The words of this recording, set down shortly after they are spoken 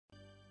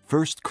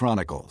1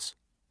 Chronicles,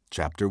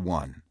 chapter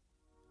 1.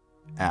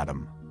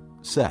 Adam,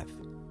 Seth,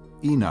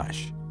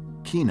 Enosh,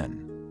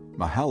 Kenan,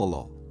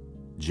 Mahalalel,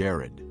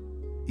 Jared,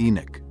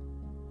 Enoch,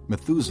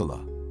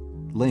 Methuselah,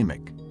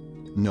 Lamech,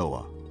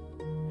 Noah.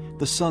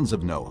 The sons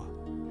of Noah: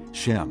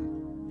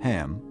 Shem,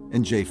 Ham,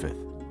 and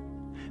Japheth.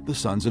 The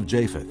sons of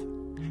Japheth: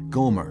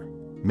 Gomer,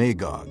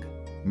 Magog,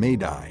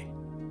 Madai,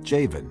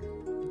 Javan,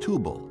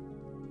 Tubal,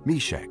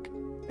 Meshach,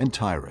 and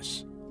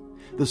Tyrus.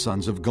 The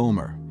sons of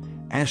Gomer: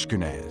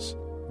 Ashkenaz,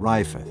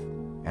 Riphath,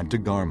 and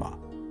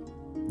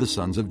Togarmah. The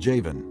sons of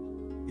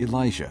Javan: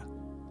 Elisha,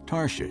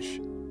 Tarshish,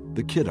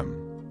 the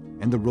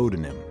Kittim, and the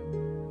Rodanim.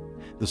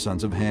 The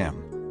sons of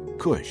Ham: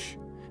 Cush,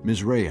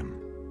 Mizraim,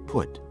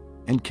 Put,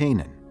 and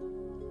Canaan.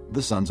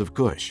 The sons of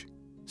Cush: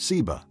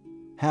 Seba,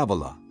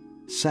 Havilah,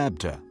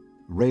 Sabta,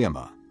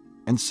 Raamah,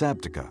 and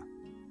Sabteka.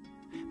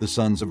 The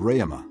sons of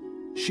Raamah: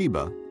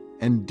 Sheba,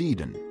 and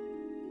Dedan.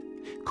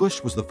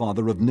 Cush was the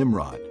father of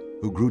Nimrod,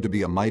 who grew to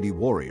be a mighty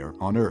warrior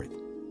on earth.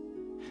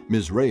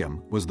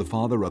 Mizraim was the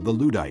father of the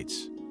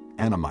Ludites,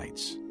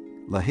 Anamites,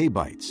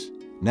 Lahabites,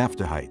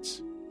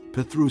 Naphtuhites,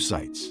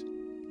 Petrusites,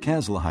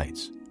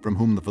 Casluhites, from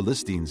whom the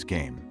Philistines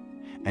came,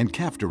 and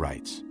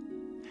Caphtorites.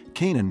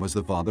 Canaan was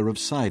the father of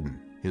Sidon,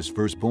 his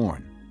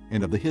firstborn,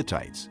 and of the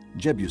Hittites,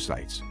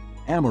 Jebusites,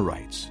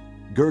 Amorites,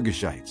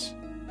 Girgashites,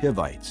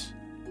 Hivites,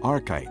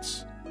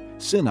 Archites,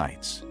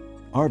 Sinites,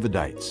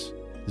 Arvadites,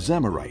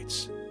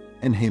 Zemarites,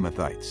 and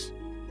Hamathites.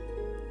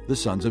 The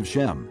sons of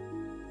Shem: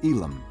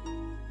 Elam,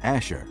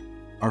 Asher,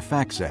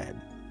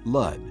 Arphaxad,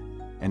 Lud,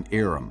 and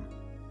Aram.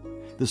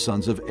 The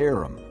sons of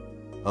Aram: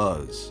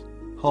 Uz,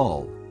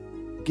 Hul,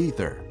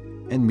 Gether,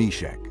 and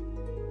Meshach.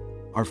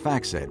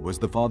 Arphaxad was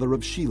the father of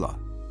Shelah,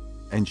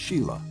 and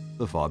Shelah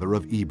the father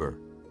of Eber.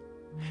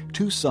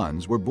 2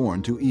 sons were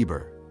born to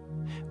Eber.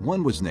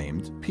 One was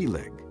named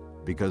Peleg,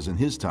 because in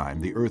his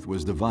time the earth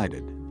was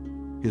divided.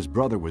 His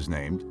brother was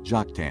named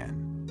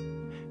Joktan.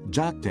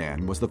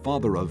 Joktan was the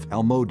father of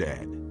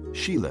Almodad,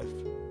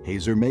 Sheleph,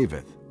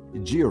 Hazar-Maveth,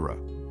 Jerah,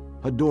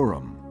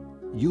 Hadoram,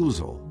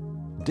 Uzal,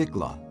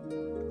 Diklah,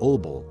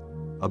 Obal,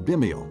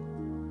 Abimael,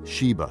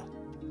 Sheba,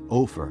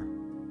 Ophir,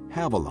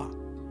 Havilah,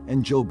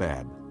 and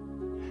Jobab.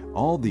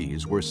 All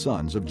these were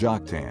sons of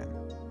Joktan: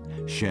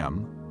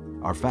 Shem,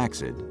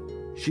 Arphaxad,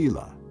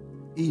 Shelah,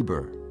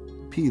 Eber,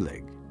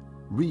 Peleg,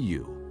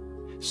 Reu,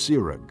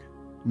 Serug,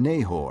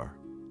 Nahor,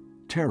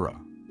 Terah,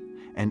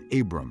 and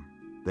Abram,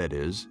 that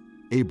is,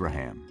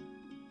 Abraham.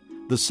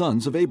 The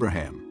sons of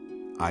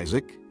Abraham: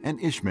 Isaac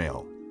and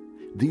Ishmael.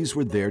 These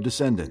were their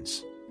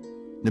descendants: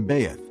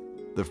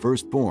 Nebaioth, the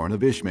firstborn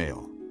of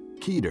Ishmael,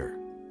 Kedar,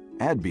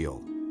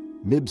 Adbeel,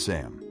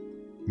 Mibsam,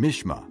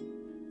 Mishma,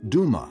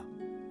 Duma,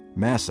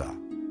 Massa,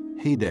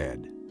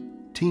 Hadad,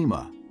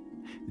 Tema,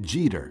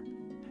 Jeter,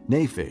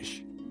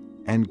 Naphish,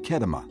 and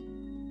Kedemah.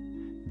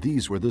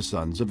 These were the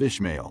sons of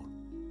Ishmael.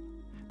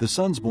 The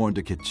sons born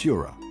to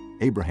Keturah,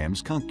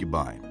 Abraham's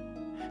concubine: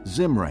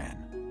 Zimran,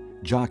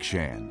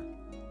 Jokshan,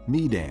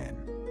 Medan,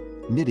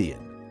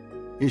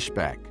 Midian,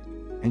 Ishbak,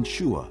 and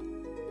Shua.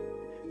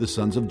 The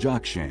sons of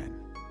Jokshan: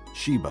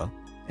 Sheba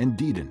and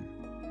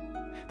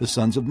Dedan. The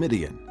sons of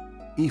Midian: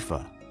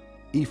 Ephah,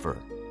 Epher,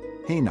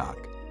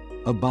 Hanok,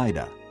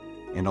 Abida,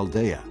 and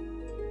Aldea.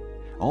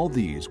 All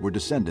these were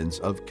descendants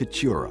of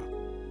Keturah.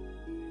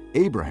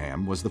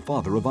 Abraham was the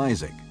father of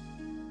Isaac.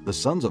 The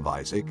sons of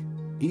Isaac: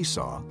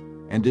 Esau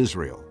and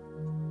Israel.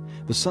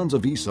 The sons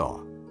of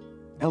Esau: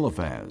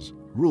 Eliphaz,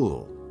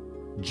 Reuel,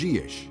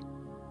 Jeish,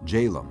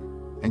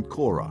 Jalem, and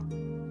Korah.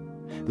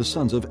 The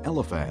sons of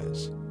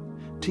Eliphaz: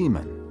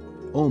 Teman,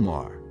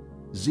 Omar,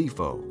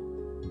 Zepho,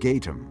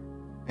 Gatam,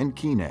 and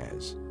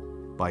Kenaz.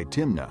 By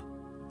Timnah,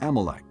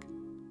 Amalek.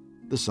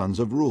 The sons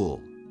of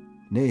Reuel: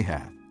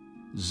 Nahath,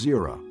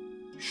 Zerah,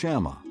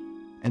 Shammah,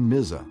 and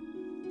Mizah.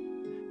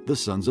 The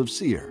sons of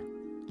Seir: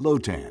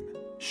 Lotan,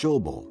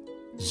 Shobal,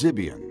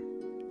 Zibeon,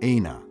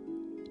 Anah,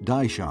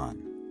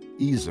 Dishon,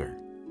 Ezer,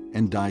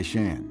 and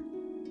Dishan.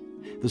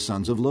 The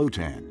sons of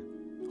Lotan: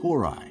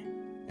 Hori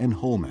and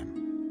Holman.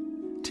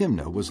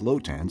 Timnah was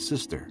Lotan's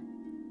sister.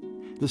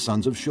 The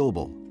sons of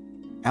Shobal: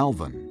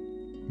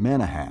 Alvan,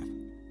 Manahath,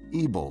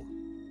 Ebal,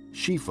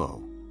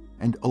 Shepho,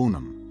 and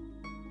Onam.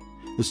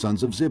 The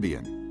sons of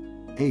Zibeon: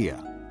 Aya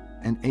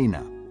and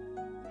Anah.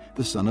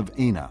 The son of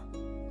Anah: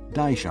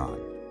 Dishon.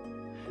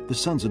 The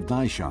sons of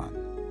Dishon: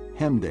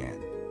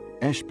 Hemdan,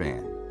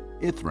 Eshban,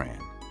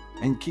 Ithran,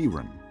 and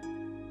Kiran.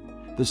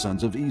 The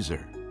sons of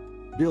Ezer: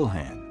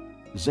 Bilhan,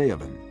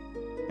 Zaavan,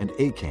 and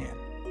Achan.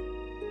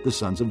 The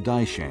sons of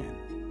Dishan: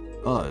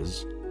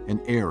 Uz and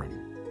Aaron.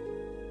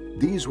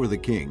 These were the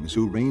kings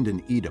who reigned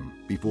in Edom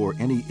before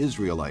any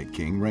Israelite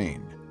king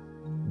reigned: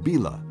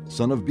 Bela,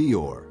 son of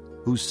Beor,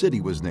 whose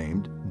city was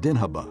named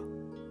Dinhabah.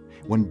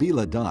 When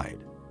Bela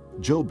died,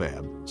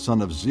 Jobab,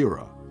 son of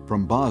Zerah,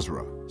 from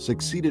Basra,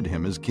 succeeded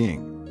him as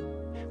king.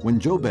 When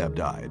Jobab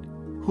died,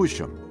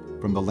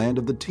 Husham, from the land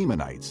of the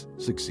Temanites,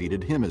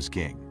 succeeded him as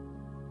king.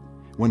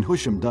 When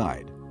Husham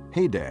died,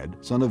 Hadad,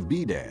 son of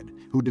Bedad,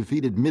 who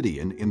defeated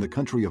Midian in the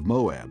country of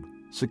Moab,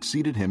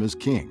 succeeded him as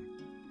king.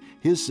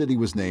 His city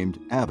was named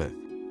Avith.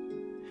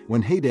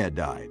 When Hadad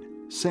died,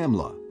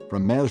 Samlah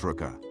from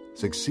Masrekah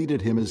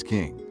succeeded him as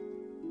king.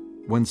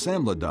 When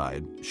Samlah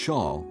died,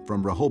 Shaul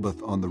from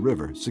Rehoboth on the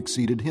river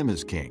succeeded him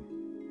as king.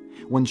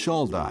 When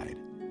Shaul died,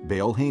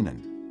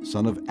 Baal-Hanan,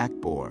 son of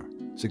Akbor,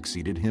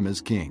 succeeded him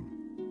as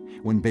king.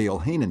 When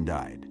Baal-Hanan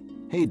died,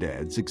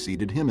 Hadad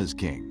succeeded him as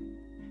king.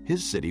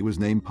 His city was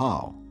named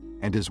Pau,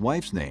 and his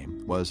wife's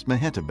name was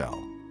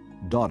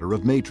Mehetabel, daughter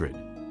of Matred,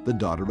 the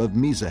daughter of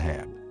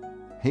Mezahab.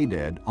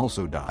 Hadad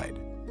also died.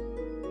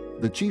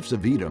 The chiefs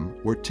of Edom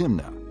were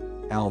Timnah,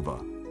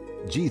 Alva,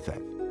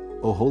 Jetheth,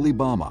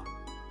 Oholibamah,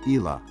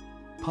 Elah,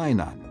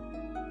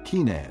 Pinon,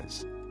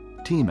 Kenaz,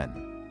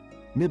 Teman,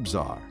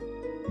 Mibzar,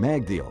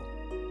 Magdiel,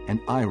 and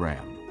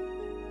Iram.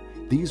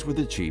 These were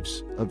the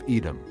chiefs of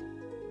Edom.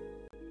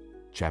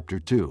 Chapter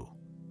 2.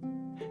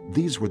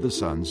 These were the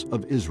sons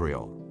of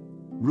Israel: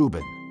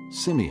 Reuben,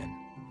 Simeon,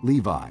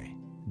 Levi,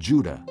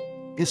 Judah,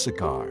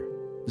 Issachar,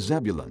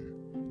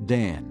 Zebulun,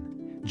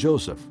 Dan,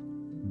 Joseph,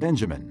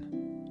 Benjamin,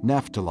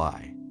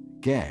 Naphtali,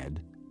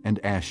 Gad, and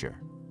Asher.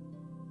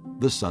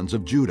 The sons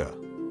of Judah: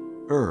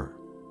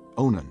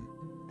 Onan,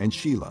 and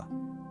Shelah.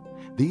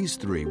 These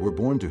three were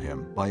born to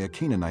him by a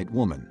Canaanite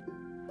woman,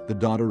 the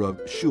daughter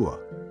of Shua.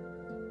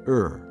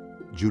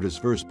 Judah's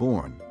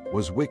firstborn,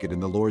 was wicked in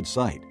the Lord's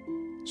sight,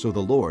 so the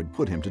Lord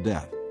put him to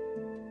death.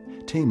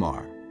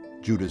 Tamar,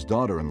 Judah's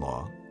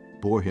daughter-in-law,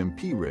 bore him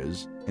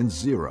Perez and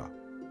Zerah.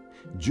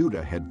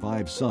 Judah had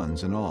 5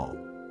 sons in all.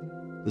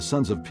 The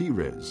sons of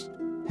Perez: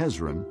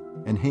 Hezron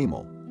and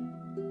Hamel.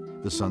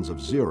 The sons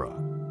of Zerah: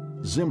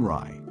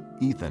 Zimri,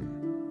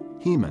 Ethan,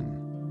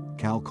 Heman,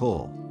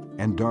 Calcol,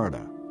 and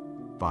Darda,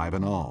 5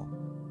 in all.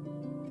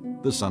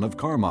 The son of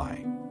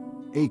Carmi: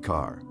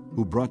 Achar,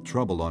 who brought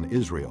trouble on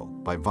Israel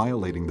by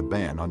violating the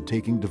ban on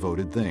taking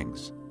devoted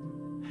things.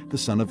 The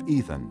son of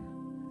Ethan: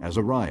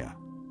 Azariah.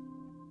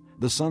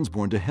 The sons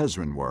born to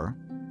Hezron were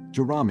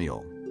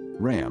Jerahmeel,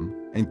 Ram,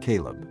 and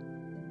Caleb.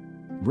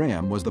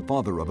 Ram was the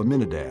father of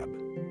Amminadab,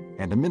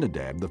 and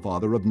Amminadab the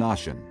father of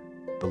Nahshon,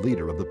 the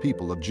leader of the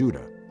people of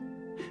Judah.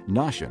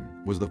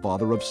 Nahshon was the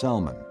father of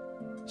Salmon,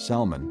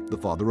 Salmon the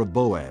father of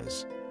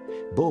Boaz,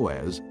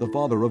 Boaz the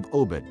father of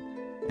Obed,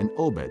 and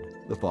Obed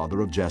the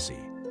father of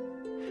Jesse.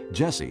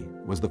 Jesse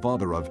was the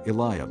father of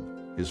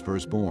Eliab, his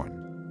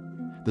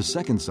firstborn. The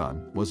second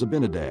son was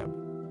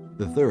Abinadab,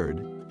 the third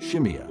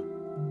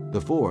Shimeah,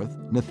 the fourth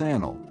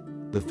Nathanael,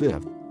 the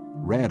fifth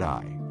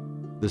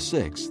Radai, the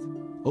sixth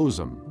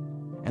Ozem,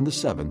 and the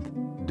seventh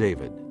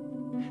David.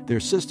 Their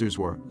sisters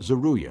were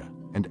Zeruiah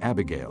and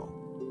Abigail.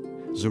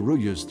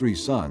 Zeruiah's 3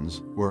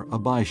 sons were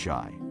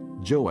Abishai,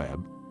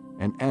 Joab,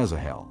 and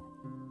Asahel.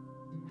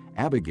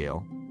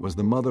 Abigail was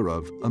the mother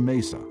of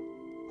Amasa,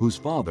 whose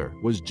father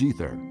was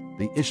Jether,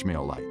 the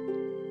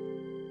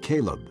Ishmaelite.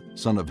 Caleb,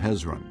 son of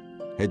Hezron,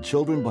 had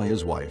children by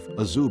his wife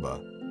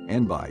Azubah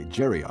and by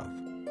Jerioth.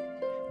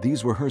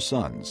 These were her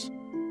sons: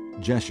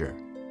 Jesher,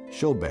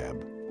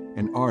 Shobab,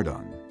 and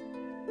Ardon.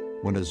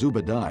 When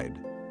Azubah died,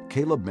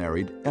 Caleb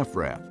married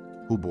Ephrath,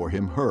 who bore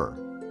him Hur.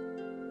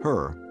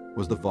 Hur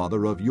was the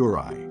father of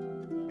Uri,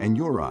 and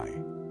Uri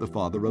the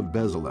father of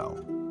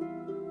Bezalel.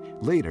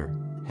 Later,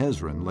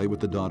 Hezron lay with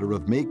the daughter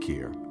of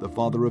Machir, the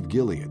father of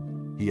Gilead.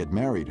 He had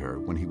married her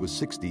when he was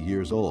 60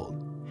 years old,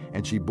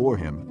 and she bore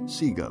him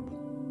Segub.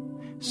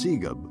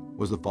 Segub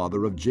was the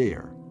father of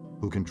Jair,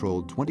 who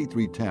controlled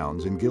 23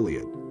 towns in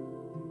Gilead.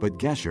 But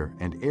Gesher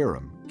and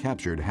Aram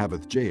captured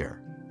Havoth-Jair,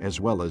 as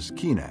well as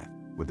Kenath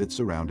with its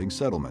surrounding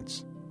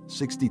settlements,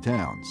 60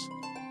 towns.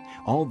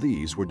 All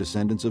these were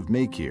descendants of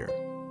Machir,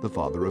 the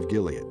father of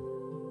Gilead.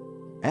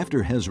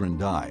 After Hezron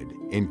died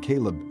in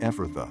Caleb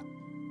Ephrathah,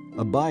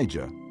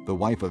 Abijah, the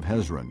wife of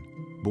Hezron,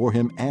 bore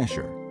him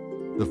Asher,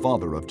 the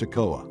father of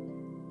Tekoa.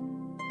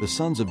 The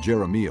sons of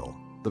Jerahmeel,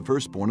 the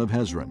firstborn of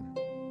Hezron: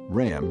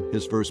 Ram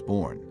his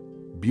firstborn,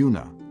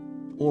 Bunah,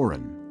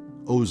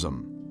 Oren,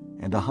 Ozem,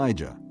 and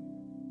Ahijah.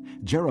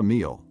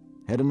 Jerahmeel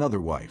had another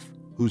wife,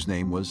 whose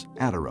name was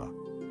Adarah.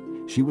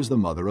 She was the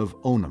mother of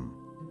Onam.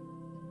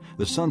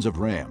 The sons of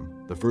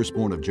Ram, the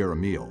firstborn of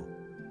Jerahmeel: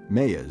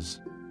 Maaz,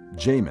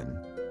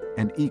 Jamin,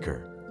 and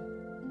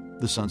Eker.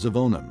 The sons of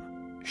Onam: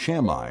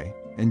 Shammai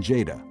and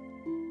Jada.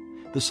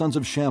 The sons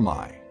of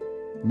Shammai: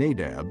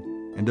 Nadab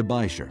and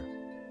Abishur.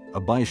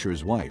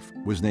 Abishur's wife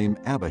was named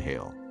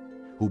Abihail,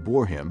 who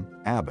bore him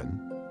Abin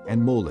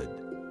and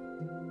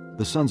Molid.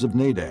 The sons of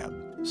Nadab: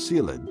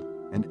 Seled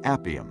and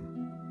Appium.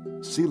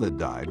 Seled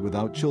died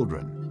without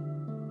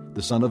children.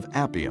 The son of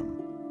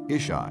Appium: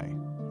 Ishai,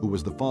 who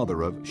was the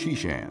father of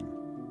Sheshan.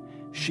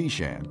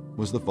 Sheshan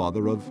was the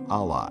father of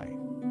Ali.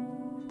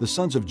 The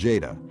sons of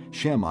Jada: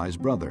 Shammai's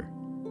brother,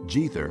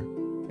 Jether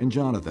and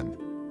Jonathan.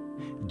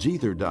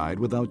 Jether died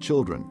without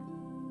children.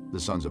 The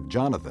sons of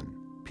Jonathan: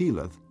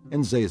 Peleth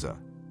and Zazah.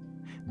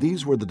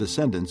 These were the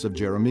descendants of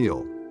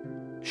Jerahmeel.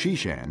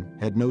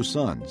 Sheshan had no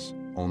sons,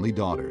 only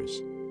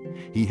daughters.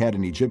 He had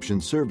an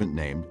Egyptian servant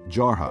named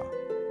Jarha.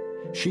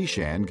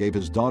 Sheshan gave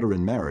his daughter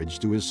in marriage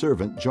to his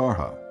servant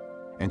Jarha,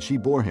 and she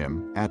bore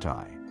him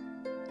Attai.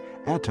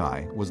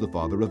 Attai was the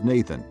father of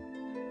Nathan.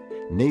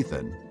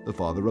 Nathan the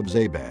father of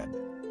Zabad.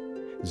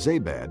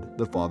 Zabad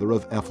the father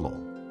of Ephlal,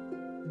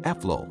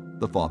 Ephlal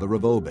the father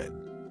of Obed,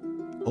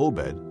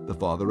 Obed the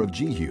father of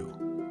Jehu,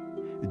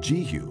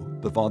 Jehu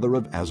the father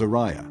of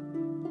Azariah,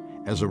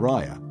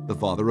 Azariah the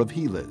father of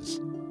Helez,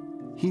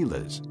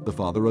 Helez the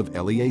father of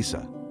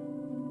Eleasa,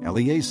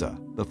 Eleasa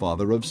the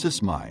father of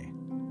Sismai,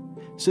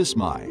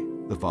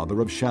 Sismai the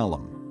father of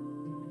Shallum,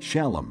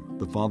 Shallum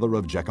the father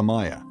of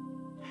Jechamiah,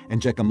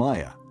 and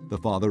Jechamiah the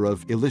father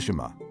of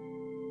Elishama.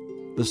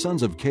 The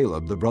sons of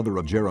Caleb the brother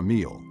of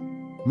Jerahmeel,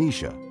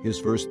 Mesha his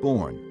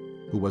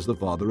firstborn, who was the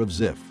father of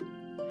Ziph,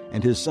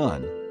 and his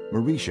son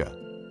Marisha,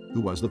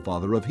 who was the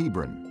father of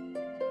Hebron.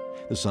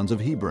 The sons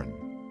of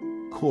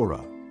Hebron,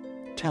 Korah,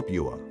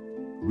 Tapua,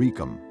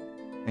 Rechem,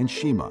 and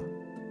Shema.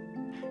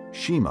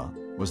 Shema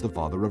was the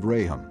father of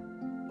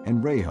Raham,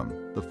 and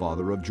Raham the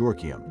father of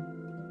Jorkiam.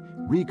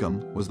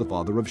 Rechem was the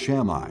father of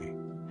Shammai.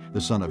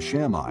 The son of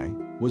Shammai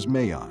was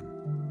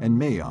Maon, and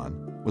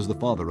Maon was the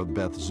father of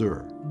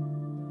Beth-zur.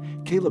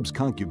 Caleb's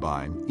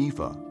concubine,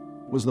 Ephah,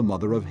 was the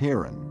mother of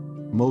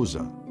Haran,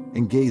 Moza,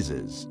 and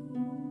Gazez.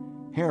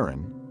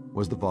 Haran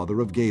was the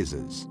father of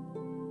Gazez.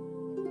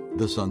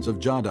 The sons of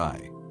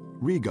Jahdai,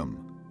 Regem,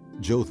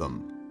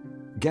 Jotham,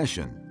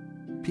 Geshan,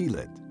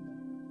 Pelet,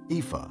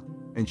 Ephah,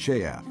 and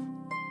Sheaph.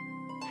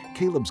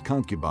 Caleb's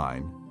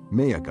concubine,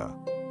 Maacah,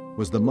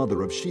 was the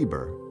mother of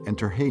Sheber and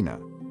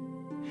Terhana.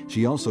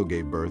 She also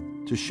gave birth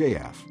to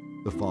Sheaph,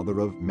 the father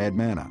of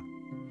Madmannah,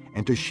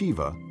 and to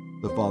Shiva,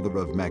 the father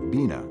of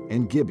Macbena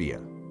and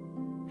Gibeah.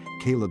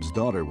 Caleb's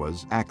daughter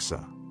was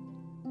Aksah.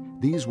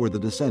 These were the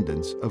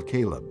descendants of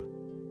Caleb.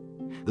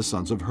 The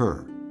sons of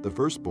Hur, the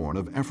firstborn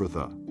of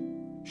Ephrathah,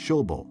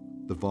 Shobal,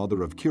 the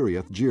father of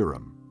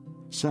Kiriath-jearim,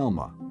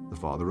 Salma, the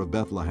father of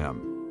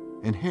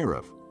Bethlehem, and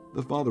Hariph,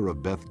 the father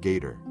of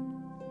Beth-gader.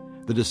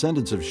 The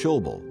descendants of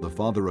Shobal, the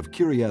father of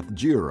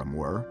Kiriath-jearim,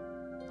 were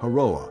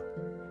Haroah,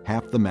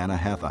 half the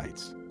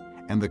Manahathites,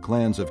 and the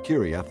clans of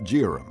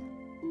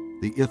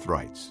Kiriath-jearim, the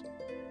Ithrites,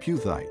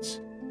 Puthites,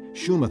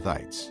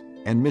 Shumathites,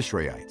 and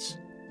Mishraites.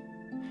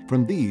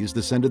 From these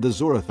descended the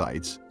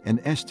Zorathites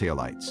and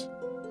Eshtaolites,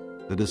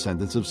 the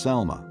descendants of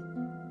Salma,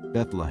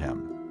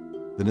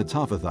 Bethlehem, the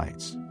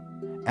Netophathites,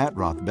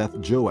 Atroth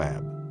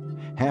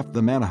Beth-joab, half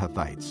the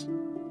Manahathites,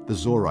 the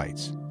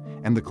Zorites,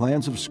 and the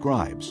clans of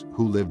scribes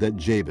who lived at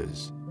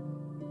Jabez,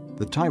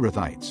 the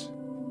Tirathites,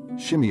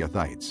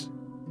 Shimeathites,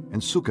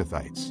 and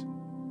Sukathites.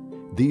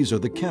 These are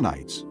the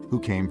Kenites who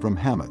came from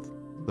Hamath,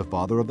 the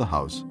father of the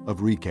house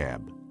of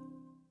Rechab.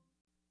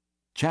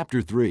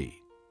 Chapter 3.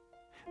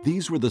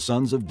 These were the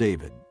sons of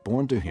David,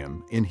 born to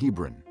him in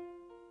Hebron.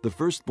 The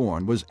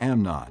firstborn was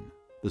Amnon,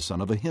 the son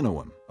of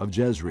Ahinoam of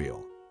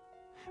Jezreel.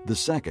 The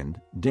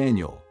second,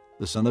 Daniel,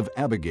 the son of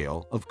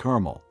Abigail of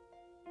Carmel.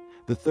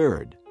 The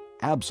third,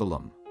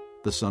 Absalom,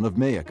 the son of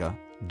Maacah,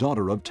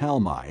 daughter of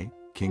Talmai,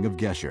 king of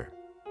Geshur.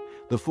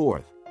 The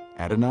fourth,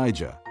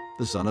 Adonijah,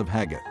 the son of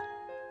Haggith.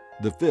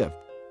 The fifth,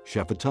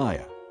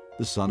 Shephatiah,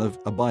 the son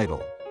of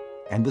Abidal.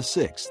 And the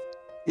sixth,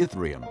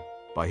 Ithream,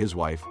 by his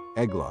wife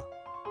Eglah.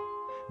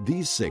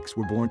 These six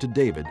were born to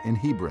David in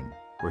Hebron,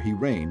 where he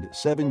reigned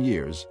 7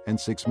 years and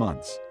 6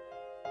 months.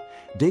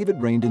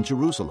 David reigned in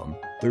Jerusalem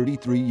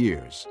 33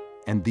 years,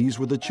 and these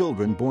were the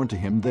children born to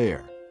him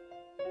there: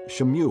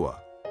 Shemuah,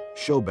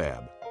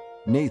 Shobab,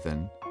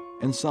 Nathan,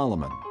 and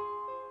Solomon.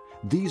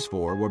 These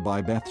 4 were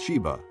by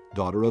Bathsheba,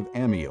 daughter of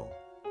Ammiel.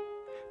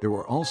 There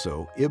were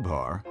also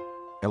Ibhar,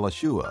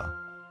 Elishua,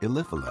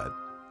 Eliphalet,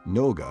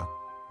 Noga,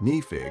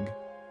 Nephig,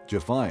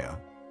 Japhiah,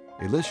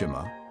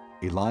 Elishama,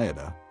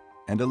 Eliada,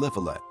 and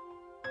Eliphalet,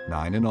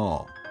 9 in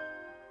all.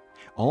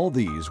 All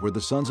these were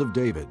the sons of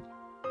David,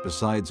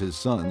 besides his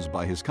sons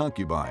by his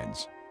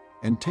concubines,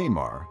 and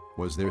Tamar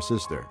was their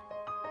sister.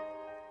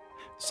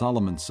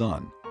 Solomon's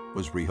son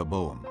was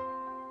Rehoboam,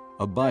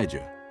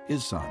 Abijah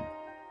his son,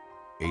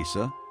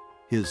 Asa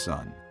his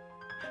son,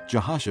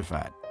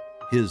 Jehoshaphat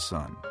his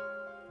son,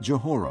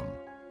 Jehoram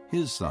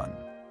his son,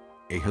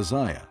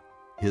 Ahaziah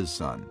his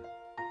son,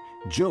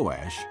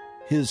 Joash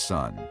his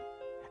son,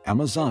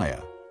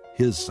 Amaziah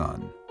his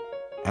son,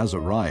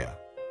 Azariah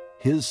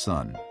his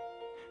son,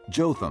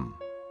 Jotham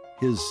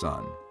his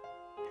son,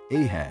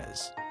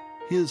 Ahaz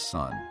his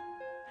son,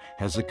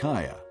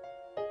 Hezekiah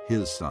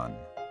his son,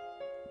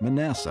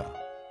 Manasseh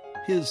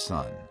his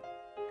son,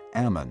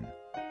 Ammon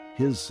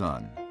his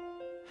son,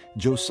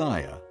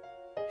 Josiah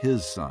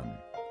his son.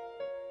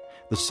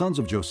 The sons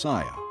of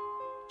Josiah: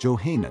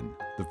 Johanan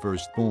the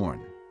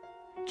firstborn,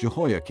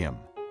 Jehoiakim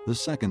the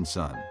second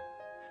son,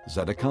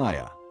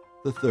 Zedekiah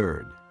the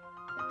third,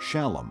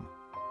 Shallum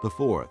the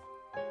fourth.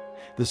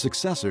 The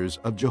successors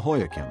of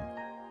Jehoiakim: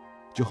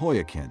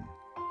 Jehoiakim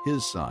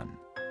his son,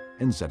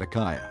 and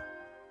Zedekiah.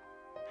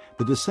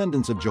 The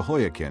descendants of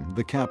Jehoiakim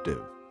the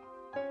captive: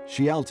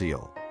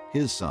 Shealtiel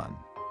his son,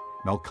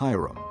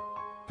 Malchiram,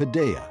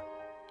 Pedaiah,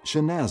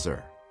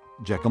 Shenazar,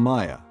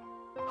 Jechamiah,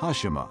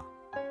 Hashema,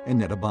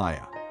 and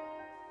Nedabiah.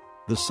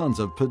 The sons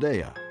of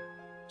Pedaiah: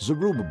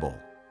 Zerubbabel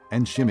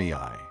and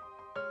Shimei.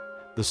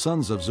 The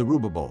sons of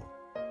Zerubbabel: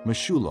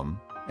 Meshullam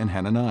and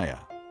Hananiah.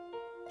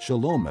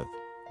 Shelomith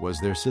was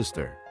their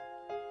sister.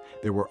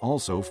 There were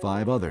also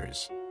 5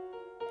 others: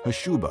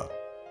 Hashubah,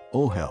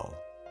 Ohel,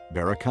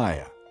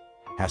 Berechiah,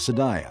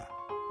 Hasadiah,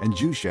 and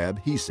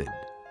Jushab-Hesed.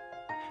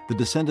 The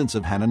descendants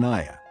of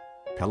Hananiah,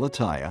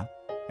 Pelatiah,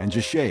 and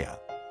Jeshaiah,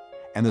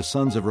 and the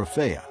sons of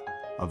Rephaiah,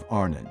 of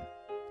Arnan,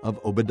 of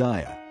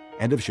Obadiah,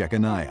 and of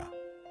Shechaniah.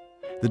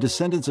 The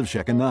descendants of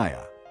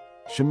Shechaniah,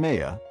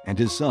 Shemaiah and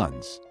his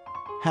sons,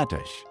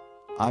 Hattush,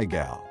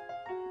 Igal,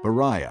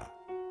 Bariah,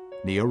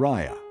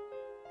 Neariah,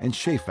 and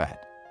Shaphat,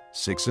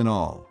 6 in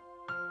all.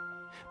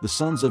 The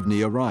sons of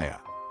Neariah,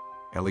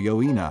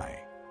 Elioenai,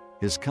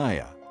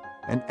 Hizkiah,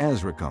 and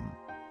Azrikam,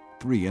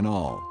 3 in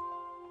all.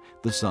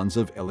 The sons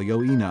of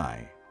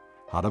Elioenai,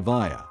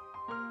 Hodaviah,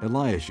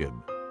 Eliashib,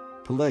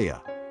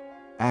 Pelaiah,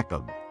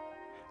 Akab,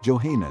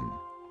 Johanan,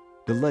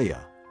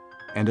 Delaiah,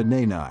 and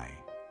Anani,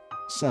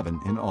 7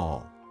 in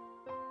all.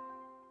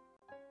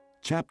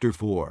 Chapter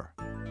 4.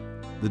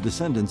 The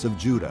descendants of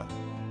Judah,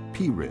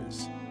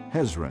 Perez,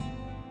 Hezron,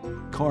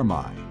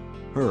 Carmi,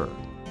 Hur,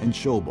 and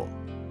Shobal.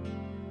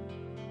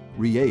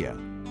 Reaiah,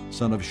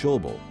 son of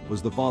Shobal,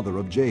 was the father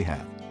of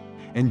Jahath,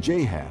 and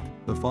Jahath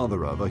the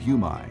father of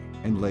Ahumai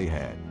and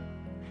Lahad.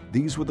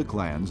 These were the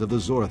clans of the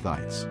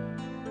Zorathites.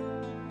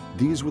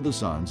 These were the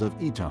sons of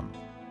Etam,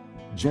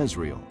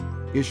 Jezreel,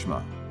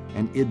 Ishma,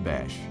 and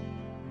Idbash.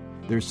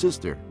 Their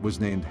sister was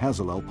named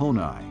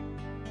Hazelelponi.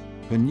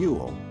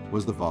 Penuel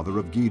was the father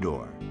of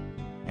Gedor,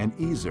 and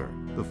Ezer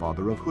the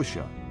father of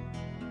Hushah.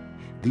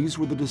 These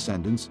were the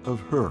descendants of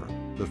Hur,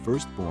 the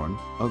firstborn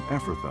of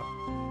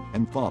Ephrathah,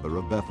 and father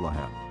of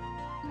Bethlehem.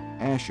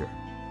 Asher,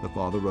 the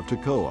father of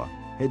Tekoa,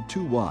 had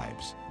 2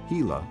 wives,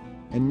 Helah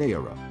and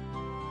Naarah.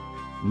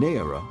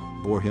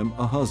 Naarah bore him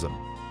Ahuzam,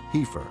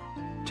 Hepher,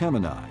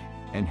 Temani,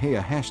 and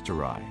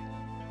Haahashtari.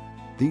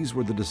 These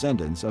were the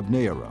descendants of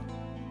Naarah.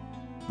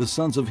 The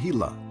sons of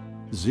Helah,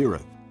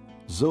 Zereth,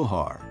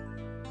 Zohar,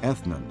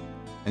 Ethnan,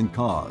 and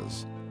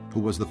Koz, who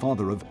was the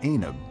father of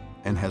Anab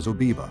and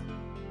Hazobebah,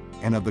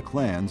 and of the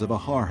clans of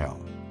Aharhel,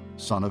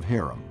 son of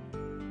Haram.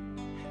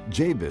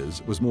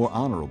 Jabez was more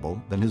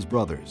honorable than his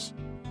brothers.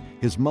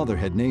 His mother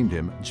had named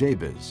him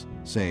Jabez,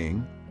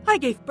 saying, I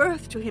gave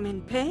birth to him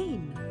in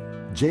pain.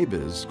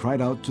 Jabez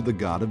cried out to the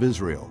God of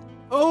Israel,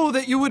 Oh,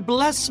 that you would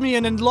bless me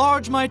and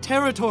enlarge my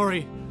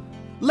territory.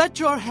 Let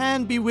your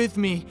hand be with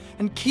me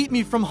and keep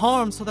me from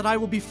harm so that I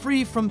will be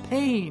free from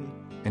pain.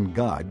 And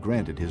God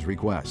granted his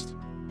request.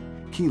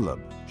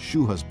 Caleb,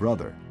 Shuhah's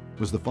brother,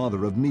 was the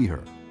father of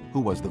Meher, who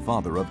was the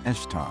father of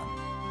Eshton.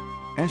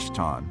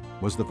 Eshton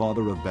was the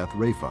father of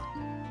Beth-Rapha,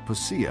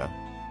 Paseah,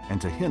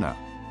 and Tehinnah,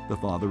 the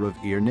father of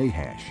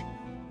Ir-Nahash.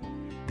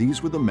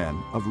 These were the men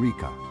of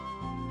Rekah.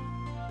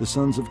 The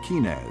sons of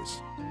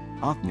Kenaz,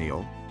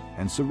 Othniel,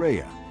 and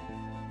Seraiah.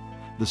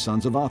 The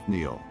sons of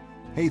Othniel,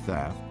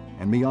 Hathath,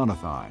 and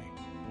Meonothai.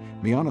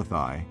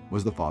 Meonothai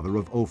was the father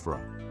of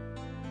Ophrah.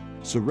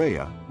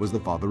 Seraiah was the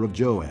father of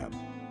Joab,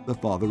 the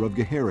father of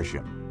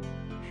Geharashim.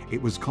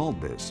 It was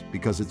called this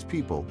because its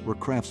people were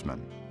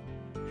craftsmen.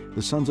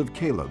 The sons of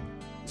Caleb,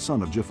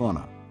 son of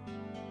Jephunneh,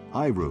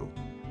 Iru,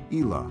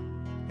 Elah,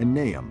 and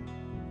Nahum.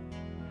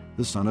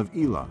 The son of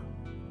Elah,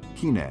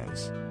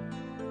 Kenaz.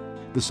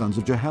 The sons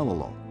of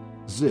Jehalelel,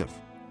 Ziph,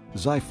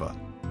 Ziphah,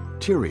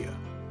 Tiria,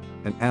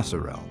 and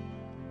Asarel.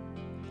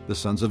 The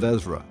sons of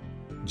Ezra,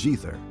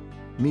 Jether,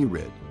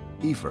 Merid,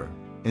 Epher,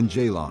 and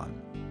Jalon.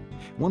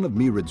 One of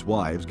Merid's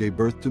wives gave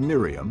birth to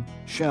Miriam,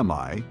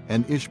 Shammai,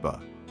 and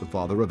Ishbah, the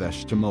father of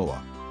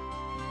Eshtemoa.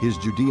 His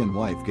Judean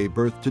wife gave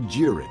birth to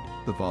Jered,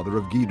 the father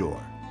of Gedor,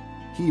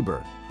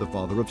 Heber, the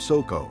father of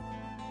Soko,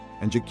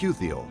 and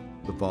Jekuthiel,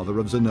 the father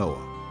of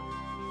Zanoah.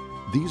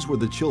 These were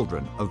the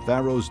children of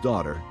Pharaoh's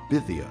daughter,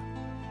 Bithiah,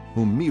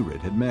 whom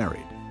Merid had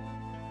married.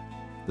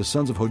 The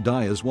sons of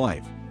Hodiah's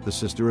wife, the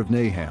sister of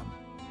Naham,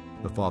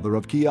 the father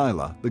of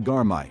Keilah the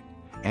Garmite,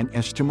 and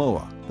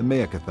Eshtemoa the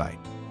Maacathite.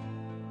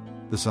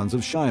 The sons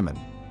of Shimon,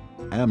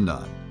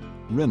 Amnon,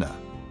 Rinnah,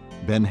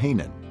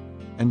 Ben-Hanan,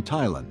 and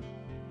Tilon.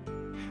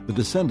 The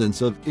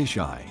descendants of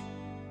Ishai,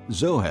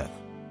 Zoheth,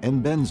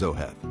 and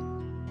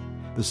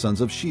Ben-Zoheth. The sons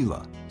of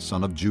Shelah,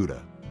 son of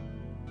Judah,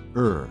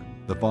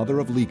 the father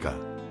of Leka,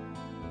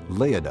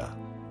 Laadah,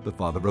 the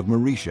father of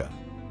Marisha,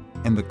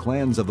 and the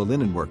clans of the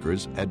linen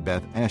workers at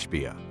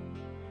Beth-Ashbea,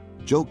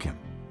 Jochim,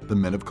 the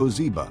men of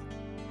Kozeba,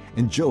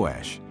 and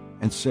Joash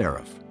and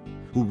Seraph,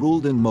 who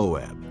ruled in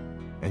Moab,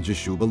 and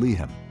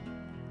Jeshub-Lehem.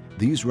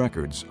 These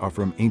records are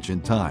from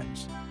ancient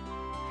times.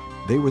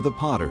 They were the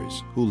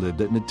potters who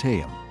lived at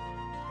Netaim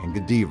and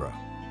Gederah.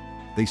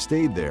 They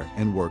stayed there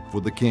and worked for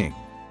the king.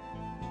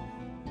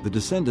 The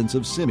descendants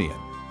of Simeon,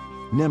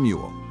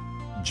 Nemuel,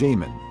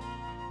 Jamin,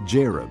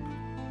 Jareb,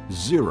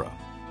 Zerah,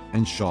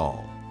 and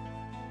Shaul.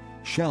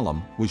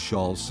 Shallum was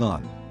Shaul's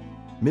son,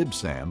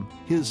 Mibsam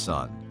his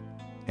son,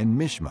 and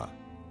Mishma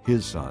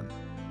his son.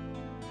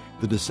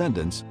 The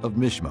descendants of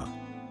Mishma,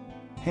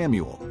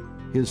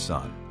 Hamuel his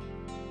son,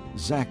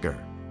 Zachar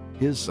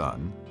his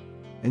son,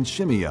 and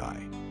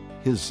Shimei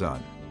his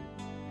son.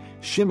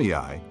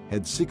 Shimei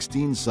had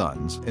 16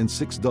 sons and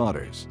 6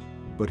 daughters,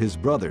 but his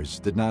brothers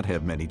did not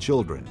have many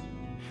children.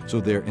 So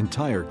their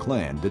entire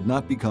clan did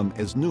not become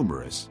as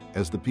numerous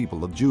as the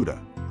people of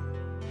Judah.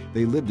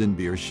 They lived in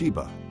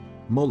Beersheba,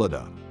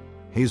 Moladah,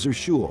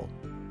 Hazar-Shual,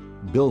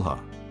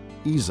 Bilhah,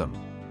 Ezem,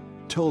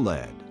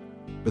 Tolad,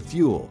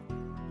 Bethuel,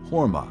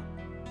 Hormah,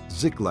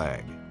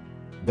 Ziklag,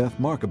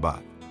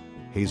 Beth-Markaboth,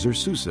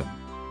 Hazar-Susim,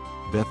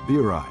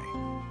 Beth-Biri,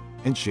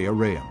 and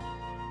Shearaim.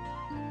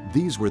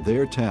 These were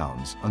their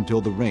towns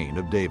until the reign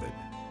of David.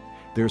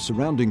 Their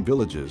surrounding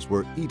villages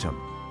were Etam,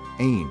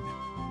 Ain,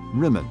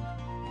 Rimmon,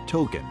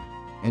 Token,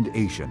 and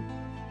Ashan,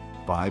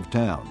 5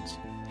 towns,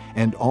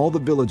 and all the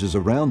villages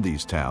around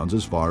these towns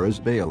as far as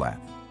Baalath.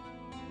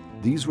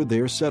 These were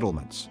their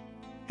settlements,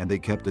 and they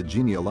kept a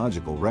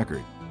genealogical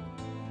record.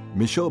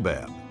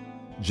 Meshobab,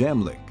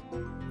 Jamlik,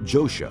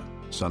 Josha,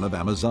 son of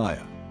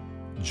Amaziah,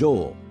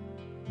 Joel,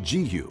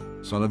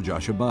 Jehu, son of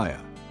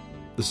Joshabiah,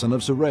 the son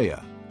of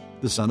Seraiah,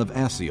 the son of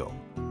Asiel,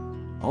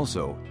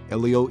 also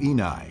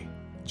Elioenai,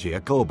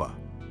 Jaakobah,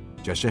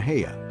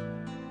 Jeshahiah,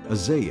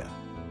 Azariah,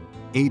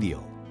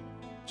 Adiel,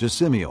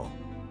 Jesimiel,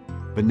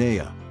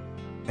 Benaiah,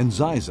 and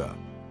Ziza,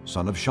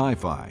 son of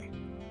Shiphi,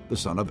 the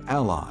son of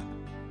Alon,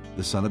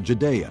 the son of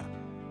Jedaiah,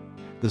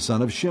 the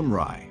son of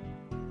Shimri,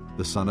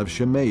 the son of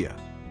Shemaiah.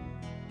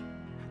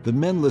 The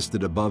men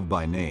listed above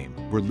by name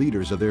were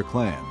leaders of their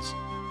clans.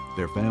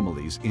 Their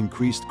families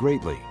increased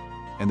greatly,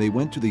 and they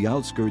went to the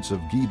outskirts of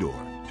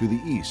Gedor, to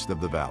the east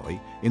of the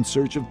valley, in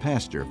search of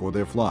pasture for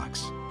their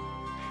flocks.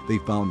 They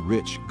found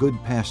rich,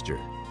 good pasture,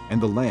 and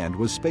the land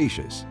was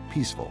spacious,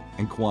 peaceful,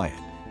 and quiet.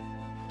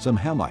 Some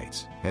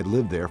Hamites had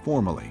lived there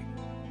formerly.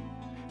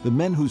 The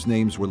men whose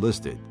names were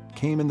listed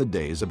came in the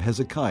days of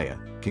Hezekiah,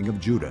 king of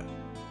Judah.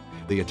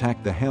 They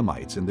attacked the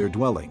Hamites in their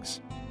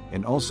dwellings,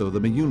 and also the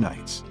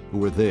Meunites, who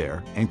were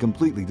there, and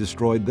completely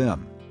destroyed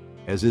them,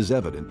 as is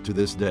evident to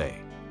this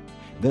day.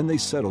 Then they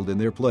settled in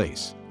their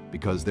place,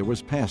 because there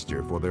was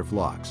pasture for their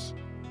flocks.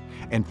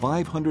 And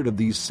 500 of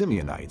these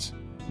Simeonites,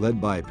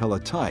 led by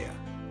Pelatiah,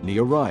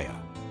 Neariah,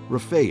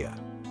 Rephaiah,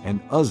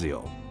 and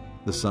Uzziel,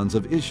 the sons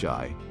of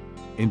Ishi,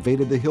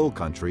 invaded the hill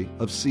country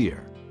of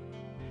Seir.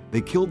 They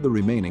killed the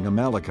remaining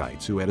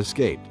Amalekites who had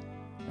escaped,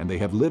 and they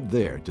have lived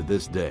there to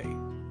this day.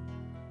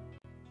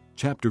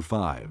 Chapter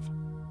 5.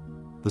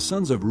 The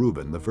sons of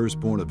Reuben, the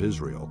firstborn of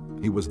Israel,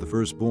 he was the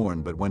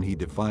firstborn, but when he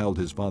defiled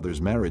his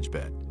father's marriage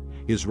bed,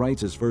 his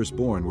rights as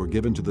firstborn were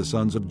given to the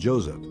sons of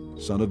Joseph,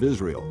 son of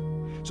Israel,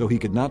 so he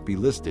could not be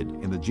listed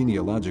in the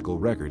genealogical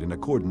record in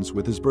accordance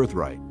with his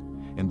birthright.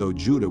 And though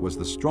Judah was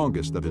the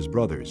strongest of his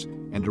brothers,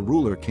 and a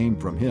ruler came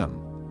from him,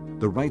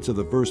 the rights of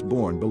the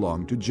firstborn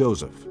belonged to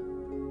Joseph.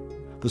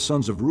 The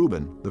sons of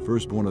Reuben, the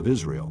firstborn of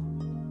Israel: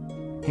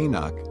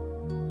 Hanok,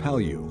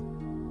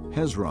 Pallu,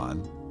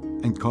 Hezron,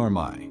 and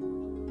Carmi.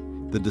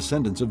 The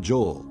descendants of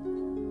Joel: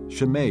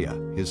 Shemaiah,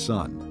 his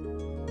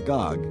son;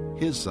 Gog,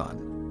 his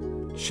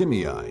son;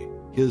 Shimei,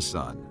 his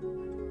son;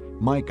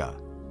 Micah,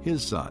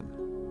 his son;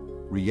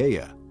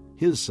 Reaiah,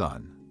 his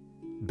son;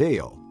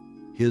 Baal,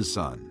 his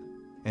son;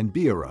 and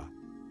Beerah,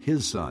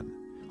 his son,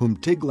 whom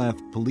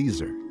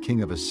Tiglath-Pileser,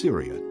 king of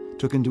Assyria,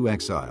 took into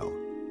exile.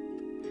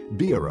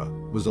 Beerah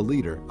was a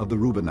leader of the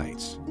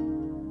Reubenites.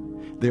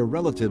 Their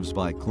relatives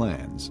by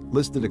clans,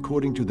 listed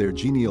according to their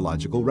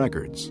genealogical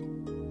records: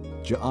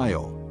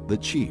 Jeiel, the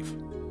chief;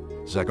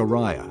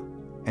 Zechariah,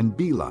 and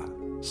Bela,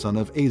 son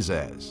of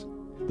Azaz,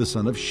 the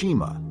son of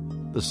Shema,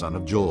 the son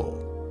of Joel.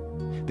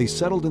 They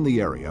settled in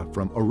the area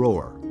from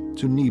Aroer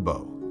to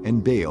Nebo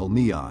and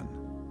Baal-Meon.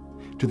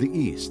 To the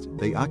east,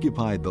 they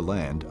occupied the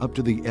land up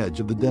to the edge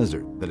of the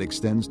desert that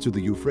extends to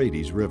the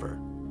Euphrates River,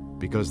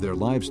 because their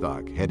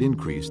livestock had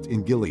increased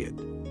in Gilead.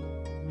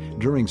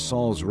 During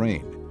Saul's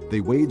reign,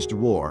 they waged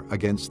war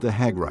against the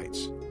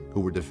Hagrites, who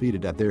were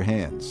defeated at their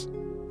hands.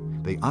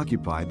 They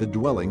occupied the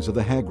dwellings of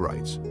the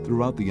Hagrites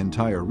throughout the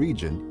entire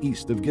region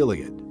east of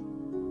Gilead.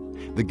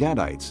 The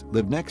Gadites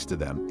lived next to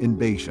them in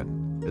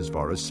Bashan, as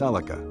far as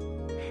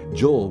Salakah.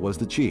 Joel was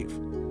the chief,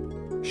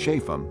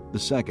 Shapham the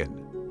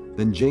second,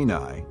 then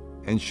Jani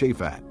and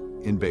Shaphat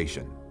in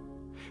Bashan.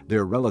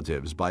 Their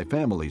relatives by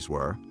families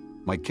were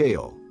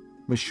Michael,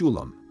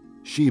 Meshullam,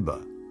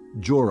 Sheba,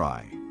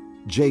 Jorai,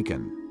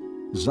 Jachin,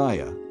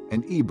 Ziah,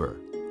 and Eber,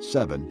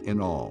 7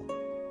 in all.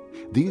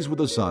 These were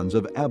the sons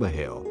of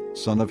Abihail,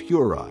 son of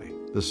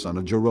Huri, the son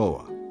of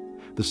Jeroah,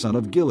 the son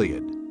of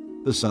Gilead,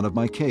 the son of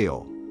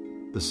Michael,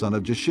 the son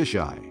of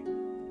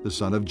Jeshishai, the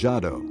son of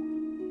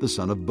Jado, the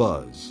son of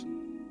Buz.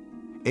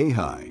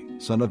 Ahi,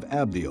 son of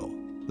Abdiel,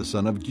 the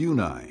son of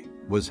Guni,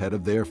 was head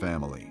of their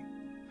family.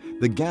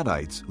 The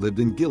Gadites lived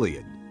in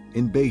Gilead,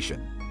 in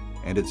Bashan,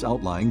 and its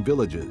outlying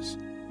villages,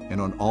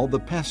 and on all the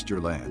pasture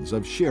lands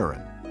of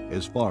Sharon,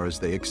 as far as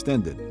they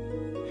extended.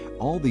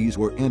 All these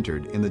were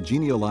entered in the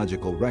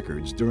genealogical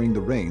records during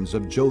the reigns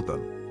of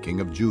Jotham, king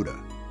of Judah,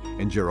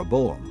 and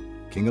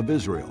Jeroboam, king of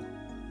Israel.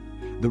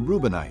 The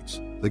Reubenites,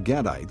 the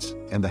Gadites,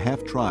 and the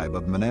half-tribe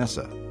of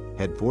Manasseh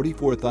had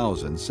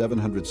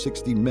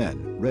 44,760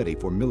 men ready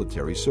for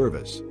military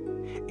service,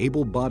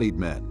 able-bodied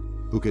men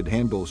who could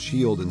handle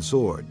shield and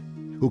sword,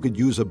 who could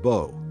use a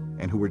bow,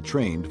 and who were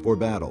trained for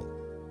battle.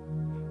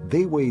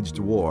 They waged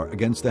war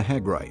against the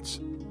Hagrites,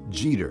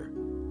 Jeter,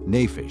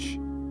 Naphish,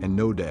 and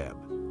Nodab.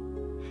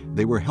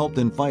 They were helped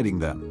in fighting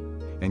them,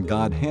 and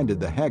God handed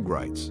the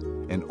Hagrites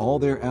and all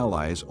their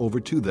allies over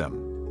to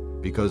them,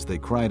 because they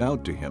cried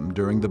out to him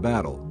during the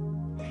battle.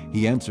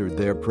 He answered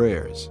their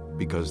prayers,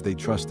 because they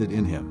trusted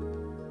in him.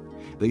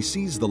 They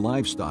seized the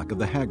livestock of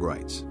the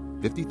Hagrites,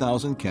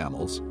 50,000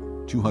 camels,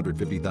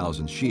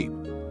 250,000 sheep,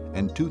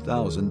 and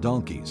 2,000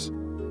 donkeys.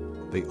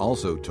 They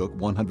also took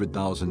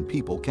 100,000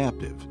 people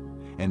captive,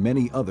 and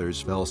many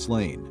others fell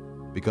slain,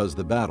 because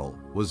the battle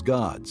was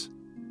God's,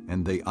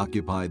 and they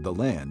occupied the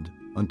land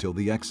until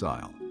the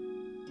exile.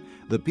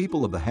 The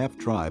people of the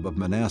half-tribe of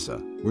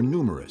Manasseh were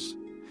numerous.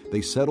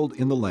 They settled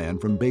in the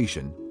land from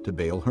Bashan to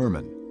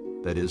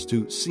Baal-Hermon, that is,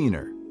 to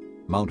Senir,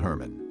 Mount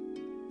Hermon.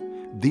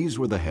 These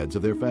were the heads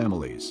of their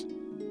families: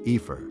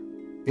 Epher,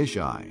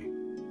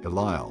 Ishai,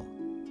 Eliel,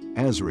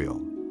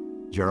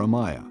 Azriel,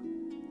 Jeremiah,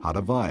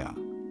 Hodaviah,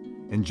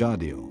 and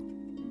Jadiel.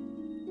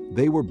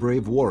 They were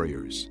brave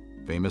warriors,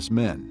 famous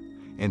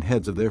men, and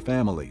heads of their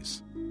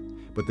families.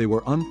 But they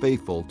were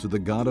unfaithful to the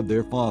God of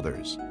their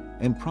fathers,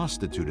 and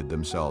prostituted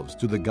themselves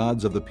to the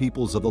gods of the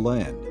peoples of the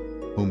land,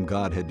 whom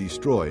God had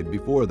destroyed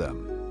before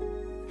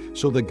them.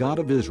 So the God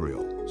of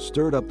Israel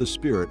stirred up the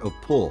spirit of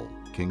Pul,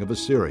 king of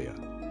Assyria,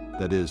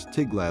 that is,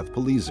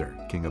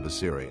 Tiglath-Pileser, king of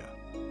Assyria,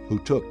 who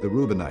took the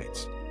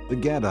Reubenites, the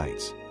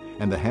Gadites,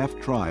 and the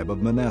half-tribe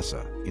of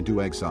Manasseh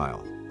into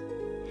exile.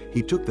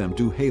 He took them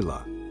to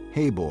Halah,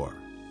 Habor,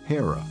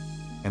 Hara,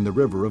 and the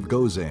river of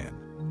Gozan,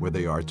 where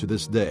they are to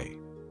this day.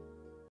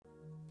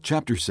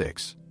 Chapter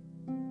 6.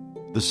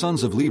 The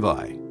sons of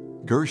Levi: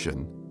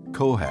 Gershon,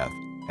 Kohath,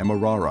 and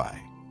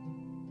Merari.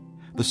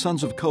 The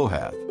sons of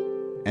Kohath: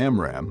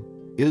 Amram,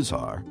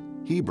 Izhar,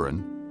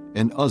 Hebron,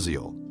 and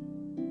Uzziel.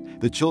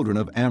 The children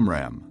of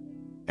Amram: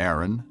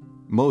 Aaron,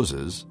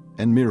 Moses,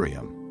 and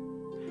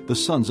Miriam. The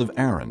sons of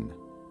Aaron: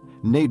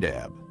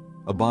 Nadab,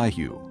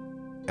 Abihu,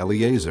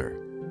 Eleazar,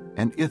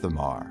 and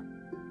Ithamar.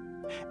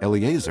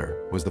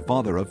 Eleazar was the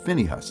father of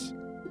Phinehas.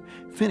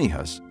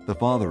 Phinehas the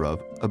father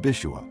of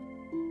Abishua.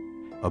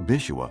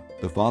 Abishua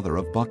the father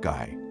of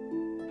Buckai.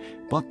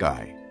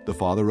 Buckai the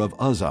father of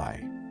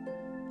Uzzi.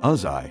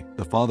 Uzzi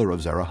the father of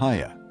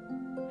Zerahiah.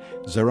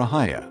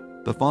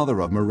 Zerahiah the father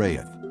of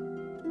Meraioth.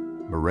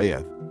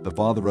 Meraioth the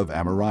father of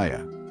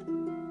Amariah.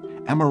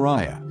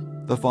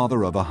 Amariah the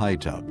father of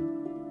Ahitub.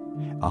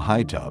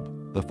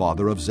 Ahitub the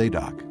father of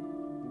Zadok.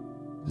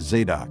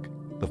 Zadok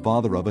the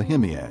father of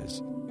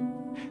Ahimaaz.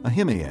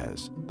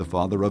 Ahimaaz the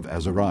father of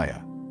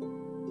Azariah.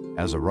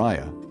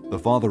 Azariah the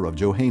father of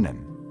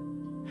Johanan.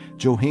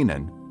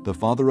 Johanan the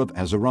father of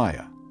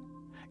Azariah.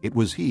 It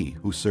was he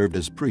who served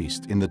as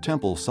priest in the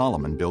temple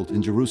Solomon built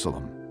in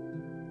Jerusalem.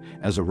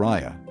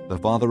 Azariah the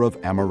father of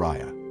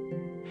Amariah.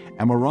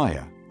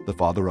 Amariah the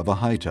father of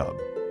Ahitub.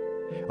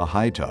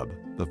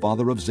 Ahitub the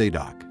father of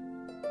Zadok.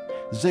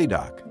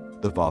 Zadok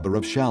the father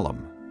of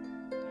Shallum.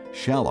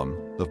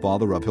 Shallum the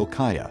father of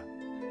Hilkiah.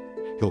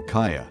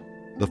 Hilkiah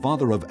the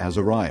father of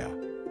Azariah.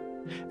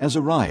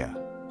 Azariah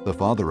the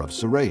father of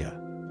Seraiah.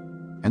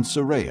 And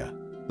Seraiah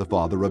the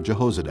father of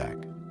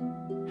Jehozadak.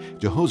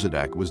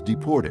 Jehozadak was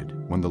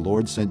deported when the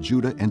Lord sent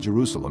Judah and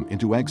Jerusalem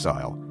into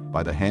exile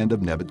by the hand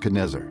of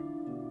Nebuchadnezzar.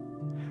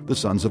 The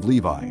sons of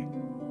Levi: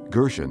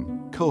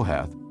 Gershon,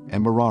 Kohath,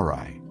 and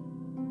Merari.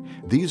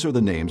 These are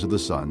the names of the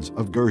sons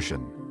of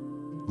Gershon: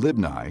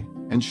 Libni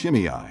and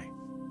Shimei.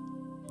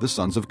 The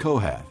sons of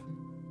Kohath: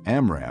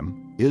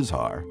 Amram,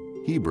 Izhar,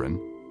 Hebron,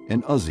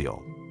 and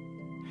Uzziel.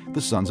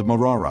 The sons of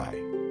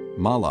Merari: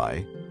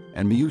 Malai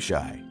and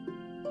Meushai.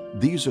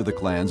 These are the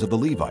clans of the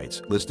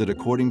Levites listed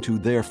according to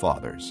their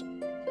fathers.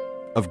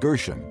 Of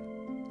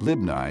Gershon: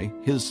 Libni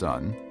his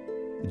son,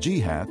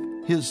 Jehath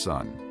his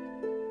son,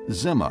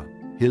 Zimmah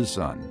his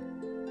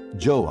son,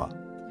 Joah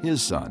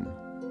his son,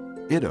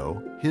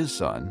 Iddo his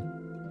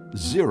son,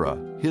 Zerah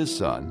his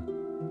son,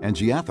 and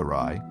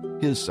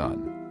Jeatherai his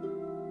son.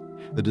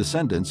 The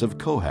descendants of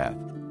Kohath: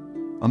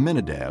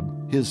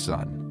 Aminadab his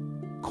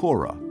son,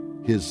 Korah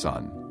his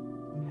son,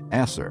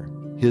 Aser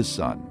his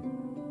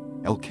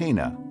son,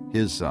 Elkanah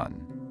his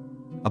son,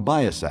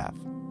 Abiasaph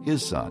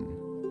his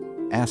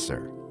son,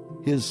 Aser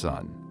his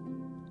son,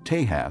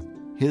 Tahath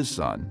his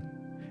son,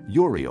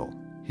 Uriel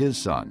his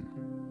son,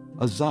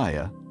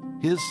 Uzziah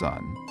his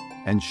son,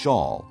 and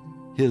Shaul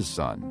his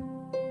son.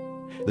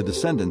 The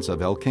descendants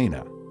of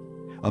Elkanah: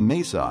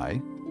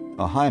 Amasai,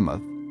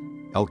 Ahimath,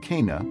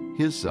 Elkanah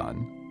his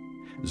son,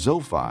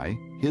 Zophai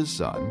his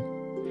son,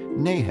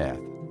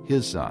 Nahath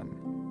his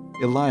son,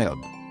 Eliab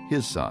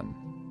his son,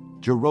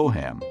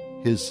 Jeroham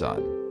his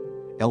son,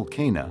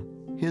 Elkanah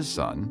his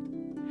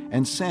son,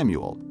 and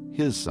Samuel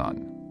his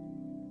son.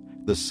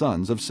 The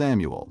sons of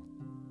Samuel: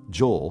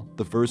 Joel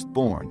the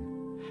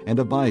firstborn, and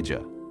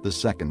Abijah the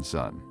second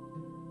son.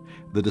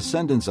 The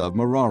descendants of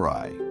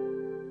Merari: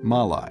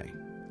 Malai,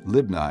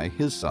 Libni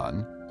his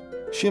son,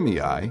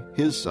 Shimei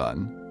his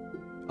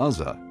son,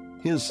 Uzzah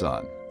his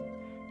son,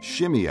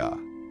 Shimeah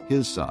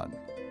his son,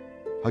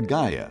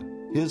 Haggiah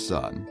his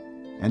son,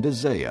 and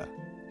Isaiah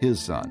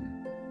his son.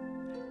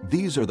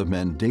 These are the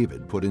men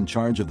David put in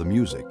charge of the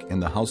music in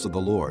the house of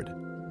the Lord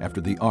after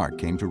the ark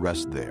came to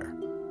rest there.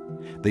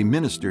 They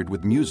ministered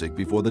with music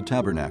before the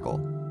tabernacle,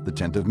 the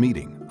tent of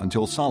meeting,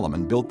 until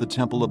Solomon built the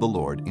temple of the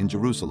Lord in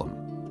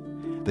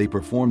Jerusalem. They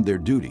performed their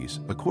duties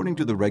according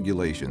to the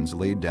regulations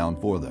laid down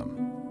for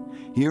them.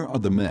 Here are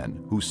the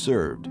men who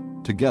served,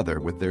 together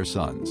with their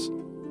sons.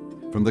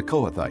 From the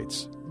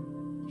Kohathites,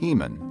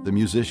 Heman the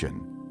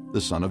musician,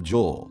 the son of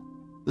Joel,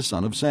 the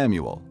son of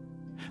Samuel,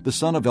 the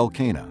son of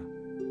Elkanah,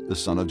 the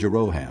son of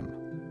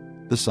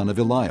Jeroham, the son of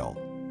Eliel,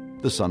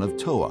 the son of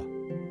Toah,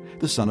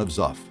 the son of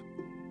Zoph,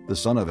 the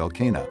son of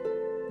Elkanah,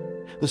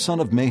 the son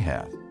of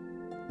Mahath,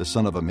 the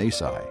son of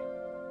Amasai,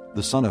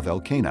 the son of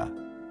Elkanah,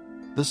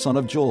 the son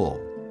of Joel,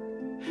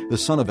 the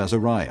son of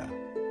Azariah,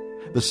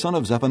 the son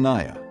of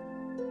Zephaniah,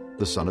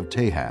 the son of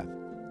Tahath,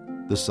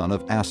 the son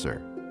of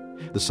Aser,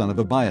 the son of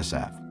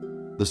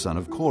Abiasaph, the son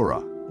of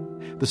Korah,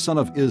 the son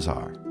of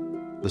Izhar,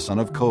 the son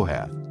of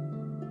Kohath,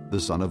 the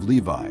son of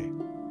Levi,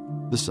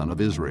 the son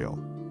of Israel,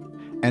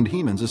 and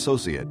Heman's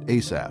associate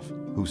Asaph,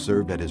 who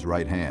served at his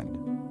right hand.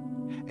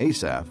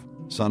 Asaph,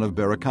 son of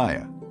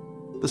Berechiah,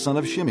 the son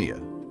of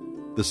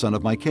Shimeah, the son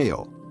of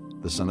Michael,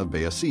 the son of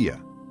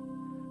Baaseiah,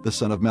 the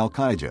son of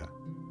Malchijah,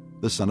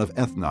 the son of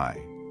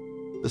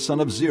Ethni, the son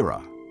of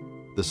Zerah,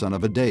 the son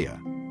of Adaiah,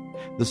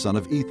 the son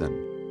of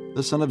Ethan,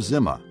 the son of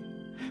Zimmah,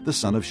 the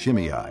son of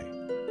Shimei,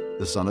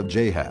 the son of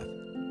Jahath,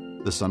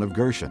 the son of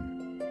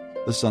Gershon,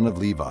 the son of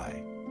Levi.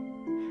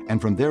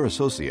 And from their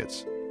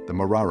associates, the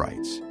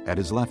Merarites, at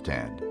his left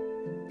hand,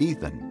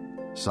 Ethan,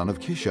 son of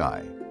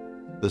Kishai,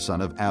 the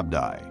son of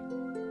Abdi,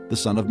 the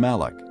son of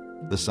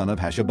Malach, the son of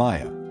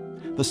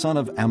Hashabiah, the son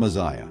of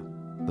Amaziah,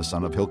 the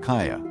son of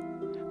Hilkiah,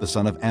 the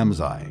son of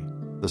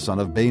Amzai, the son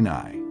of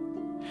Bani,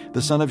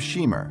 the son of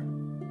Shemer,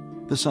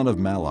 the son of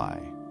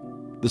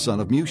Malai, the son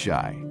of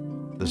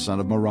Mushai, the son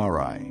of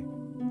Merari,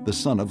 the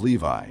son of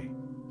Levi.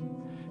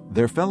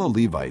 Their fellow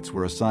Levites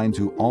were assigned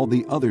to all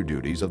the other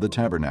duties of the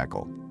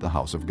tabernacle, the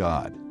house of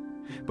God.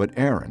 But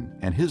Aaron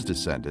and his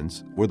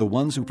descendants were the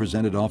ones who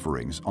presented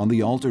offerings on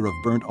the altar of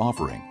burnt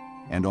offering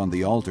and on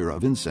the altar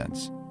of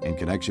incense in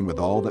connection with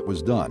all that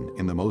was done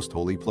in the most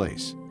holy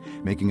place,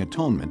 making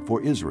atonement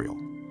for Israel,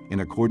 in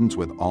accordance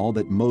with all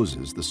that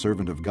Moses, the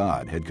servant of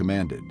God, had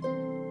commanded.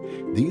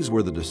 These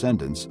were the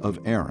descendants of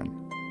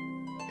Aaron: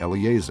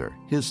 Eleazar,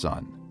 his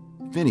son;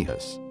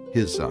 Phinehas,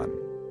 his son;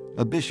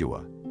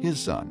 Abishua, his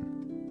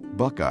son;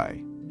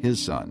 Buckai,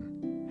 his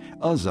son;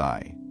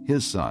 Uzzi,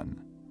 his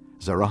son;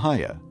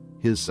 Zerahiah,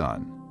 his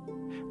son;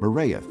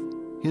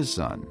 Meraioth, his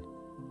son;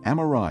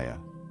 Amariah,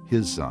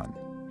 his son;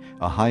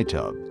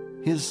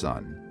 Ahitub, his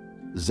son;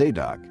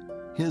 Zadok,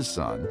 his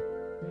son;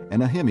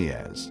 and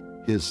Ahimaaz,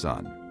 his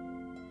son.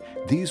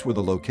 These were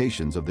the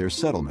locations of their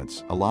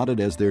settlements allotted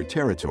as their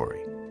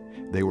territory.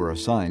 They were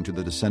assigned to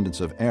the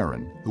descendants of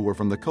Aaron, who were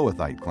from the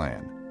Kohathite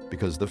clan,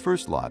 because the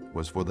first lot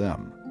was for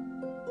them.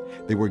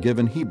 They were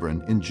given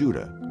Hebron in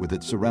Judah with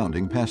its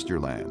surrounding pasture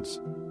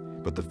lands.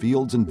 But the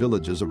fields and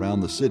villages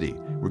around the city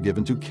were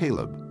given to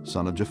Caleb,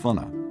 son of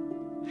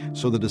Jephunneh.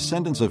 So the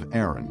descendants of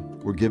Aaron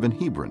were given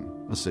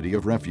Hebron, a city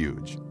of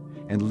refuge,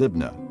 and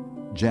Libnah,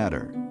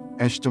 Jadar,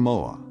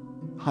 Eshtemoa,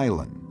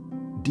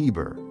 Hilan,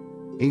 Deber,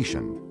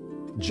 Ashan,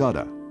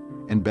 Judah,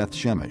 and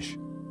Beth-Shemesh,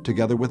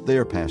 together with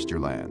their pasture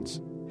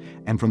lands.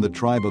 And from the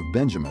tribe of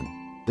Benjamin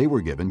they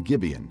were given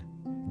Gibeon,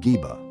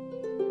 Geba,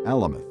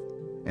 Alameth,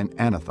 and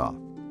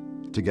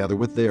Anathoth, together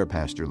with their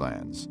pasture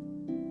lands.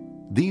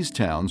 These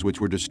towns, which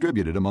were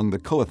distributed among the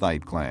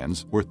Kohathite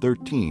clans, were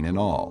 13 in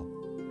all.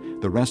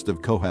 The rest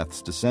of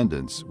Kohath's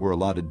descendants were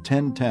allotted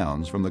 10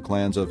 towns from the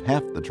clans of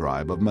half the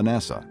tribe of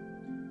Manasseh.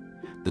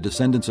 The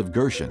descendants of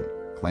Gershon,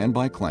 clan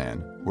by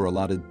clan, were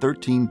allotted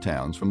 13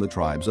 towns from the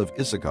tribes of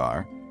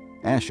Issachar,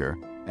 Asher,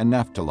 and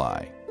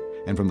Naphtali,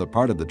 and from the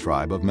part of the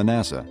tribe of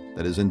Manasseh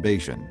that is in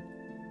Bashan.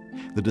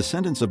 The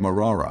descendants of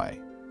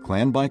Merari,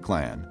 clan by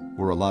clan,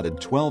 were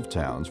allotted 12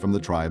 towns from the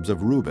tribes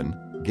of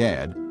Reuben,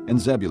 Gad, and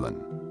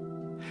Zebulun.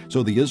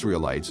 So the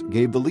Israelites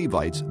gave the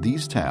Levites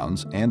these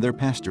towns and their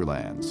pasture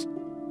lands.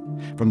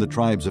 From the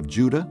tribes of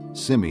Judah,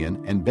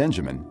 Simeon, and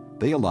Benjamin,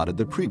 they allotted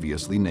the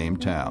previously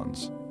named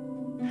towns.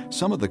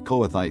 Some of the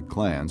Kohathite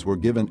clans were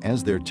given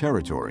as their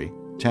territory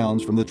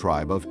towns from the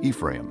tribe of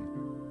Ephraim.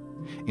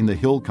 In the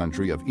hill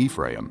country of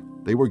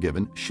Ephraim, they were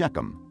given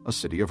Shechem, a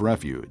city of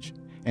refuge,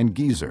 and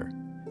Gezer,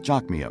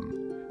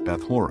 Jokmeam,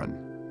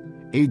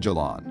 Beth-horon,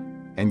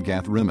 Ajalon, and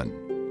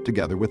Gath-rimmon,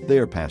 together with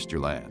their pasture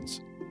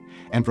lands.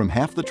 And from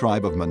half the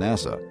tribe of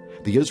Manasseh,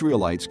 the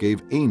Israelites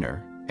gave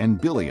Aner and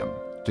Bileam,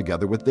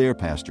 together with their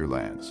pasture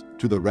lands,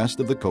 to the rest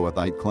of the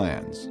Kohathite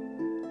clans.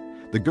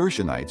 The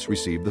Gershonites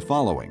received the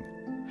following.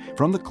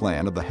 From the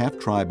clan of the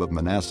half-tribe of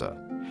Manasseh,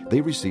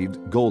 they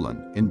received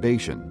Golan in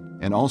Bashan,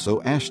 and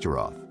also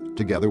Ashtaroth,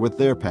 together with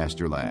their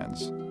pasture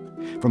lands.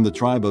 From the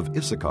tribe of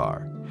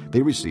Issachar,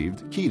 they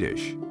received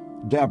Kedesh,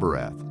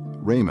 Daberath,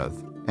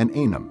 Ramoth, and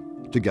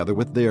Anam, together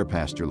with their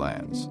pasture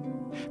lands.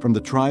 From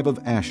the tribe of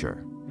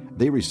Asher,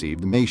 they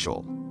received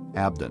Mashal,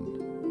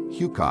 Abdon,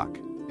 Hukok,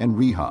 and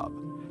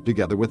Rehob,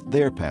 together with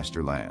their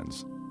pasture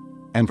lands.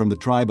 And from the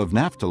tribe of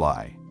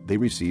Naphtali, they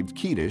received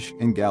Kedesh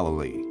in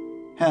Galilee,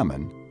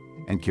 Hammon,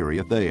 and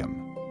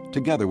Kiriathaim,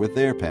 together with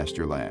their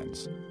pasture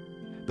lands.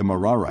 The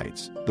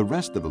Merarites, the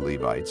rest of the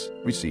Levites,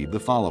 received the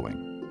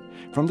following.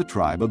 From the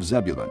tribe of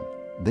Zebulun,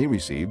 they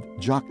received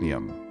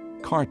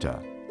Jokneam,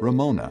 Karta,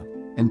 Ramona,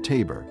 and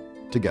Tabor,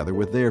 together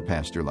with their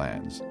pasture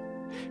lands.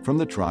 From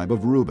the tribe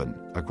of Reuben,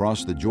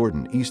 across the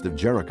Jordan east of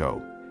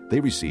Jericho, they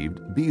received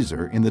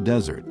Bezer in the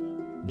desert,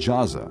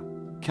 Jazza,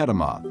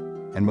 Kedemoth,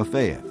 and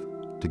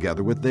Mephaath,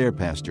 together with their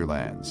pasture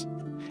lands.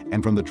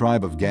 And from the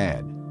tribe of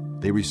Gad,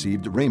 they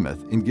received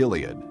Ramoth in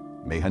Gilead,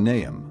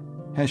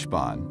 Mahanaim,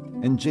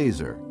 Heshbon, and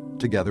Jazer,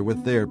 together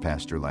with their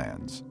pasture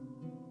lands.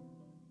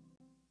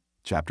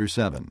 Chapter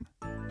 7.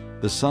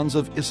 The sons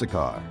of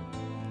Issachar,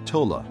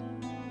 Tola,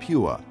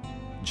 Puah,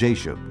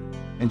 Jashub,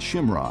 and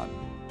Shimron,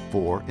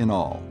 4 in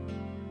all.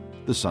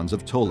 The sons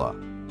of Tola,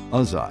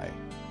 Uzai,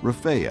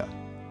 Rephaiah,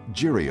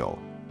 Jeriel,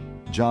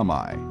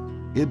 Jamai,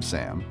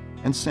 Ibsam,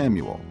 and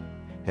Samuel,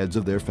 heads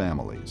of their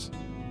families.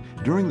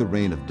 During the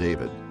reign of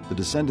David, the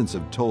descendants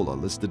of Tola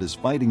listed as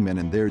fighting men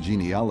in their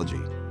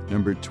genealogy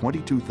numbered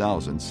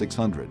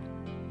 22,600.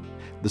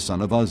 The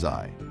son of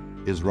Uzai,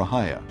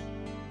 Izrahiah.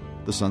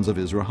 The sons of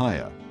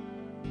Izrahiah,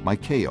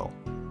 Michael,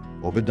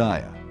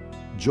 Obadiah,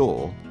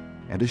 Joel,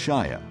 and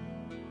Ishiah.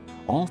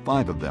 All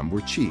 5 of them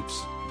were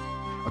chiefs.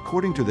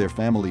 According to their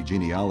family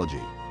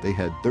genealogy, they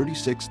had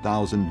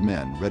 36,000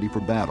 men ready for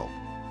battle,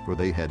 for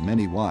they had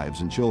many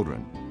wives and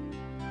children.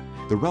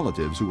 The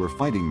relatives who were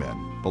fighting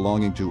men,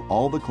 belonging to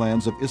all the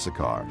clans of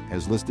Issachar,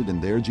 as listed in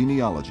their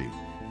genealogy,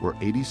 were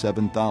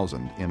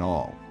 87,000 in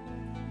all.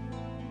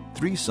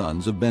 3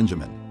 sons of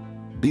Benjamin,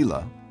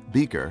 Bela,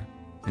 Becher,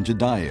 and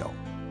Jediael.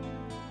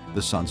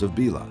 The sons of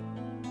Bela,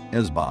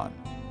 Esbon,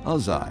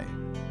 Uzai,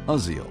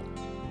 Uzziel,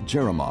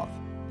 Jeremoth,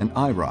 and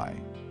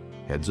Iri,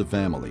 heads of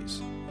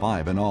families,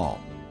 5 in all.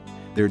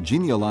 Their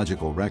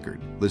genealogical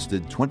record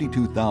listed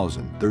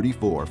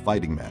 22,034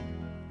 fighting men.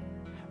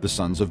 The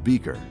sons of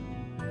Becher,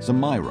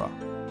 Zemira,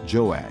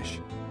 Joash,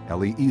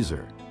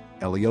 Eliezer,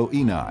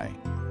 Elioenai,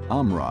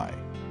 Omri,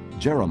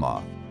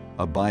 Jeremoth,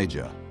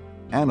 Abijah,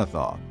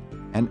 Anathoth,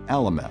 and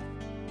Alameth.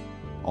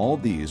 All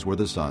these were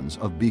the sons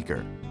of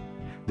Becher.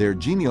 Their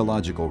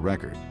genealogical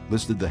record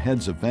listed the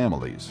heads of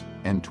families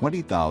and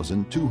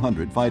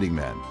 20,200 fighting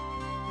men.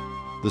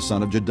 The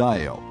son of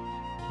Jediael,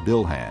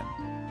 Bilhan.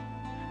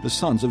 The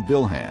sons of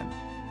Bilhan,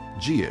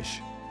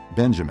 Jeish,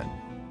 Benjamin,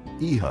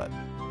 Ehud,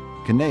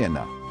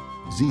 Kenaanah,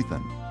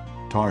 Zethan,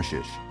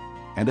 Tarshish,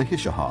 and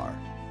Ahishahar.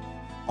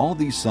 All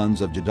these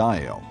sons of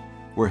Jediael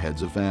were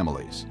heads of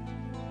families.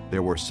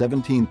 There were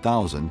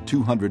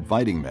 17,200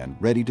 fighting men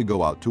ready to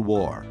go out to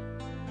war.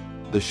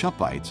 The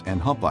Shuppites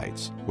and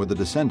Huppites were the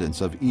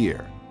descendants of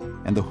Ir,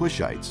 and the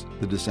Hushites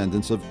the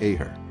descendants of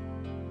Aher.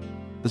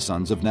 The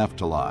sons of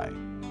Naphtali,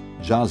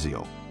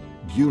 Jaziel,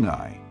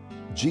 Guni,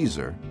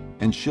 Jezer,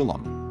 and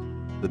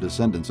Shillem, the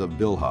descendants of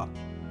Bilhah.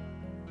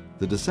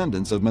 The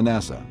descendants of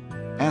Manasseh,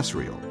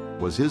 Asriel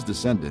was his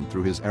descendant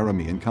through his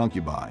Aramean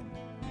concubine.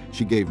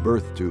 She gave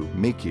birth to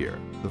Machir,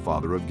 the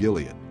father of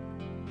Gilead.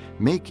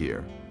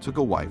 Machir took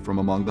a wife from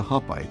among the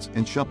Huppites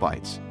and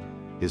Shuppites.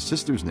 His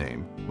sister's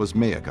name was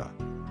Maacah.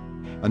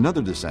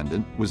 Another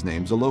descendant was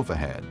named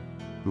Zelophehad,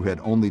 who had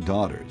only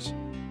daughters.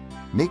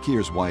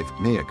 Machir's wife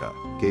Maacah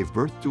gave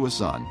birth to a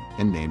son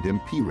and named him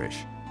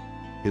Perish.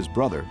 His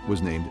brother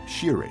was named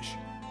Shirish,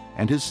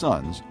 and his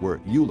sons were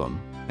Ulam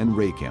and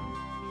Rakim.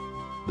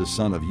 The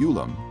son of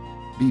Ulam,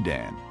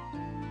 Bedan.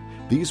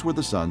 These were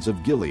the sons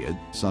of Gilead,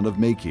 son of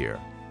Machir,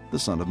 the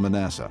son of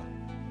Manasseh.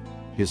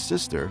 His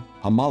sister,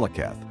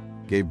 Hamaleketh,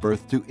 gave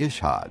birth to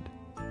Ishhad,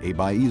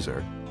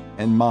 Abiezer,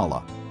 and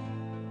Mala.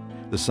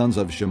 The sons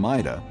of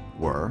Shemida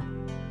were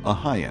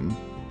Ahian,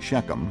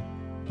 Shechem,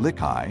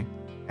 Likhi,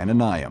 and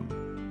Aniam.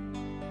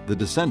 The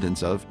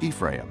descendants of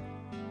Ephraim,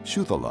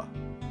 Shuthelah,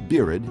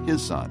 Bered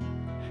his son,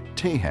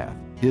 Tahath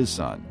his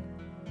son,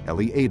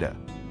 Eliada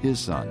his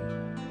son,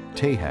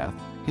 Tahath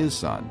his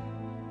son,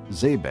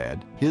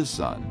 Zabad his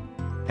son,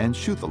 and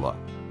Shuthelah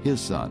his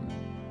son.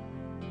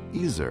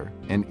 Ezer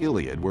and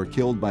Iliad were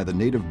killed by the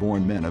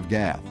native-born men of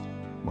Gath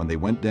when they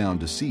went down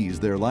to seize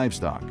their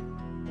livestock.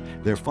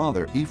 Their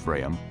father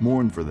Ephraim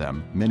mourned for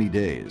them many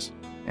days,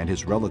 and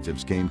his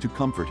relatives came to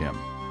comfort him.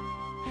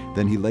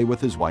 Then he lay with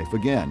his wife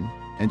again,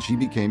 and she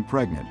became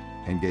pregnant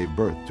and gave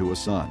birth to a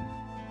son.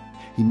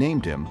 He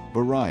named him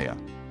Beriah,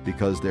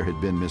 because there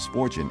had been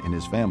misfortune in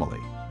his family.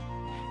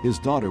 His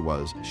daughter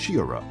was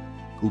Shearah,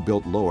 who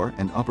built Lower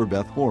and Upper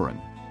Beth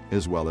Horon,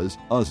 as well as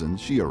Uzzen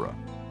Shearah.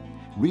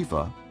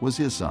 Repha was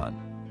his son,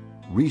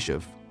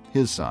 Resheph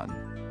his son,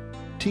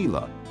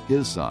 Tela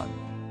his son,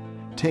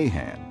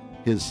 Tahan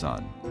his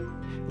son,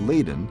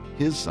 Ladan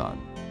his son,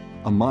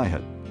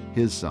 Ammihud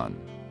his son,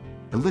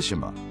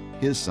 Elishama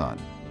his son,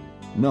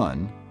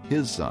 Nun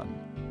his son,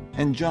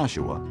 and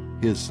Joshua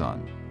his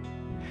son.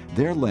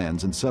 Their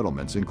lands and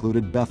settlements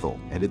included Bethel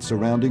and its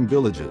surrounding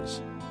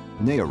villages,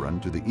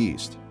 Naaran to the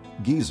east,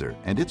 Gezer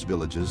and its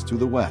villages to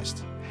the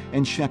west,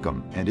 and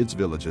Shechem and its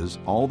villages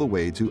all the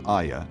way to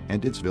Aiah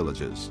and its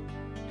villages.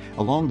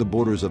 Along the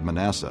borders of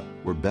Manasseh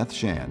were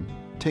Beth-shan,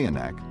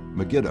 Taanach,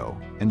 Megiddo,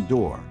 and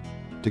Dor,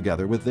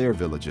 together with their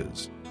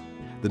villages.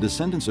 The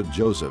descendants of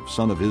Joseph,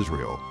 son of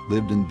Israel,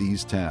 lived in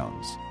these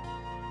towns.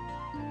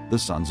 The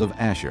sons of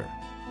Asher: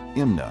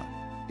 Imnah,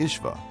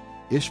 Ishva,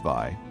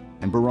 Ishvi,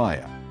 and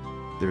Beriah.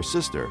 Their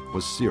sister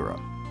was Serah.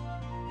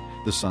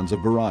 The sons of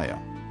Beriah: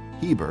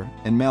 Heber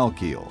and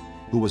Malkiel,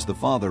 who was the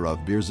father of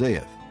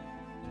Birzaith.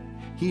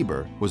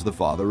 Heber was the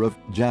father of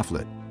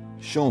Japhlet,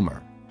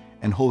 Shomer,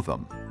 and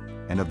Hotham,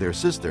 and of their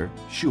sister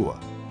Shua.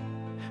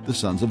 The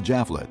sons of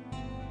Japhlet: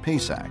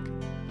 Pesach,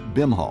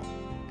 Bimhal,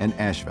 and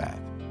Ashvath.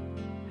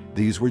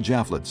 These were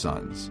Japhlet's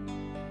sons.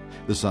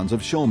 The sons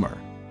of Shomer: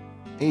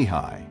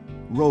 Ahi,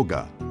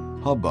 Roga,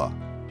 Hubba,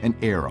 and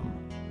Aram.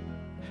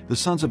 The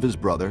sons of his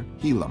brother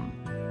Helam: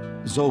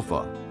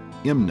 Zophah,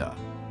 Imnah,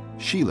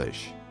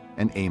 Shelish,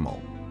 and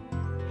Amal.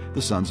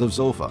 The sons of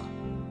Zophah: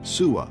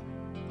 Sua,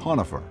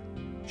 Honifer,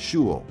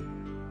 Shual,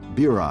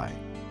 Beri,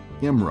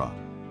 Imrah,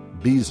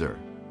 Bezer,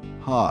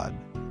 Had,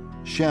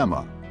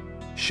 Shammah,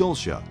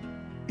 Shulsha,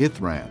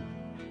 Ithran,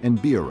 and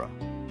Beerah.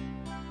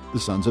 The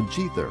sons of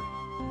Jether: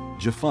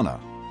 Jephunneh,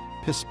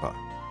 Pispa,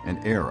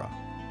 and Erah.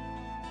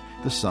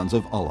 The sons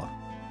of Ulla: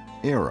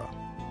 Erah,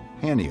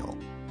 Haniel,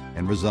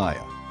 and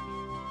Raziah.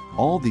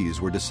 All these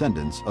were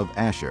descendants of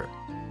Asher,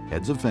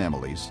 heads of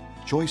families,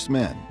 choice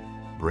men,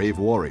 brave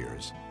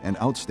warriors, and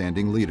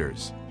outstanding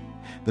leaders.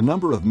 The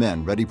number of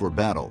men ready for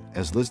battle,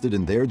 as listed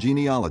in their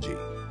genealogy,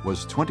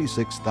 was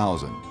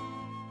 26,000.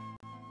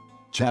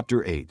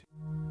 Chapter 8.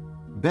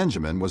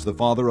 Benjamin was the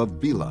father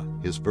of Bela,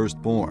 his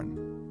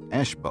firstborn,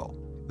 Ashbel,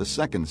 the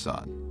second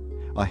son,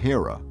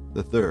 Ahira,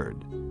 the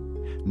third,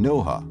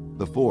 Noah,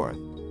 the fourth,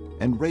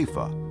 and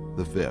Rapha,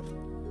 the fifth.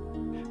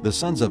 The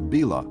sons of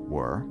Bela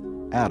were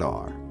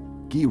Adar,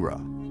 Gera,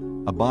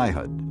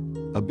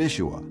 Abihud,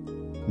 Abishua,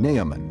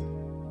 Naaman,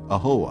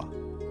 Ahoah,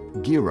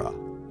 Gera,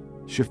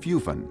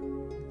 Shephuphan,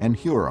 and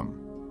Huram.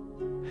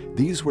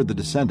 These were the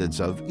descendants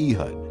of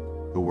Ehud,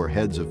 who were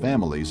heads of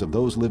families of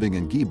those living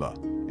in Geba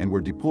and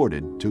were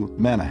deported to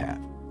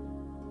Manahath.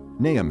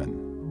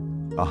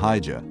 Naaman,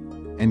 Ahijah,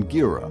 and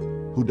Gera,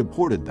 who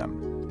deported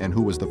them, and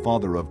who was the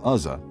father of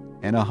Uzzah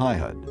and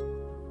Ahihud.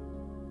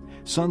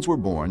 Sons were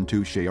born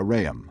to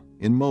Shearaim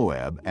in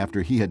Moab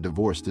after he had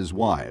divorced his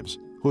wives,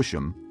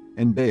 Husham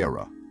and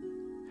Beerah.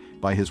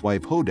 By his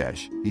wife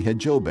Hodesh he had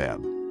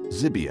Jobab,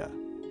 Zibiah,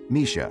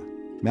 Mesha,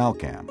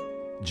 Malcham,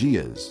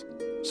 Jeaz,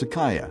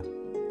 Sakiah,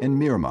 and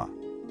Mirmah.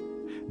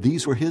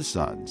 These were his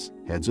sons,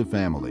 heads of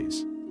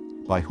families.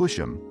 By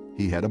Husham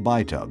he had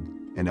Abitub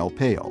and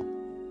Elpaal.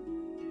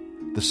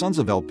 The sons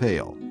of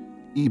Elpaal: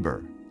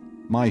 Eber,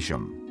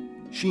 Misham,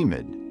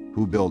 Shemid,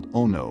 who built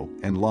Ono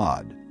and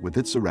Lod with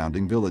its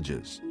surrounding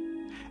villages,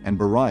 and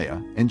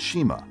Beriah and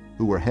Shema,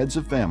 who were heads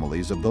of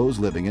families of those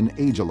living in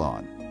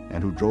Ajalon,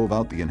 and who drove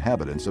out the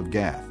inhabitants of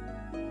Gath.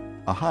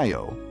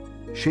 Ahio,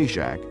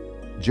 Shashak,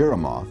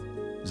 Jeremoth,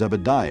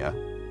 Zebediah,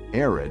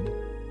 Arid,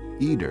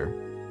 Eder,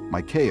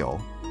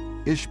 Michael,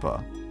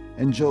 Ishpa,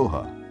 and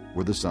Joha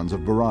were the sons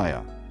of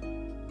Beriah.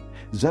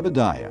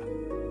 Zebediah,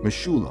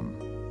 Meshullam,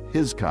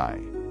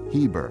 Hizkai,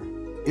 Heber,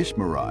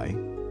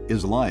 Ishmerai,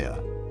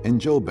 Isliah,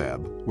 and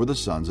Jobab were the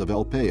sons of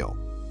Elpaal.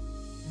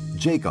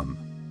 Jachim,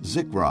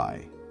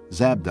 Zichri,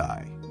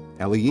 Zabdi,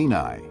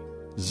 Elienai,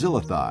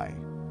 Zilathai,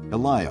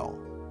 Eliel,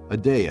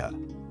 Adaiah,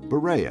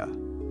 Bereah,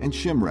 and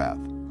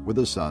Shimrath were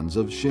the sons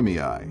of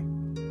Shimei.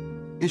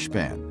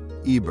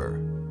 Ishpan, Eber,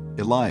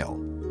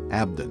 Eliel,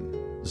 Abdon,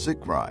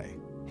 Zichri,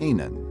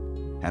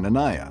 Hanan,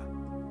 Hananiah,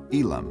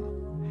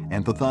 Elam,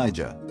 and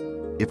Pathijah,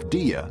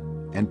 Ifdiah,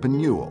 and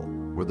Penuel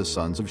were the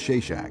sons of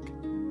Shashak.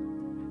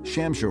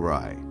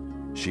 Shamsherai,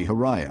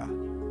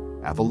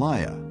 Shehariah,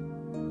 Athaliah,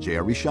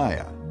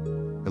 Jearishiah,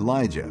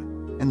 Elijah,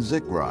 and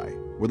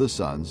Zichri were the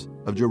sons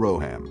of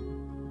Jeroham.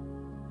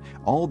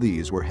 All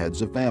these were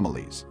heads of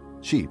families,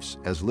 chiefs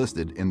as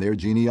listed in their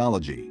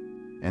genealogy,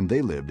 and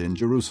they lived in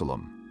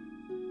Jerusalem.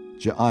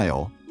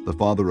 Jeiel, the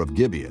father of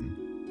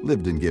Gibeon,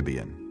 lived in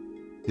Gibeon.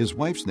 His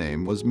wife's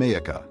name was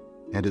Maacah,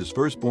 and his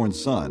firstborn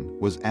son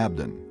was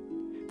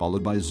Abdon,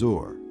 followed by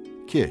Zur,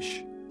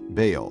 Kish,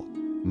 Baal,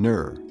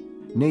 Ner,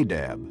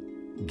 Nadab,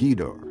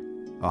 Gedor,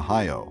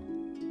 Ahio,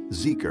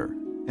 Zecher,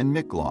 and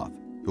Mikloth,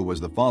 who was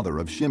the father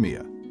of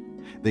Shimeah.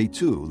 They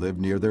too lived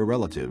near their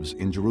relatives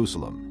in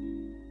Jerusalem.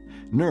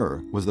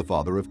 Ner was the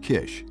father of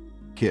Kish,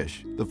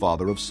 Kish the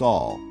father of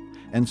Saul,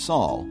 and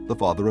Saul the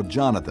father of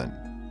Jonathan,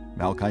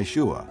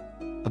 Malchishua,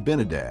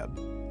 Abinadab,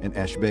 and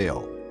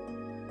Eshbaal.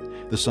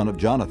 The son of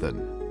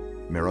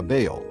Jonathan,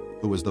 Merabaal,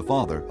 who was the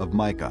father of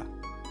Micah.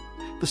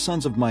 The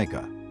sons of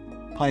Micah,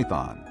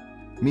 Python,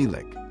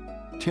 Melech,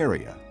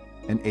 Teriah,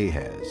 and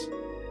Ahaz.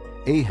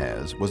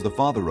 Ahaz was the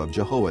father of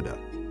Jehoiada.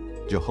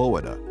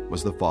 Jehoiada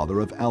was the father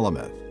of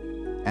Alameth,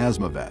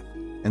 Asmaveth,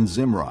 and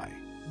Zimri.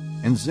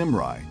 And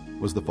Zimri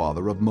was the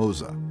father of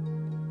Moza.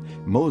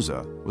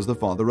 Moza was the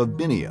father of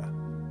Bineah.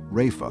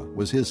 Rapha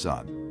was his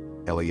son,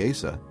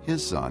 Eleasa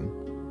his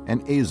son,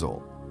 and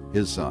Azel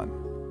his son.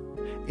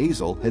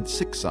 Azel had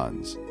 6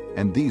 sons,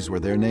 and these were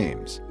their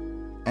names: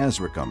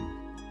 Azrikam,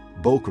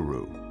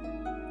 Bokeru,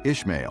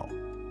 Ishmael,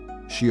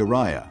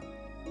 Sheariah,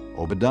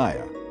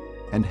 Obadiah,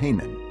 and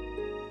Hanan.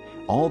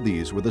 All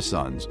these were the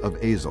sons of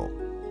Azel.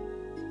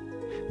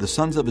 The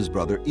sons of his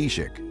brother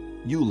Eshek,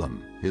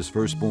 Ulam, his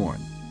firstborn,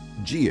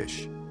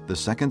 Jeish, the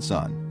second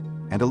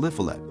son, and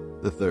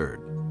Eliphalet, the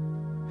third.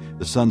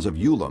 The sons of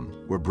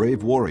Ulam were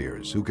brave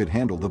warriors who could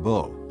handle the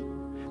bow.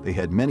 They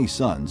had many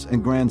sons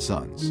and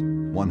grandsons,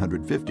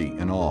 150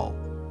 in all.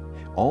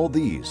 All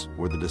these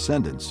were the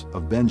descendants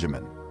of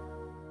Benjamin.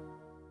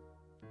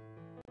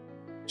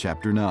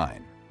 Chapter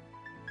 9.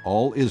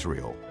 All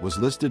Israel was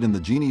listed in the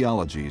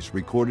genealogies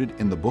recorded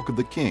in the book of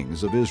the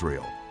kings of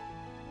Israel.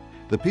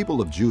 The people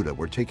of Judah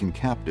were taken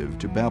captive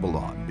to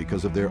Babylon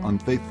because of their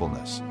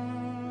unfaithfulness.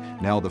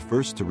 Now the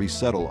first to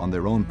resettle on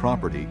their own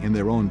property in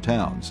their own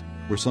towns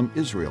were some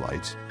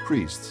Israelites,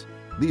 priests,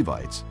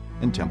 Levites,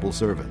 and temple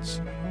servants.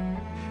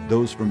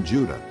 Those from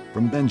Judah,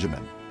 from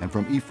Benjamin, and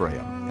from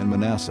Ephraim and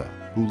Manasseh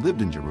who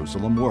lived in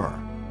Jerusalem were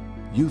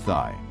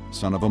Uthai,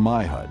 son of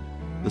Ammihud,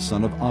 the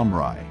son of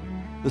Omri,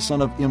 the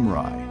son of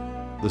Imri,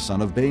 the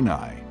son of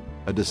Bani,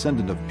 a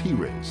descendant of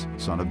Perez,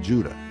 son of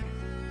Judah.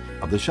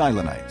 Of the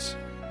Shilonites,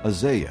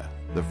 Isaiah,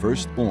 the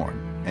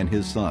firstborn, and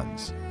his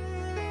sons.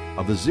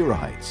 Of the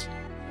Zerahites,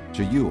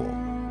 Jeuel.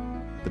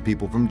 The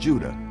people from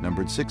Judah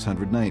numbered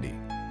 690.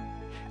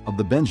 Of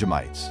the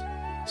Benjamites,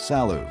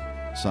 Sallu,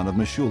 son of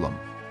Meshullam,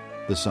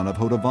 the son of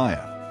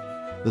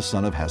Hodaviah, the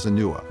son of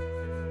Hazanuah.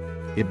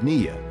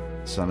 Ibniah,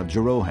 son of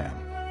Jeroham.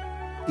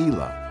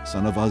 Elah,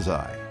 son of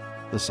Uzai,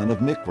 the son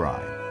of Michri,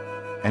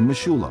 and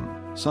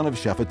Meshullam, son of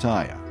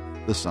Shephatiah,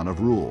 the son of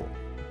Ruel,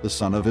 the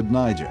son of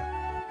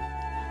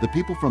Ibnijah. The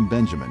people from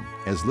Benjamin,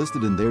 as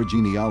listed in their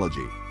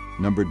genealogy,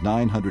 numbered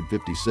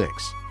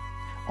 956.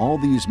 All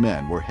these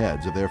men were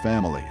heads of their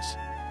families.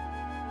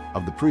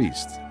 Of the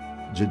priests,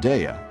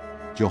 Jedaiah,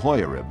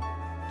 Jehoiarib,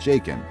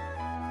 Jachin,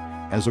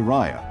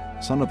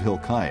 Azariah, son of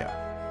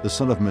Hilkiah, the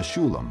son of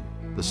Meshullam,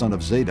 the son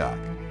of Zadok,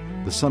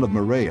 the son of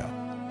Moriah,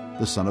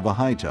 the son of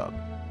Ahitub,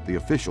 the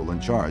official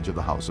in charge of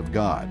the house of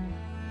God.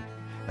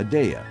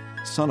 Adaiah,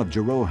 son of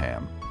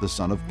Jeroham, the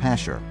son of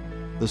Pashur,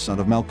 the son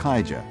of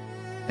Malchijah,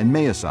 and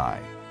Maasai,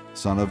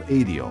 son of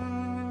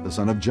Adiel, the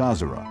son of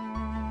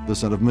Jazerah, the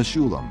son of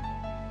Meshullam,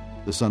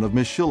 the son of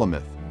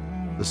Meshullemith,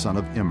 the son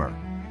of Immer.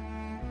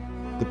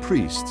 The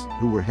priests,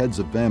 who were heads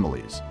of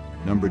families,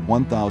 numbered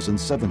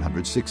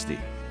 1,760.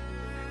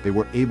 They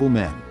were able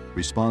men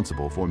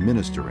responsible for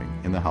ministering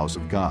in the house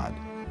of God.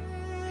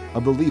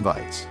 Of the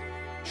Levites,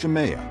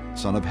 Shemaiah,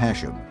 son of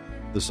Hashab,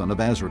 the son of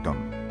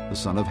Azrikam, the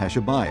son of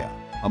Hashabiah,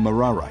 a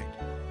Merarite,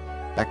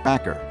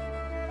 Bakbakkar,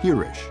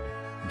 Hirish,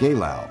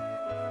 Galal,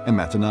 and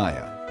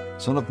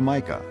Mattaniah, son of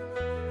Micah,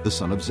 the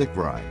son of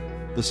Zichri,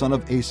 the son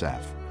of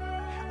Asaph,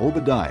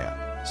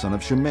 Obadiah, son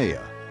of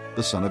Shemaiah,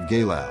 the son of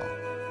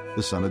Galal,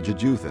 the son of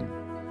Jeduthun,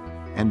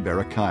 and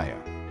Berechiah,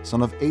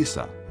 son of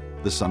Asa,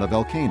 the son of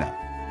Elkanah,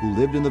 who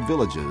lived in the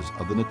villages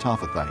of the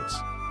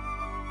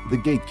Netophathites. The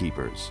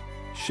gatekeepers,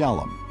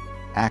 Shallum,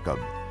 Akab,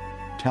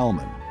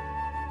 Talmon,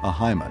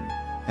 Ahiman,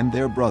 and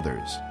their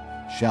brothers,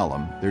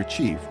 Shallum, their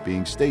chief,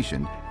 being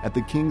stationed at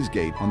the king's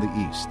gate on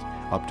the east,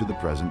 up to the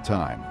present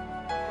time.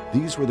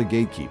 These were the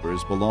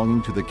gatekeepers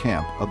belonging to the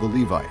camp of the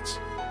Levites.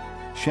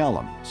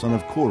 Shallum, son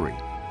of Kori,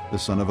 the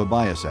son of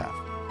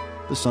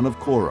Abiasaph, the son of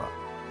Korah,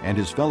 and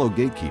his fellow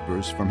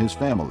gatekeepers from his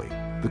family,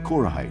 the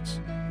Korahites,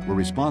 were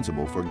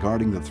responsible for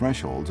guarding the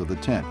thresholds of the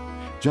tent,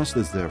 just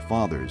as their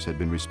fathers had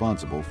been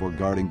responsible for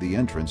guarding the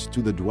entrance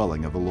to the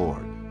dwelling of the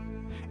Lord.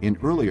 In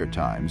earlier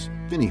times,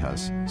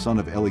 Phinehas, son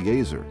of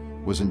Eleazar,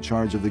 was in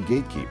charge of the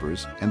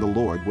gatekeepers, and the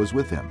Lord was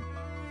with him.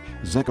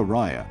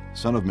 Zechariah,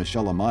 son of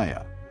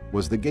Meshelemiah,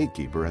 was the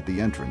gatekeeper at the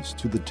entrance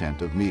to the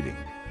tent of meeting.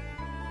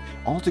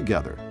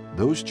 Altogether,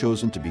 those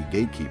chosen to be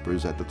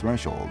gatekeepers at the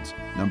thresholds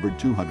numbered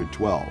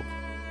 212.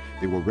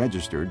 They were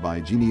registered by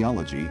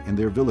genealogy in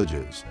their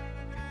villages.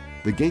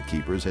 The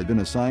gatekeepers had been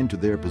assigned to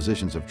their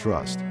positions of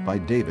trust by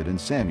David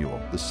and Samuel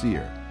the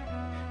seer.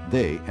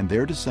 They and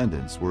their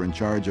descendants were in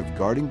charge of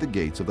guarding the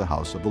gates of the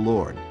house of the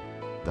Lord,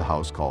 the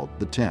house called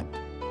the tent.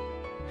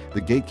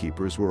 The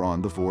gatekeepers were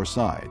on the four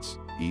sides,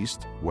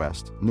 east,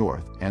 west,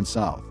 north, and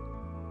south.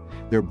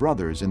 Their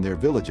brothers in their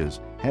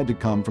villages had to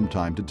come from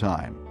time to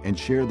time and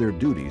share their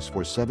duties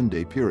for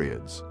 7-day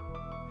periods.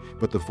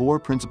 But the four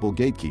principal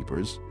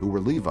gatekeepers, who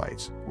were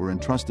Levites, were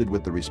entrusted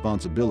with the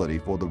responsibility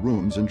for the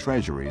rooms and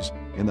treasuries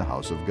in the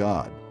house of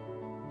God.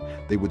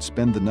 They would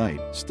spend the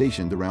night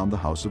stationed around the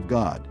house of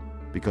God,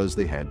 because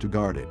they had to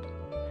guard it,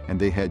 and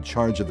they had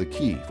charge of the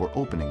key for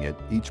opening it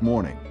each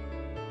morning.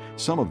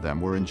 Some of them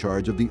were in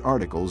charge of the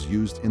articles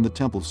used in the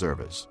temple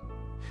service.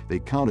 They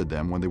counted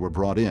them when they were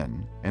brought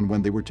in and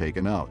when they were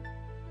taken out.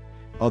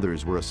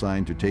 Others were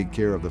assigned to take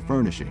care of the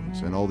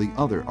furnishings and all the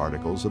other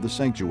articles of the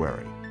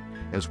sanctuary,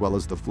 as well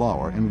as the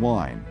flour and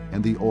wine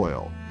and the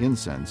oil,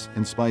 incense,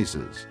 and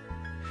spices.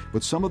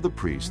 But some of the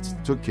priests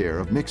took care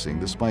of mixing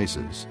the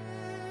spices.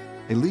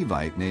 A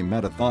Levite named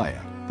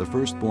Mattathiah, the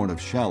firstborn of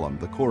Shallum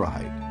the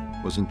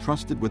Korahite, was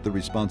entrusted with the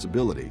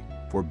responsibility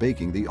for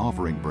baking the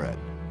offering bread.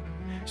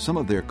 Some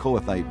of their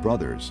Kohathite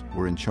brothers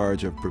were in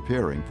charge of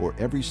preparing for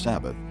every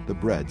Sabbath the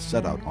bread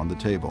set out on the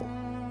table.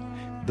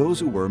 Those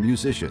who were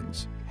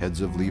musicians,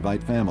 heads of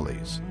Levite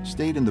families,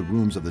 stayed in the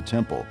rooms of the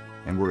temple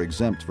and were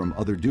exempt from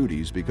other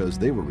duties because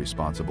they were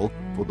responsible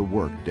for the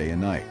work day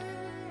and night.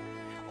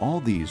 All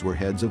these were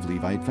heads of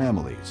Levite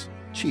families,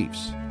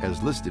 chiefs,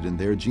 as listed in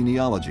their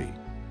genealogy,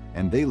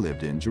 and they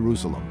lived in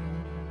Jerusalem.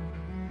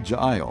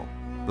 Jael,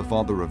 the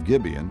father of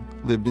Gibeon,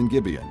 lived in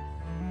Gibeon.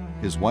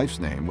 His wife's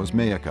name was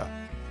Maacah,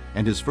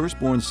 and his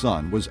firstborn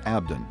son was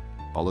Abdon,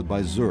 followed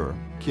by Zur,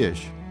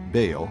 Kish,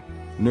 Baal,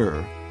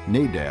 Ner,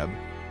 Nadab,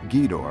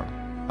 Gedor,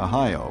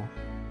 Ahio,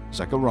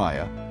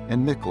 Zechariah,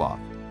 and Mikloth.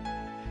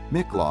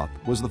 Mikloth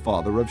was the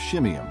father of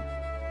Shimeam.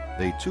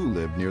 They too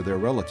lived near their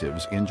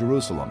relatives in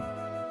Jerusalem.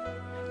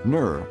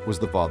 Ner was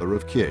the father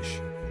of Kish,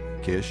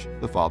 Kish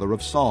the father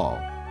of Saul,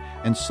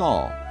 and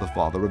Saul the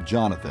father of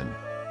Jonathan,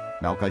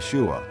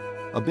 Malchishua,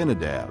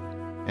 Abinadab,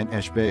 and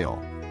Eshbaal.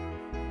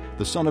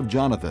 The son of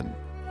Jonathan,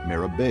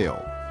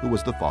 Meribbaal, who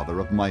was the father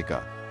of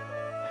Micah.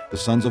 The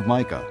sons of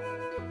Micah,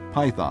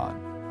 Pithon,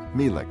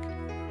 Melech,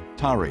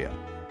 Tariah,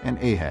 and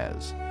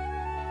Ahaz.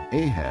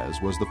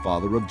 Ahaz was the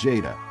father of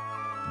Jada.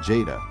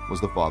 Jada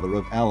was the father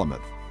of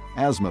Alameth,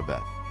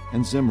 Asmaveth,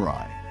 and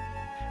Zimri.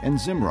 And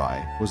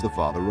Zimri was the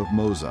father of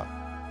Moza.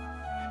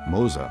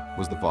 Moza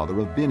was the father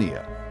of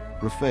Bineah.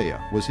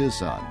 Rephaiah was his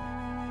son.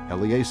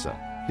 Eleasa,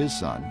 his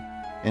son,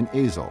 and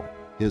Azel,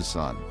 his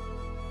son.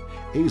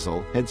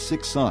 Azel had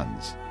 6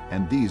 sons,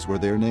 and these were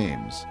their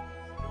names: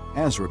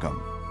 Azrikam,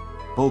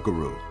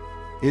 Bokeru,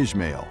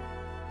 Ishmael,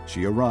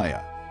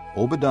 Sheariah,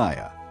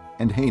 Obadiah,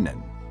 and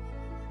Hanan.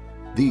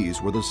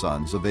 These were the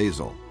sons of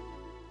Azel.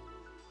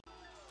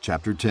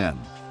 Chapter 10.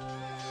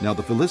 Now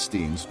the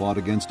Philistines fought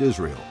against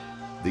Israel.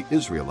 The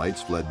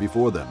Israelites fled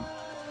before them,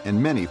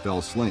 and many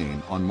fell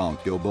slain on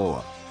Mount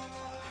Gilboa.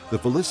 The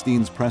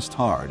Philistines pressed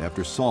hard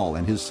after Saul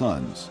and his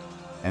sons,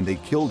 and they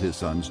killed his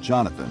sons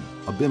Jonathan,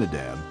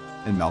 Abinadab,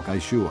 and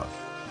Malchishua.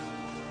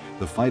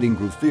 The fighting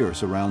grew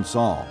fierce around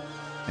Saul,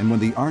 and when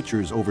the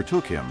archers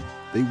overtook him,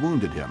 they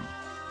wounded him.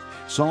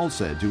 Saul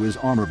said to his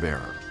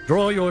armor-bearer,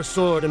 "Draw your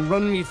sword and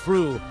run me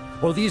through,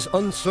 or these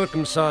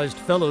uncircumcised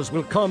fellows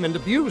will come and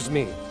abuse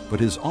me."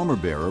 But his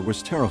armor-bearer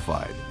was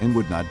terrified and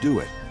would not do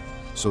it.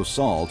 So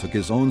Saul took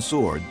his own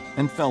sword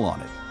and fell on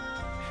it.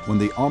 When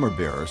the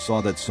armor-bearer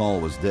saw that Saul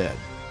was dead,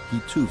 he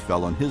too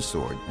fell on his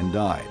sword and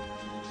died.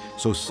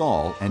 So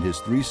Saul and his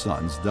 3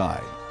 sons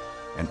died,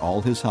 and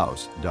all his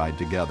house died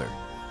together.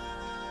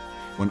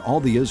 When all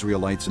the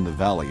Israelites in the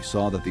valley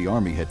saw that the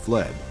army had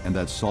fled and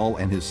that Saul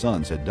and his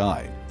sons had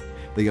died,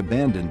 they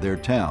abandoned their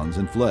towns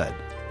and fled,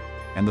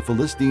 and the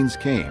Philistines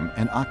came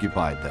and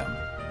occupied them.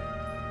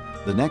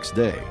 The next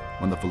day,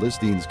 when the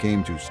Philistines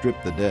came to strip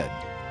the dead,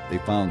 they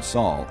found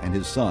Saul and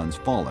his sons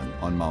fallen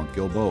on Mount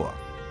Gilboa.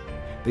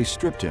 They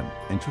stripped him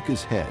and took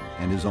his head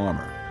and his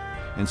armor,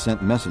 and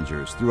sent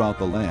messengers throughout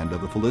the land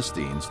of the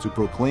Philistines to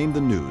proclaim the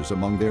news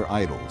among their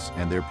idols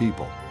and their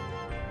people.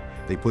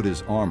 They put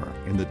his armor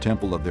in the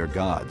temple of their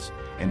gods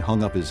and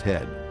hung up his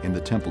head in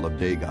the temple of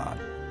Dagon.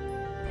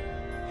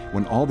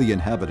 When all the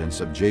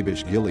inhabitants of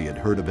Jabesh Gilead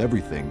heard of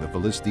everything the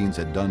Philistines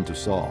had done to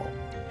Saul,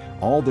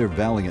 all their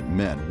valiant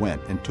men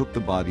went and took the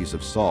bodies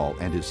of Saul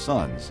and his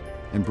sons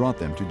and brought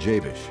them to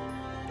Jabesh.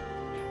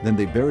 Then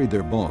they buried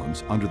their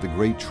bones under the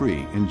great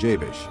tree in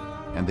Jabesh,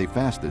 and they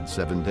fasted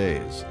 7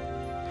 days.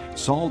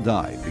 Saul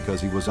died because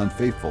he was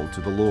unfaithful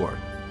to the Lord.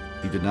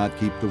 He did not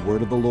keep the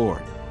word of the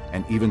Lord,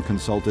 and even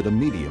consulted a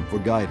medium for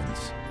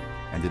guidance,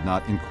 and did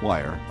not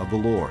inquire of the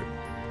Lord.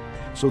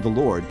 So the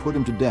Lord put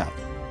him to death,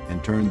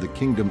 and turned the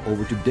kingdom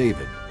over to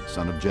David,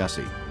 son of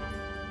Jesse.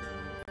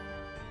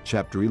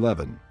 Chapter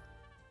 11.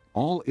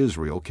 All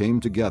Israel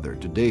came together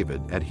to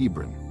David at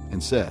Hebron,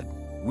 and said,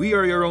 "We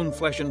are your own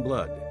flesh and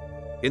blood.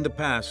 In the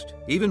past,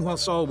 even while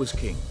Saul was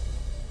king,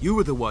 you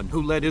were the one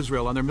who led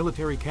Israel on their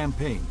military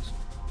campaigns.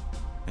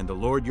 And the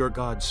Lord your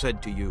God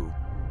said to you,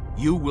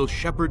 'You will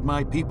shepherd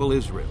my people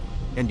Israel,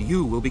 and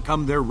you will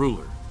become their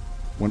ruler.'"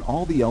 When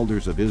all the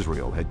elders of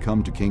Israel had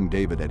come to King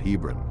David at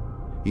Hebron,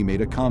 he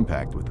made a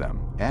compact with them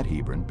at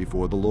Hebron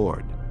before the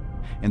Lord,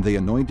 and they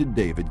anointed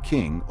David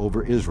king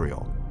over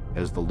Israel,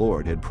 as the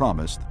Lord had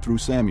promised through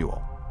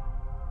Samuel.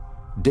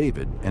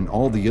 David and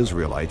all the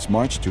Israelites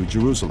marched to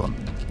Jerusalem,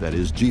 that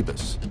is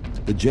Jebus.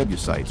 The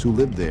Jebusites who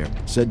lived there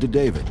said to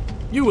David,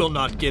 "You will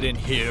not get in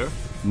here."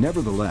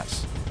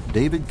 Nevertheless,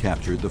 David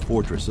captured the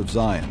fortress of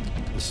Zion,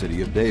 the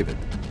city of David.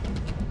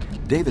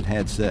 David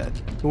had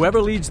said,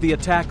 "Whoever leads the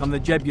attack on the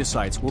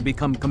Jebusites will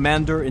become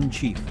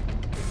commander-in-chief."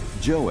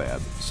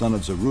 Joab, son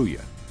of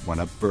Zeruiah,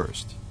 went up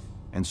first,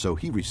 and so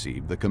he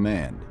received the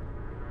command.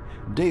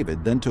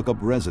 David then took up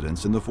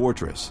residence in the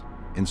fortress,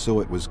 and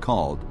so it was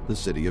called the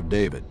City of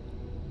David.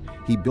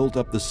 He built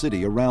up the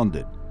city around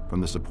it,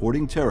 from the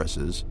supporting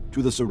terraces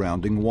to the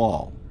surrounding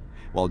wall,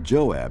 while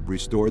Joab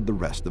restored the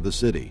rest of the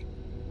city.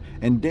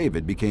 And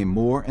David became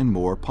more and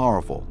more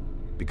powerful,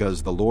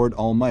 because the Lord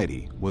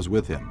Almighty was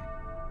with him.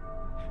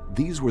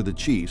 These were the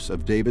chiefs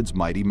of David's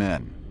mighty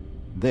men.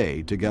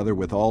 They, together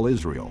with all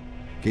Israel,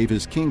 gave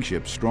his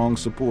kingship strong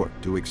support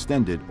to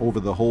extend it over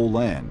the whole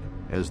land,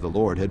 as the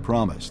Lord had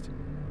promised.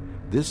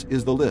 This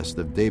is the list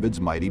of David's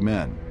mighty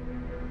men.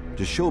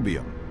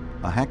 Jeshobeam,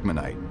 a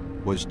Hakmonite,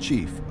 was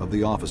chief of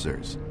the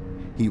officers.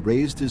 he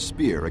raised his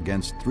spear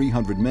against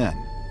 300 men,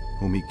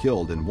 whom he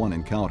killed in one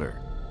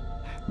encounter.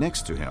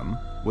 Next to him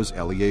was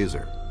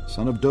Eleazar,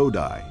 son of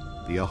Dodai,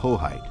 the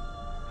Ahohite,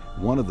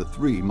 one of the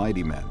 3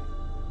 mighty men.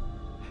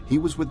 He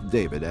was with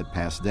David at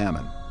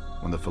Pas-dammim,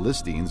 when the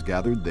Philistines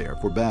gathered there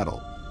for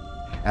battle.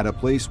 At a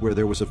place where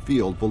there was a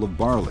field full of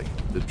barley,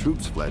 the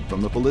troops fled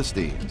from the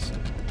Philistines,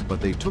 but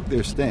they took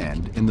their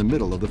stand in the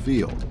middle of the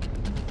field.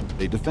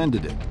 They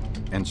defended it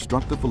and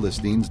struck the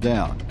Philistines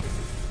down,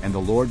 and the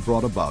Lord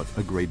brought about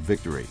a great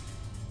victory.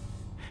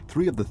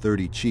 3 of the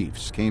 30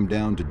 chiefs came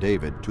down to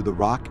David to the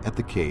rock at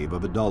the cave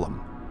of Adullam,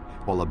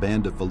 while a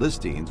band of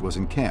Philistines was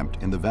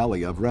encamped in the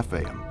valley of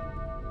Rephaim.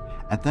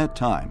 At that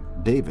time,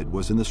 David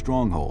was in the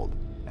stronghold,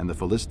 and the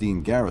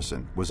Philistine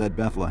garrison was at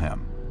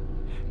Bethlehem.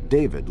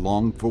 David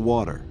longed for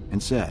water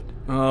and said,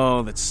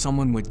 "Oh, that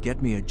someone would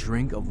get me a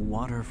drink of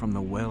water from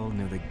the well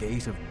near the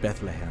gate of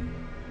Bethlehem."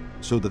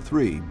 So the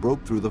 3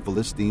 broke through the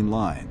Philistine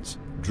lines,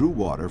 drew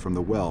water from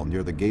the well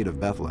near the gate of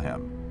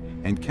Bethlehem,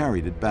 and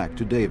carried it back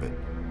to David.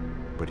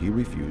 But he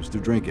refused to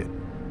drink it.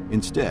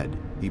 Instead,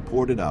 he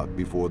poured it out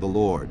before the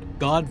Lord.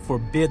 "God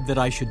forbid that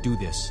I should do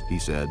this," he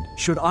said.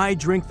 "Should I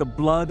drink the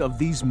blood of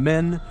these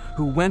men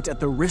who went at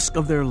the risk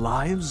of their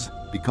lives?"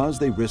 Because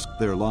they risked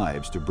their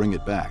lives to bring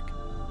it back,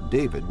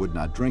 David would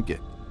not drink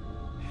it.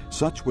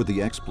 Such were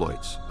the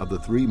exploits of the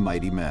 3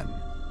 mighty men.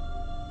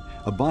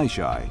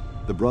 Abishai,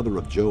 the brother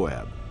of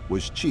Joab,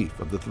 was chief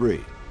of the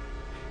 3.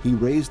 He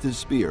raised his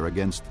spear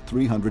against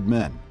 300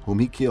 men, whom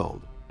he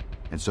killed,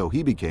 and so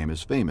he became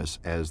as famous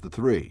as the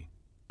 3.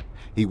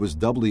 He was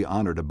doubly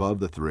honored above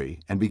the 3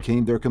 and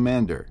became their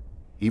commander,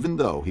 even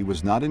though he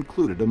was not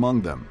included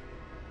among them.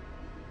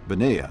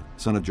 Benaiah,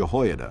 son of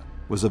Jehoiada,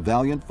 was a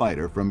valiant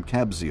fighter from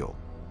Kabzeel,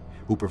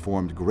 who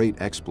performed great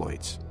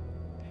exploits.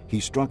 He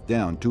struck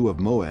down 2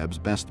 of Moab's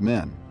best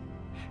men.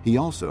 He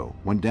also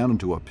went down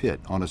into a pit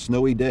on a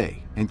snowy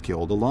day and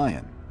killed a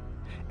lion.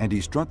 And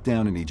he struck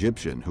down an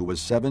Egyptian who was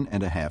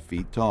 7.5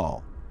 feet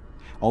tall.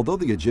 Although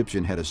the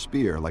Egyptian had a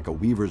spear like a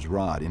weaver's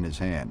rod in his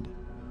hand,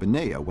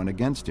 Benaiah went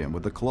against him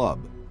with a club.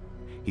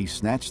 He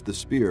snatched the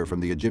spear from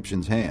the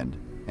Egyptian's hand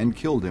and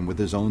killed him with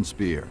his own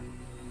spear.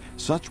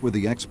 Such were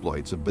the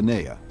exploits of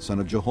Benaiah, son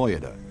of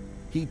Jehoiada.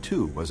 He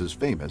too was as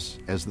famous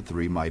as the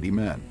 3 mighty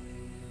men.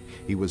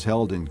 He was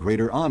held in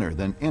greater honor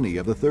than any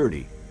of the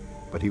 30,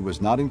 but he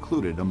was not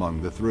included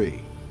among the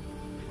 3.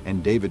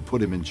 And David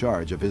put him in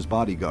charge of his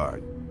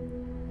bodyguard.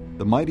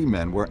 The mighty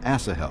men were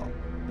Asahel,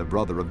 the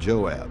brother of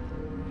Joab,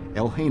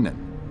 Elhanan,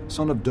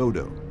 son of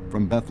Dodo,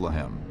 from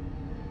Bethlehem,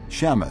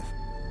 Shamath,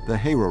 the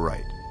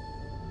Harorite,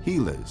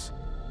 Helez,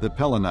 the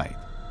Pelonite,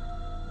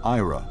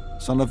 Ira,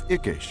 son of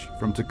Ikish,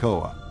 from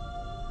Tekoa,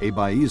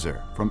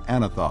 Abiezer, from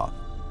Anathoth,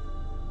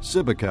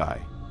 Sibbecai,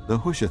 the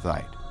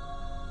Hushathite,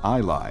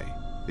 Eli,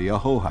 the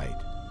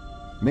Ahohite,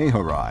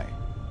 Maharai,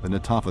 the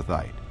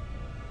Netophathite,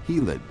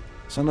 Helid,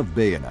 son of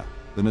Baanah,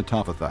 the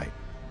Netophathite,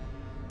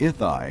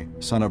 Ithai,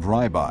 son of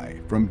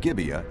Ribai, from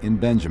Gibeah in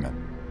Benjamin,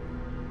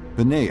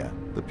 Benaiah,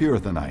 the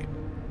Pirathonite,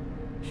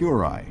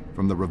 Hurai,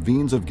 from the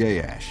ravines of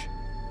Gaash,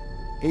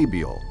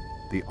 Abiel,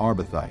 the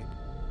Arbathite,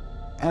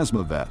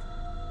 Asmaveth,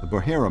 the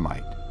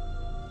Baharamite,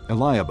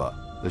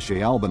 Eliabah, the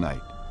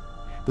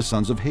Shaalbonite, the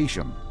sons of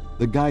Hashem,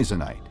 the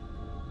Gizonite,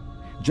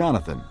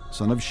 Jonathan,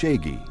 son of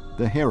Shagi,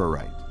 the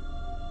Hararite,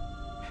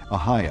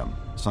 Ahiam,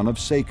 son of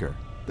Saker,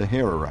 the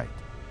Hararite,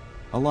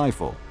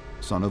 Eliphal,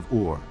 son of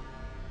Ur,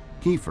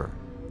 Hepher,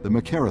 the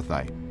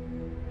Macherathite,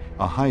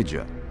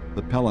 Ahijah,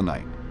 the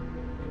Pelonite,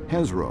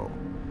 Hezro,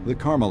 the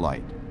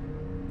Carmelite,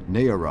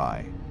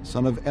 Nearai,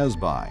 son of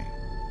Ezbai,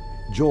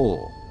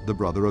 Joel, the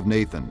brother of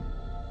Nathan,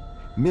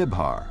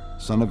 Mibhar,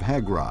 son of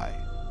Hagrai,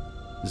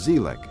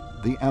 Zelek,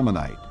 the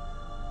Ammonite,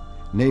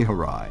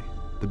 Naharai,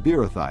 the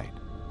Beerothite,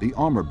 the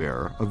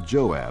armor-bearer of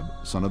Joab,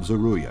 son of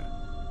Zeruiah,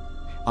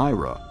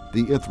 Ira,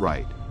 the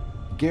Ithrite,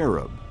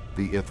 Gareb,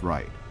 the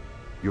Ithrite,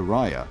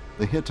 Uriah,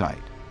 the Hittite,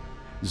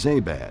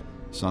 Zabad,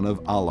 son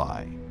of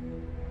Ali,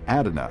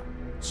 Adonah,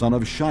 son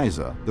of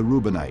Shiza, the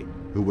Reubenite,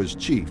 who was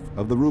chief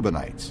of the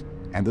Reubenites,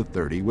 and the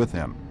 30 with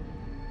him,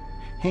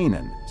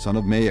 Hanan, son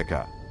of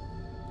Maacah,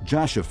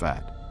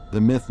 Joshaphat, the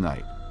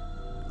Mithnite,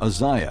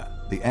 Uzziah,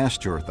 the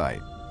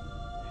Ashtorethite,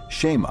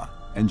 Shema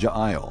and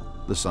Jael,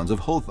 the sons of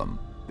Hotham,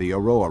 the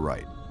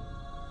Aroerite,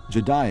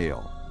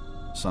 Jediael,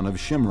 son of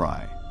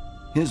Shimri,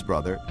 his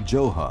brother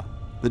Joha,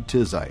 the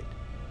Tizite,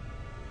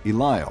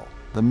 Eliel,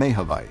 the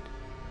Mahavite,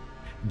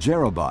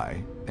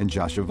 Jerubai and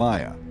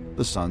Joshaviah,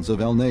 the sons of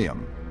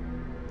Elnaam,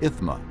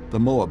 Ithma, the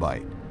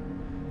Moabite,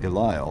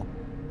 Eliel,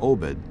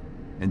 Obed,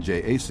 and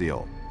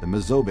Jaasiel, the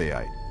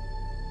Mezobaite.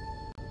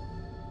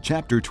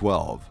 Chapter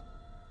 12.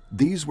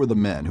 These were the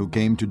men who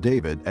came to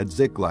David at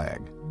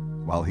Ziklag,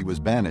 while he was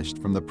banished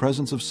from the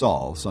presence of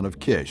Saul, son of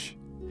Kish.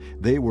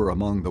 They were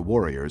among the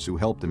warriors who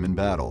helped him in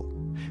battle.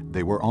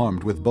 They were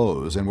armed with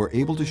bows and were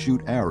able to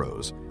shoot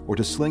arrows or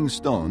to sling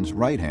stones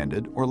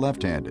right-handed or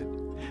left-handed.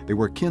 They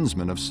were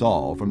kinsmen of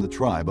Saul from the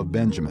tribe of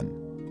Benjamin.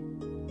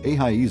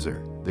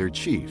 Ahiezer, their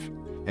chief,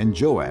 and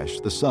Joash,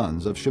 the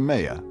sons of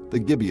Shemaiah, the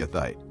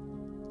Gibeathite,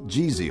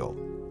 Jeziel,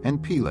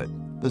 and Pelet,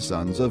 the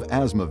sons of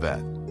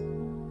Asmaveth;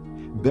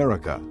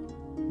 Berekah,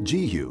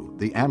 Jehu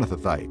the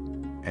Anathothite,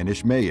 and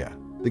Ishmaiah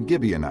the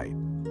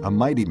Gibeonite, a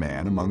mighty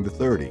man among the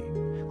 30,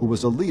 who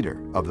was a leader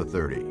of the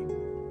 30;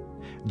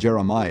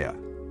 Jeremiah,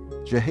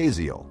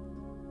 Jehaziel,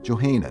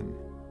 Johanan,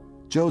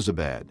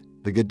 Jozabad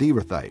the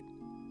Gederathite,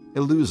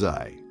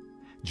 Eluzai,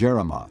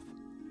 Jeremoth,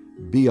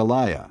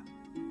 Bealiah,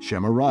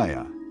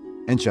 Shemariah,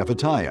 and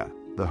Shephatiah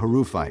the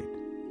Haruphite;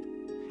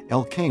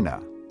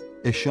 Elkanah,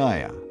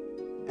 Ishiah,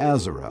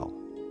 Azarel,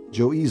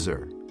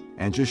 Joezer,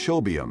 and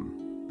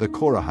Jeshobeam the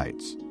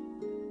Korahites;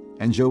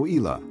 and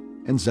Joelah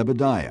and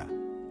Zebediah,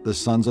 the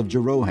sons of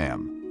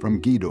Jeroham,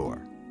 from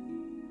Gedor.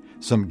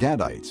 Some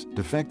Gadites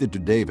defected to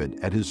David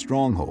at his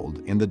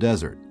stronghold in the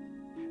desert.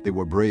 They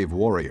were brave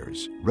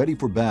warriors, ready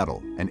for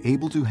battle and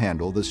able to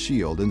handle the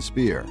shield and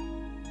spear.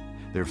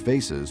 Their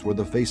faces were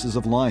the faces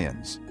of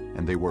lions,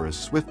 and they were as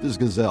swift as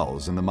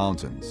gazelles in the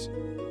mountains.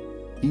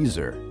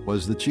 Ezer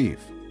was the chief,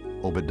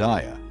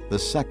 Obadiah the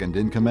second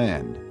in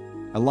command,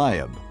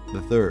 Eliab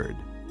the third,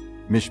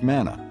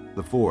 Mishmannah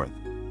the fourth,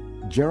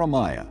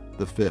 Jeremiah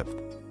the fifth,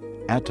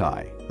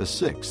 Attai the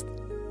sixth,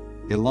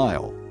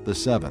 Eliel the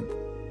seventh,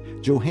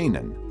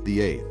 Johanan the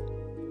eighth,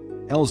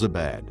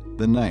 Elzabad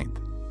the ninth,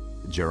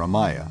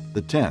 Jeremiah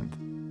the 10th,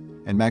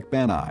 and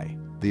Machbanai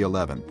the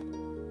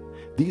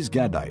 11th. These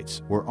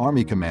Gadites were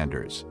army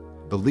commanders.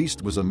 The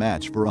least was a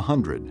match for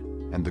 100,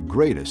 and the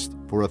greatest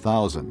for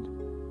 1,000.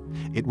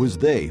 It was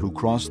they who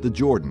crossed the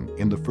Jordan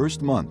in the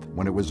first month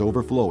when it was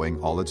overflowing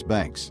all its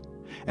banks,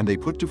 and they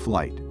put to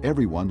flight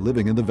everyone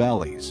living in the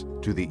valleys,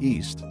 to the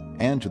east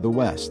and to the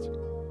west.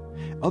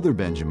 Other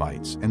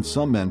Benjamites and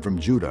some men from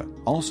Judah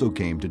also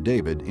came to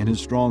David in his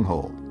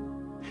stronghold.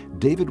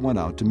 David went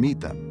out to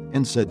meet them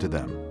and said to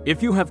them,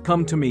 If you have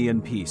come to me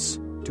in peace,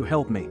 to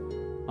help me,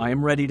 I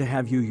am ready to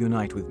have you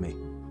unite with me.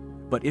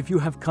 But if you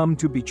have come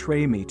to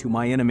betray me to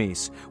my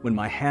enemies, when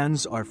my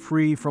hands are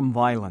free from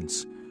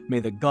violence, may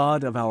the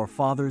God of our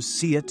fathers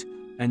see it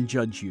and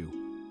judge you.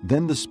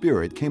 Then the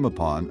Spirit came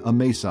upon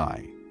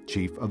Amasai,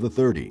 chief of the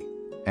 30,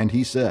 and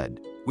he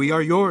said, We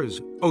are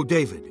yours, O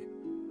David.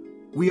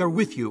 We are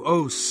with you,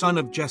 O son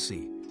of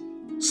Jesse.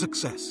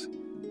 Success,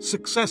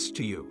 success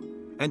to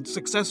you, and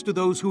success to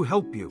those who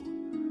help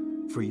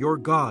you, for your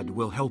God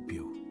will help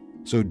you.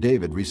 So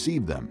David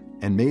received them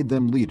and made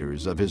them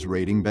leaders of his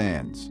raiding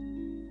bands.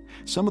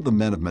 Some of the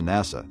men of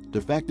Manasseh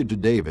defected to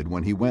David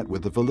when he went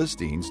with the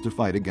Philistines to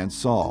fight against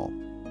Saul.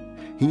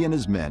 He and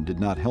his men did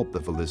not help the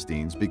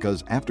Philistines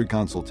because after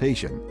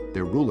consultation,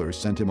 their rulers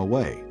sent him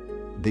away.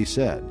 They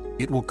said,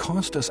 It will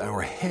cost us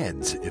our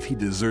heads if he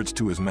deserts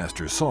to his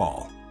master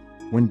Saul.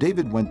 When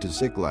David went to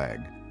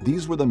Ziklag,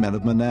 these were the men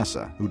of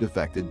Manasseh who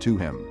defected to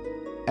him: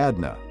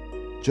 Adnah,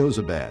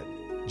 Jozabad,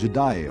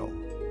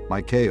 Jediael,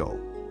 Michael,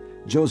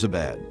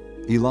 Jozabad,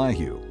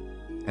 Elihu,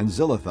 and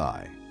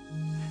Zillethai,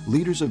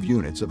 leaders of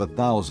units of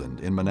 1,000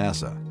 in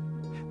Manasseh.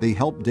 They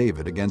helped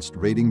David against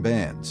raiding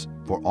bands,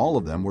 for all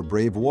of them were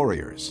brave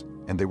warriors,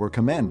 and they were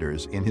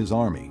commanders in his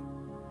army.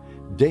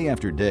 Day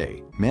after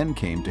day, men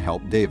came to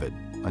help David,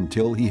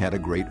 until he had a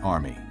great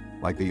army,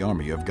 like the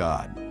army of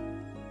God.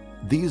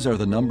 These are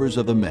the numbers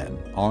of the men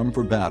armed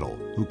for battle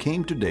who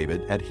came to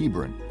David at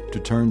Hebron to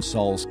turn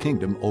Saul's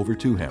kingdom over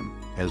to him,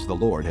 as the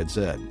Lord had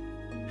said.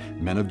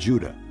 Men of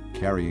Judah,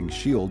 carrying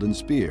shield and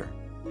spear,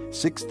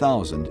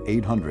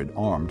 6,800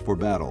 armed for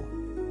battle.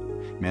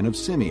 Men of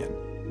Simeon,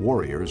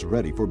 warriors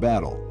ready for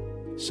battle,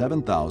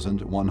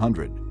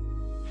 7,100.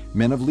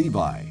 Men of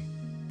Levi,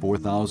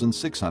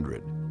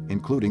 4,600,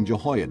 including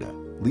Jehoiada,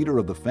 leader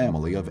of the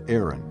family of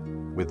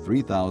Aaron, with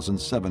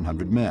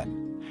 3,700 men,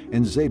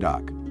 and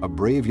Zadok, a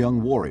brave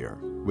young warrior,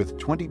 with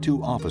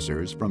 22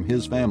 officers from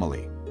his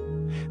family.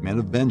 Men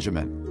of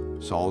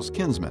Benjamin, Saul's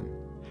kinsmen,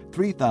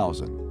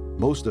 3,000,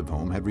 most of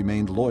whom had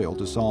remained loyal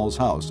to Saul's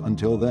house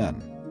until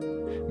then.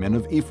 Men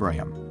of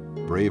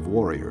Ephraim, brave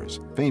warriors,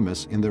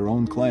 famous in their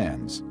own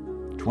clans,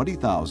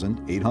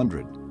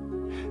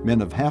 20,800.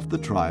 Men of half the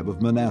tribe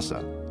of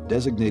Manasseh,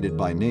 designated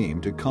by name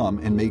to come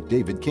and make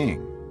David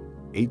king,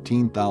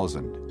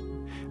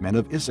 18,000. Men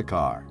of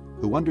Issachar,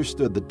 who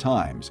understood the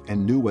times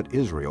and knew what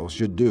Israel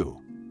should do,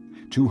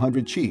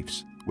 200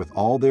 chiefs, with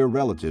all their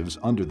relatives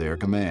under their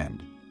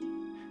command.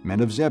 Men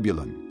of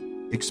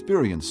Zebulun,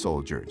 experienced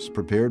soldiers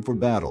prepared for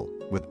battle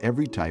with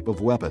every type of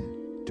weapon,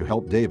 to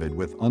help David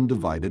with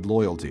undivided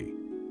loyalty,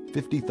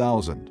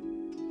 50,000.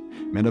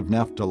 Men of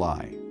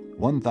Naphtali,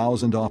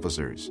 1,000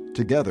 officers,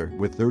 together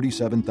with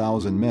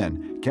 37,000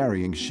 men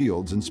carrying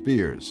shields and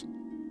spears.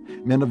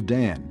 Men of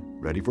Dan,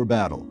 ready for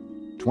battle,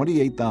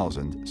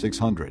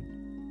 28,600.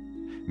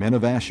 Men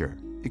of Asher,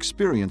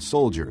 experienced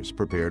soldiers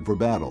prepared for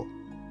battle,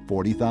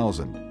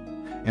 40,000.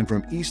 And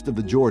from east of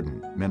the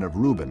Jordan, men of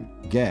Reuben,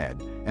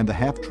 Gad, and the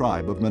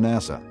half-tribe of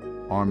Manasseh,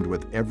 armed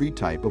with every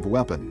type of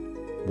weapon,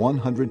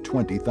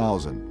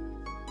 120,000.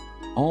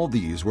 All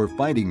these were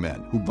fighting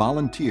men who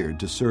volunteered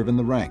to serve in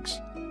the ranks.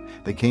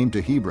 They came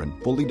to Hebron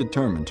fully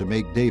determined to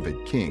make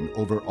David king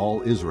over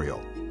all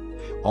Israel.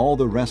 All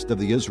the rest of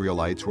the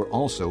Israelites were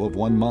also of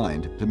one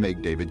mind to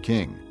make David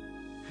king.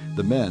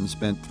 The men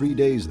spent 3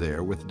 days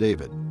there with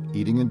David,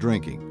 eating and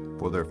drinking,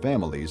 for their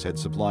families had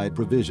supplied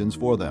provisions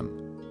for them.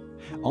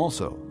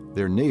 Also,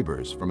 their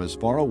neighbors from as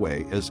far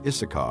away as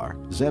Issachar,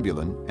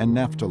 Zebulun, and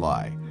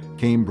Naphtali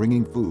came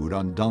bringing food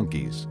on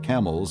donkeys,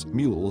 camels,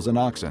 mules, and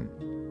oxen.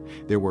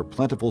 There were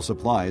plentiful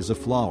supplies of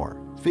flour,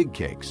 fig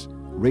cakes,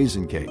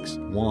 raisin cakes,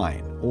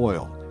 wine,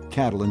 oil,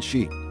 cattle, and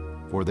sheep,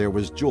 for there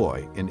was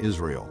joy in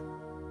Israel.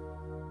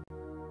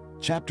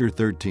 Chapter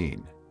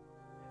 13.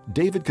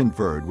 David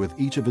conferred with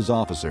each of his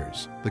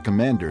officers, the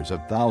commanders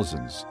of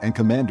thousands and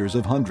commanders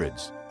of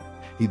hundreds.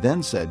 He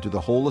then said to the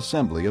whole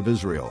assembly of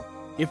Israel,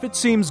 If it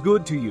seems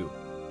good to you,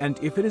 and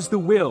if it is the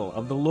will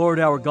of the Lord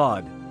our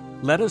God,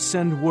 let us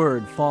send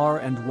word far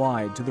and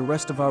wide to the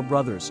rest of our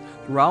brothers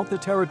throughout the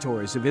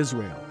territories of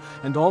Israel,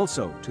 and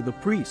also to the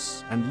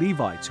priests and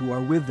Levites who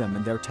are with them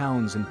in their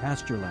towns and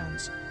pasture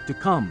lands, to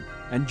come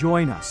and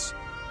join us.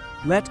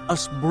 Let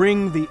us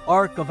bring the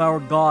ark of our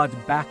God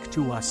back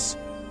to us,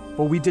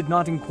 for we did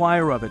not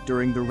inquire of it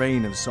during the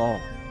reign of Saul.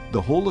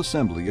 The whole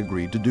assembly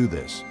agreed to do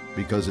this,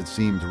 because it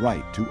seemed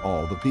right to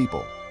all the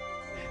people.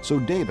 So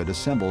David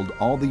assembled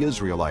all the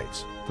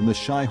Israelites from the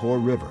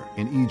Shihor River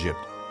in Egypt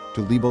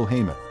to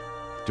Lebo-Hamath,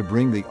 to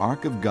bring the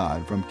ark of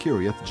God from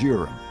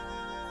Kiriath-Jearim.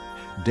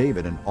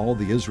 David and all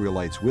the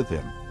Israelites with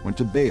him went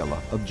to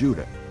Baalah of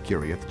Judah,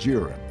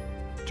 Kiriath-Jearim,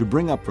 to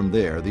bring up from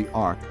there the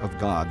ark of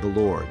God the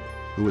Lord,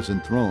 who is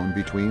enthroned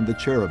between the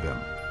cherubim,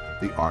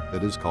 the ark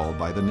that is called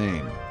by the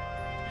name.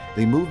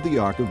 They moved the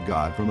ark of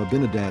God from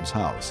Abinadab's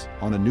house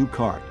on a new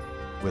cart,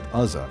 with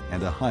Uzzah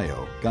and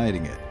Ahio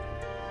guiding it.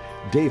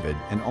 David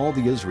and all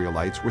the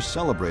Israelites were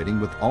celebrating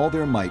with all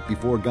their might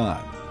before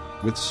God,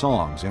 with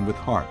songs and with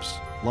harps,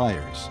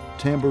 lyres,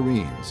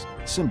 tambourines,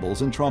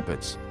 cymbals, and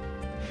trumpets.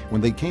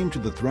 When they came to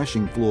the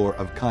threshing floor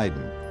of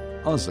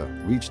Kidon, Uzzah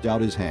reached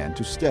out his hand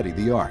to steady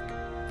the ark,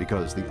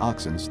 because the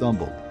oxen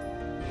stumbled.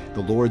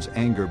 The Lord's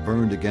anger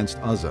burned against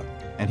Uzzah,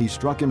 and he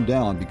struck him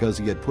down because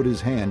he had put his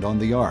hand on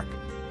the ark.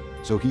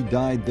 So he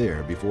died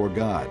there before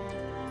God.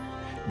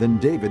 Then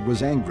David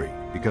was angry,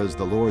 because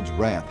the Lord's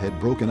wrath had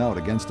broken out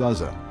against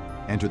Uzzah,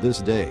 and to this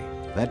day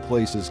that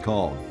place is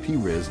called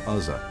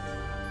Perez-Uzzah.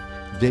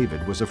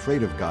 David was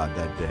afraid of God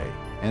that day,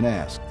 and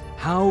asked,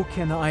 How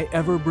can I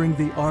ever bring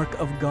the ark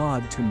of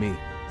God to me?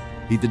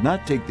 He did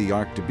not take the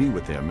ark to be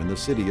with him in the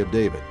city of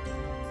David.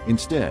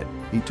 Instead,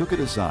 he took it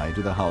aside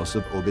to the house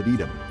of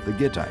Obed-Edom the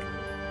Gittite.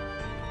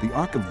 The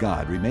ark of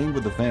God remained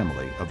with the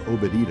family of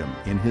Obed-Edom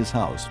in his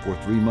house for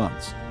 3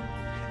 months,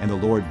 and the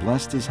Lord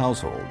blessed his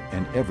household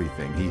and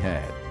everything he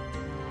had.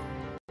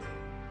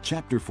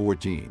 Chapter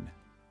 14.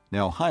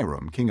 Now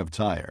Hiram, king of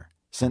Tyre,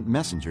 sent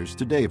messengers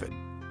to David,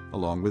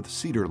 along with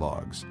cedar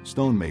logs,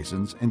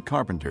 stonemasons, and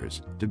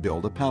carpenters, to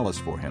build a palace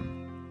for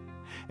him.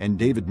 And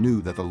David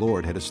knew that the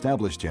Lord had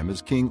established him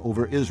as king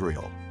over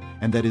Israel,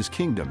 and that his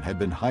kingdom had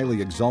been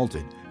highly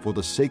exalted for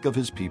the sake of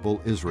his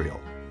people Israel.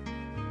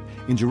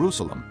 In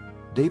Jerusalem,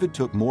 David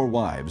took more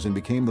wives and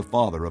became the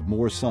father of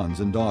more sons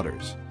and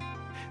daughters.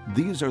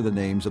 These are the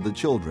names of the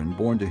children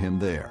born to him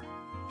there: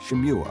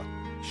 Shemua,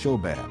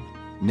 Shobab,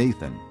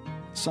 Nathan,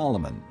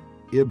 Solomon,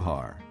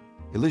 Ibhar,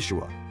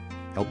 Elishua,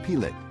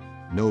 Elpelet,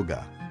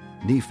 Noga,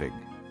 Nepheg,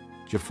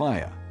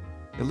 Japhiah,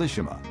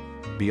 Elishama,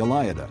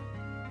 Beeliada,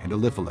 and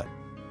Eliphalet.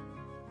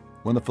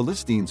 When the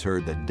Philistines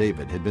heard that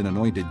David had been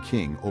anointed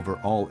king over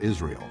all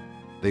Israel,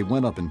 they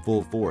went up in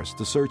full force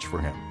to search for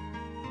him.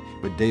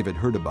 But David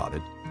heard about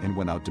it and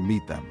went out to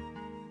meet them.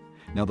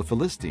 Now the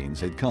Philistines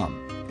had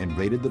come and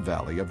raided the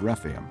valley of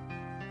Rephaim.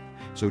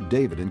 So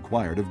David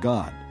inquired of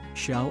God,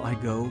 Shall I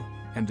go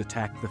and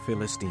attack the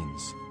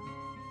Philistines?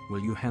 Will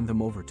you hand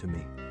them over to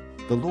me?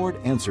 The Lord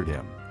answered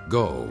him,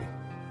 Go,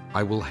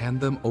 I will hand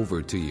them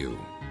over to you.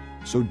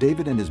 So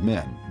David and his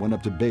men went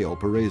up to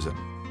Baal-perazim,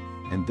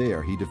 and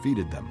there he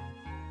defeated them.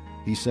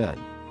 He said,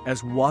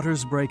 As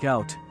waters break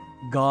out,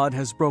 God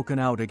has broken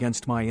out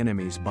against my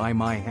enemies by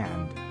my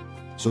hand.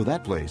 So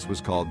that place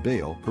was called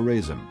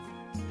Baal-perazim.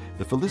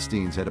 The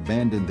Philistines had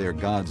abandoned their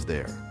gods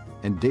there,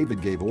 and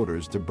David gave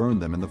orders to burn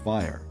them in the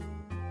fire.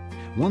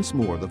 Once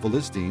more the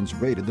Philistines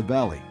raided the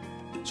valley.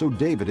 So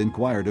David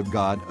inquired of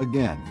God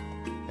again,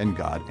 and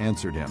God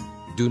answered him,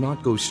 Do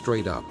not go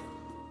straight up,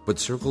 but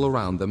circle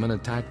around them and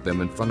attack them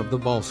in front of the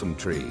balsam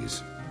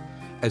trees.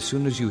 As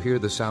soon as you hear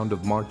the sound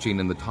of marching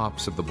in the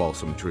tops of the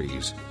balsam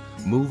trees,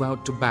 move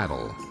out to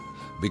battle,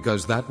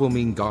 because that will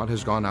mean God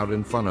has gone out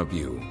in front of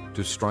you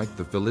to strike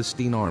the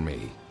Philistine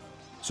army.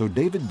 So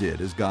David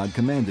did as God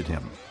commanded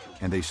him,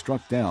 and they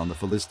struck down the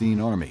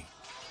Philistine army,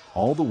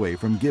 all the way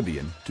from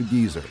Gibeon to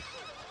Gezer.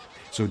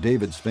 So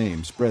David's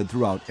fame spread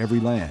throughout every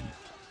land,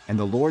 and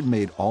the Lord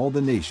made all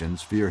the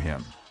nations fear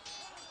him.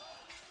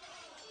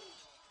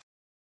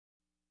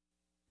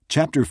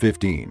 Chapter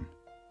 15.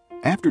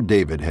 After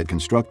David had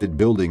constructed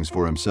buildings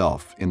for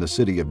himself in the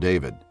city of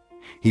David,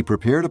 he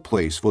prepared a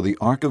place for the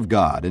ark of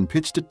God and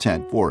pitched a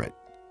tent for it.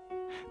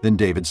 Then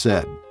David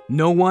said,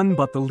 No one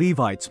but the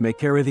Levites may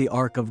carry the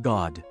ark of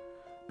God,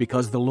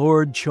 because the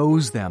Lord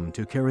chose them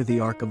to carry the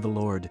ark of the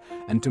Lord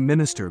and to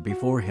minister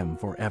before him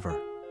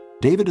forever.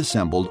 David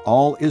assembled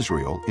all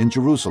Israel in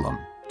Jerusalem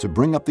to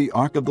bring up the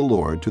ark of the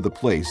Lord to the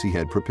place he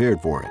had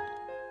prepared for it.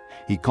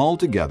 he called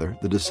together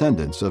the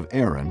descendants of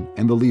Aaron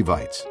and the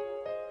Levites.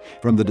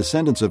 From the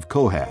descendants of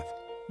Kohath,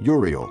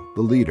 Uriel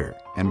the leader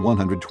and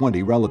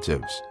 120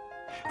 relatives.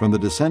 From the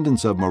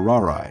descendants of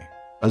Merari,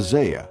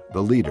 Isaiah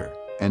the leader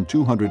and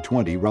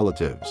 220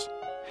 relatives.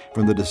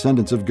 From the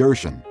descendants of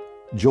Gershon,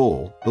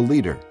 Joel the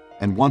leader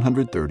and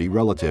 130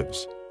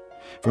 relatives.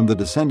 From the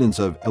descendants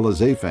of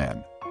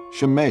Elizaphan,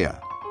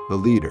 Shemaiah the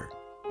leader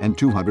and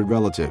 200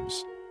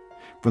 relatives.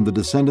 From the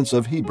descendants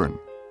of Hebron,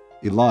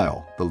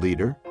 Eliel the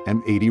leader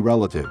and 80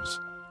 relatives.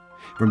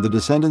 From the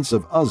descendants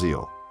of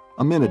Uzziel,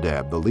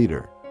 Aminadab the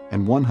leader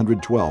and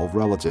 112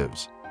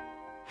 relatives.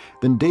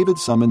 Then David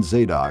summoned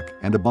Zadok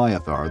and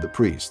Abiathar the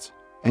priests,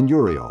 and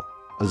Uriel,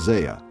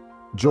 Isaiah,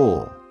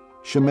 Joel,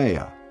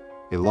 Shemaiah,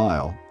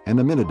 Eliel, and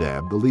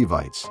Aminadab the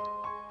Levites.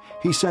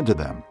 He said to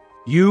them,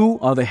 You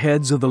are the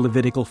heads of the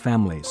Levitical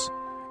families.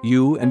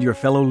 You and your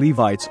fellow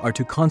Levites are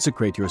to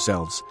consecrate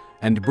yourselves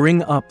and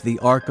bring up the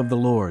ark of the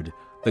Lord,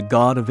 the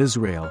God of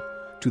Israel,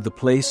 to the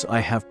place I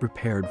have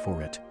prepared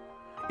for it.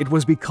 It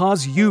was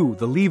because you,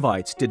 the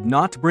Levites, did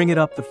not bring it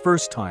up the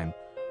first time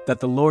that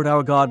the Lord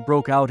our God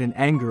broke out in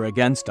anger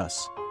against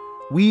us.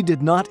 We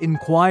did not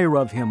inquire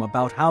of him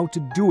about how to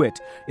do it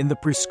in the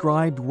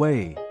prescribed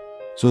way.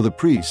 So the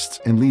priests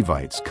and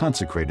Levites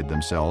consecrated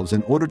themselves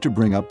in order to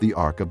bring up the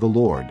ark of the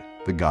Lord,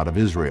 the God of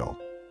Israel.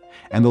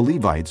 And the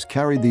Levites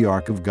carried the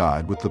ark of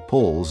God with the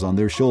poles on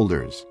their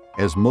shoulders,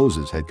 as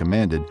Moses had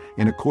commanded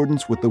in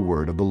accordance with the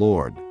word of the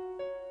Lord.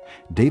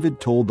 David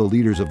told the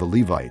leaders of the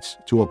Levites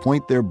to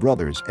appoint their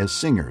brothers as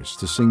singers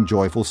to sing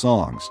joyful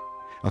songs,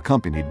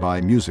 accompanied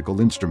by musical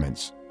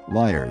instruments,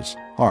 lyres,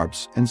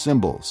 harps, and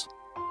cymbals.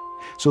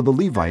 So the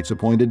Levites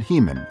appointed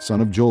Heman,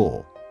 son of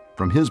Joel,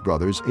 from his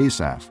brothers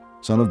Asaph,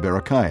 son of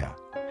Berechiah,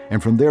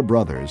 and from their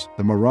brothers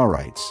the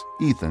Merarites,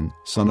 Ethan,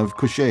 son of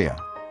Cushaiah,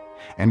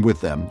 and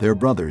with them their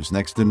brothers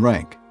next in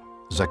rank,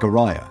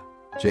 Zechariah,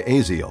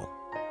 Jaaziel,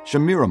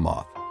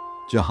 Shemiramoth,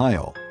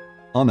 Jehiel,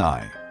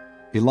 Unai,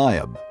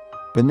 Eliab,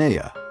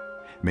 Benaiah,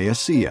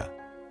 Maaseiah,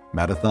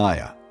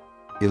 Mattithiah,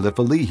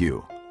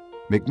 Eliphelehu,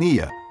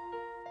 Micniah,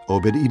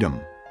 Obed-Edom,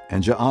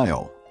 and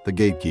Jeiel, the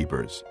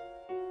gatekeepers.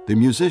 The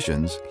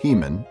musicians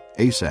Heman,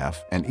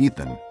 Asaph, and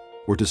Ethan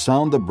were to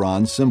sound the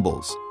bronze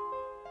cymbals.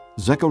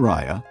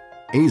 Zechariah,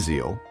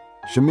 Aziel,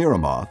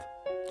 Shemiramoth,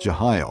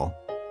 Jehiel,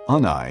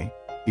 Unai,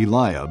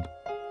 Eliab,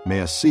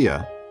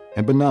 Maaseiah,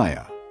 and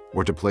Benaiah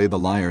were to play the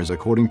lyres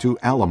according to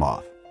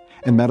Alamoth,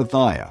 and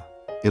Mattithiah,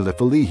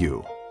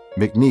 Eliphelehu,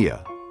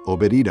 Micniah,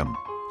 Obed-Edom,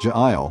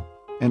 Jeiel,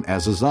 and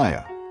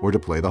Azaziah were to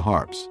play the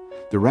harps,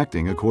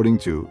 directing according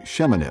to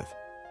Shemanith.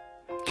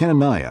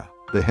 Kenaniah,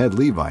 the head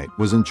Levite,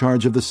 was in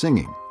charge of the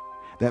singing.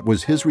 That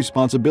was his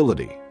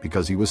responsibility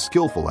because he was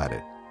skillful at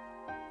it.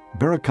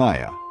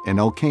 Berechiah and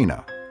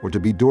Elkanah were to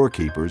be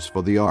doorkeepers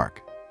for the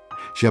ark.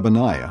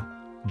 Shebaniah,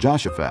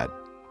 Joshaphat,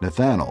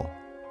 Nethanel,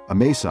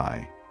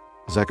 Amasai,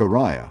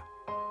 Zechariah,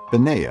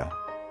 Benaiah,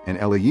 and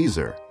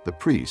Eleazar, the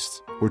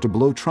priests, were to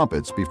blow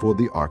trumpets before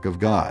the ark of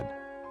God.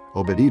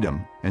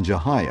 Obed-Edom and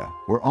Jehiah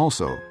were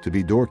also to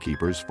be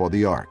doorkeepers for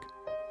the ark.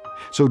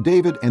 So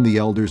David and the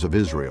elders of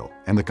Israel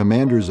and the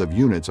commanders of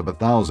units of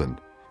 1,000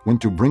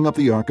 went to bring up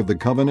the ark of the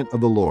covenant of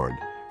the Lord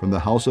from the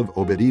house of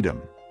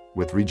Obed-Edom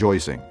with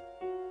rejoicing.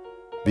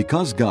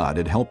 Because God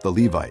had helped the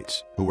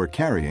Levites, who were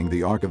carrying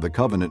the ark of the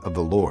covenant of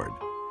the Lord,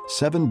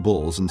 7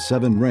 bulls and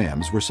 7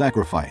 rams were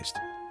sacrificed.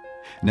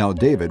 Now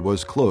David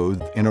was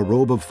clothed in a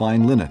robe of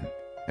fine linen,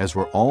 as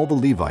were all the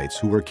Levites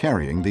who were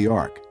carrying the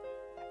ark,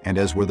 and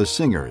as were the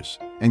singers,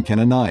 and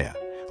Kenaniah,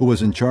 who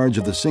was in charge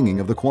of the singing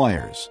of the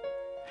choirs.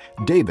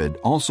 David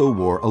also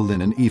wore a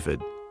linen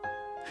ephod.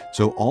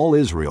 So all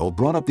Israel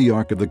brought up the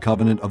ark of the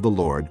covenant of the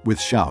Lord with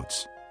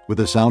shouts, with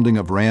the sounding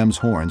of rams'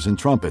 horns and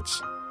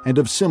trumpets, and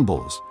of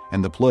cymbals,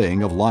 and the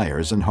playing of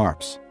lyres and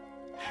harps.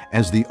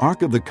 As the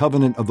ark of the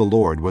covenant of the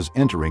Lord was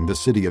entering the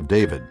city of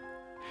David,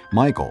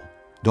 Michal,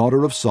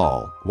 daughter of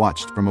Saul,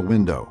 watched from a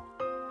window.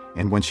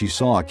 And when she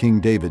saw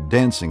King David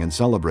dancing and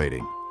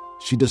celebrating,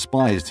 she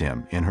despised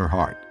him in her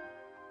heart.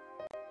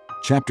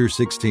 Chapter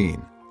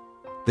 16.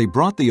 They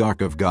brought the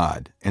ark of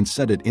God and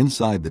set it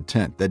inside the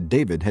tent that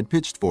David had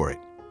pitched for it,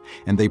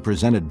 and they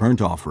presented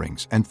burnt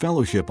offerings and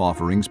fellowship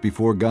offerings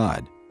before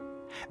God.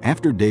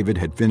 After David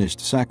had finished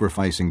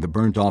sacrificing the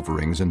burnt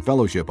offerings and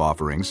fellowship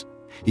offerings,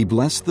 he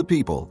blessed the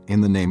people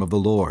in the name of the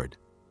Lord.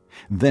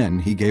 Then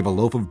he gave a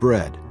loaf of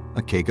bread,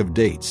 a cake of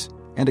dates,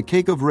 and a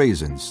cake of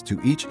raisins to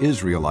each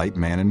Israelite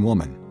man and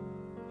woman.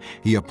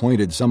 He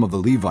appointed some of the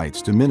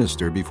Levites to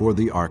minister before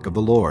the ark of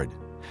the Lord,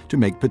 to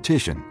make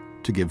petition,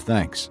 to give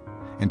thanks,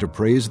 and to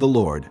praise the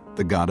Lord,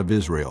 the God of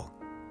Israel.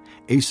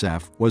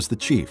 Asaph was the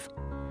chief,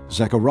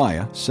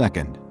 Zechariah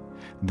second,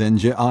 then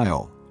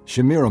Jeiel,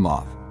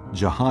 Shemiramoth,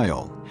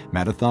 Jehiel,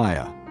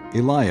 Mattithiah,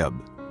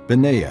 Eliab,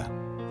 Benaiah,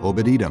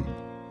 Obed-Edom,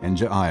 and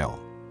Jeiel.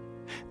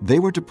 They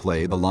were to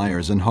play the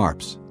lyres and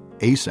harps.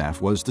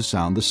 Asaph was to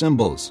sound the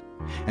cymbals,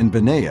 and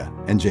Benaiah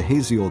and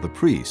Jahaziel the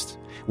priests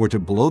were to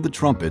blow the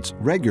trumpets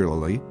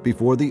regularly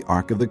before the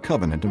ark of the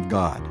covenant of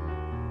God.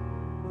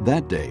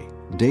 That day,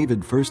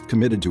 David first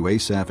committed to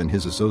Asaph and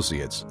his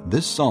associates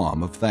this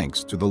psalm of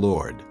thanks to the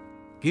Lord.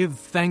 Give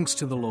thanks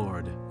to the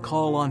Lord,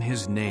 call on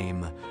his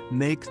name,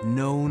 make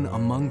known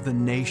among the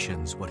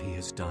nations what he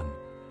has done.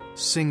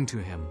 Sing to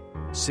him,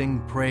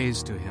 sing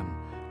praise to him,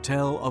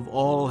 tell of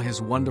all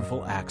his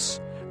wonderful acts.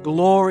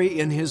 Glory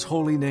in his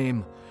holy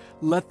name.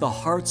 Let the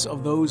hearts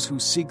of those who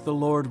seek the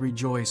Lord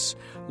rejoice.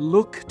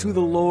 Look to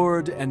the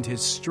Lord and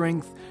his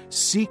strength,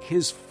 seek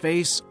his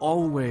face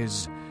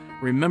always.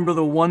 Remember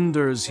the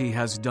wonders he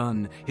has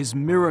done, his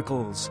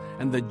miracles,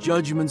 and the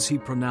judgments he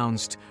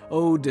pronounced.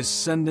 O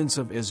descendants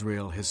of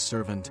Israel, his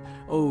servant,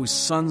 O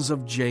sons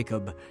of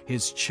Jacob,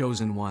 his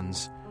chosen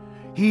ones.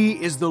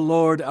 He is the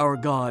Lord our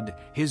God.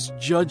 His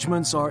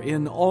judgments are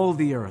in all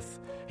the earth.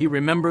 He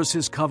remembers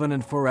his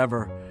covenant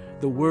forever,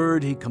 the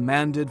word he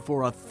commanded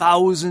for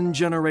 1,000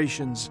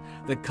 generations,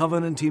 the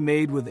covenant he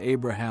made with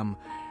Abraham,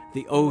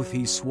 the oath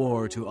he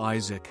swore to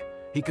Isaac.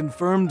 He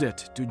confirmed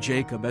it to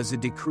Jacob as a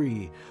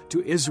decree,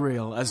 to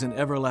Israel as an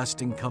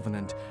everlasting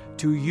covenant.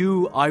 To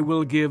you I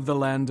will give the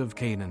land of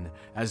Canaan,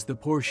 as the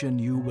portion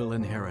you will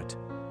inherit.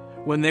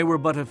 When they were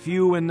but a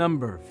few in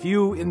number,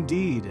 few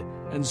indeed,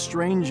 and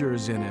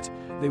strangers in it,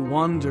 they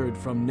wandered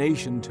from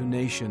nation to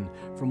nation,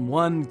 from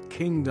one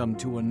kingdom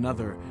to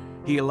another.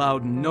 He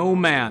allowed no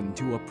man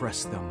to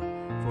oppress them.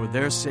 For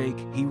their sake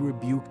he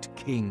rebuked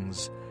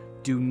kings.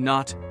 Do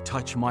not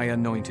touch my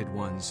anointed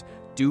ones.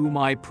 Do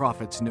my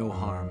prophets no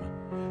harm.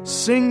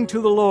 Sing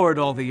to the Lord,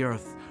 all the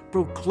earth.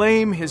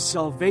 Proclaim his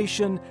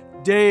salvation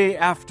day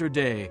after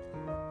day.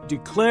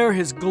 Declare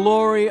his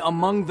glory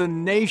among the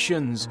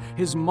nations,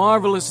 his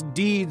marvelous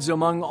deeds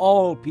among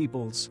all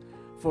peoples.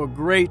 For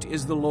great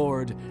is the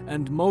Lord,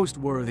 and most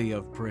worthy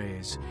of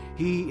praise.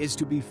 He is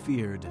to be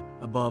feared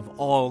above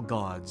all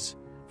gods.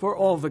 For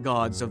all the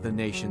gods of the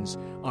nations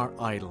are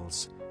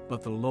idols,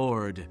 but the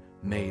Lord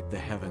made the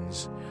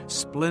heavens.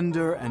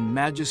 Splendor and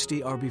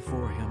majesty are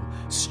before him,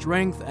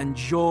 strength and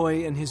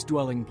joy in his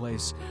dwelling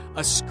place.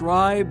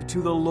 Ascribe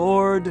to the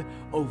Lord,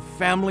 O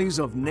families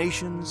of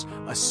nations,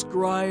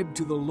 ascribe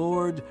to the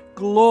Lord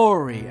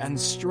glory and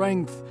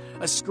strength.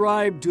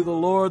 Ascribe to the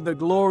Lord the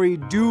glory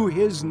due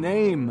his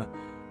name.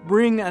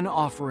 Bring an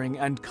offering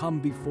and come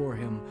before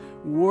him.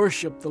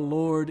 Worship the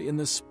Lord in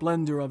the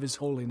splendor of his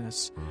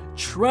holiness.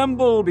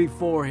 Tremble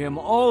before him,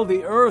 all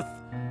the earth.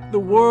 The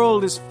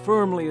world is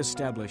firmly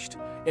established.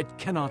 It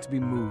cannot be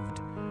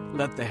moved.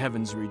 Let the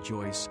heavens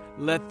rejoice.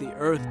 Let the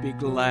earth be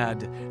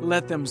glad.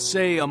 Let them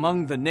say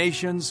among the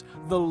nations,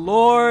 the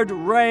Lord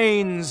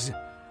reigns.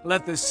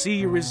 Let the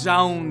sea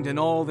resound and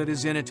all that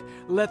is in it.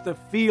 Let the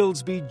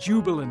fields be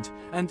jubilant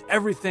and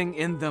everything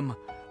in them.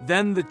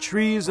 Then the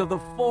trees of the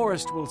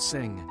forest will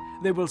sing.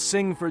 They will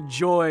sing for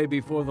joy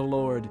before the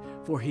Lord,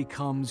 for he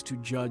comes to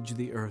judge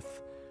the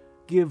earth.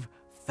 Give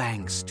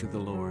thanks to the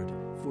Lord,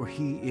 for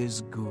he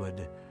is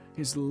good.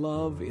 His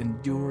love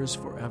endures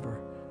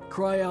forever.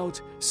 Cry out,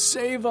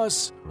 save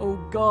us, O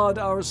God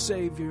our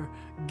Savior.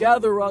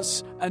 Gather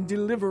us and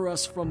deliver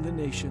us from the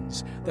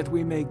nations, that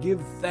we may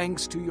give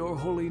thanks to your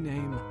holy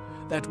name,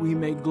 that we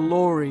may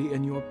glory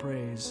in your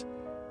praise.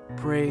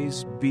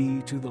 Praise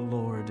be to the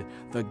Lord,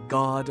 the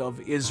God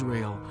of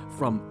Israel,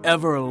 from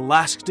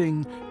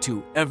everlasting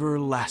to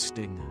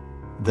everlasting.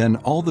 Then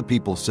all the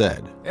people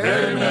said,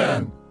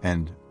 Amen.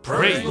 And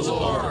Praise the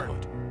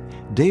Lord.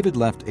 David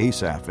left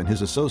Asaph and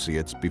his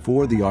associates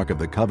before the ark of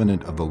the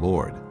covenant of the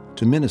Lord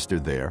to minister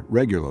there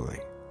regularly,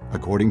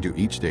 according to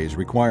each day's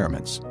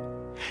requirements.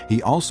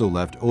 He also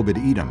left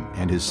Obed-Edom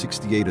and his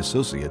 68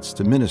 associates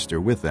to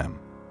minister with them.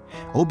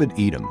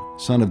 Obed-Edom,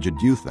 son of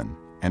Jeduthun,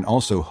 and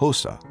also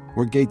Hosah,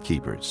 were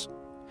gatekeepers.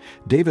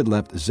 David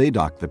left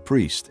Zadok the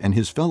priest and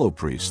his fellow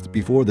priests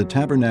before the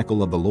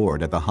tabernacle of the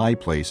Lord at the high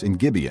place in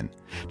Gibeon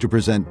to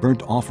present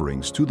burnt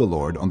offerings to the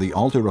Lord on the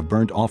altar of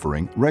burnt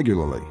offering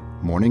regularly,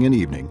 morning and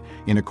evening,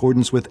 in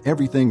accordance with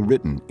everything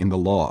written in the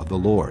law of the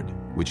Lord,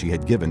 which he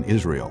had given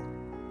Israel.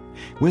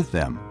 With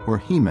them were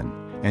Heman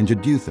and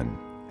Jeduthun,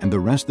 and the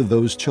rest of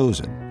those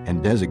chosen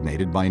and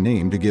designated by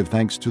name to give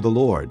thanks to the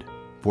Lord,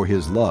 for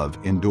his love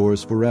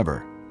endures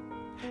forever.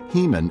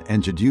 Heman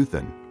and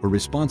Jeduthun were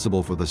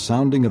responsible for the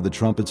sounding of the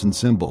trumpets and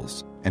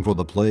cymbals, and for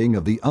the playing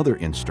of the other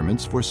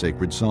instruments for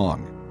sacred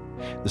song.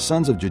 The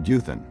sons of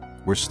Jeduthun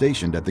were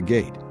stationed at the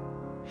gate.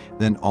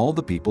 Then all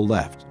the people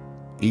left,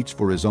 each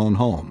for his own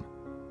home,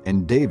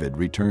 and David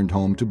returned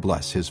home to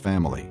bless his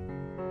family.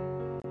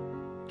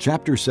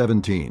 Chapter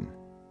 17.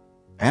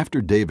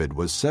 After David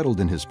was settled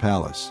in his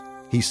palace,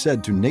 he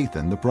said to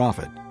Nathan the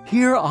prophet,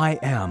 Here I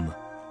am,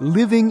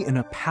 living in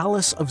a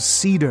palace of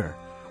cedar,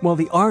 while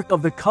the ark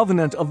of the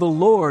covenant of the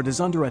Lord is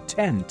under a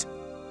tent.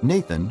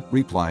 Nathan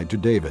replied to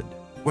David,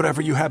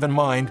 Whatever you have in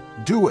mind,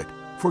 do it,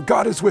 for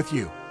God is with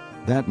you.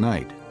 That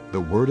night the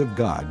word of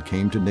God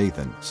came to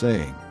Nathan,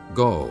 saying,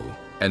 Go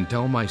and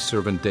tell my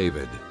servant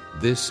David,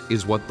 this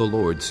is what the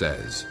Lord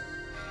says.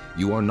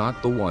 You are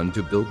not the one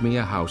to build me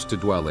a house to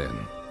dwell in.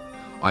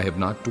 I have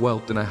not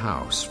dwelt in a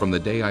house from the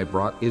day I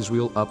brought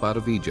Israel up out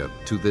of Egypt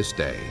to this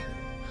day.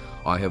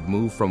 I have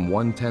moved from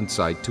one tent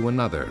site to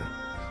another,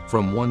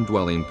 from one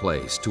dwelling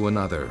place to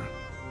another.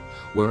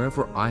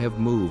 Wherever I have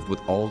moved with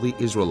all the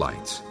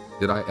Israelites,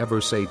 did I ever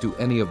say to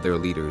any of their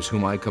leaders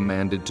whom I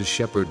commanded to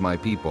shepherd my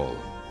people,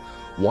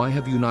 "Why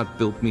have you not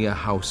built me a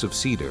house of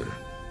cedar?"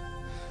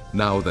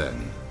 Now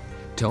then,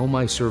 tell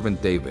my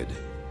servant David,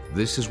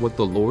 this is what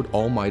the Lord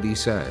Almighty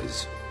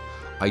says.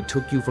 I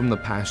took you from the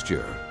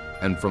pasture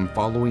and from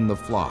following the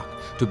flock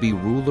to be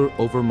ruler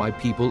over my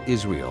people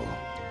Israel.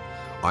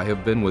 I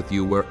have been with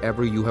you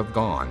wherever you have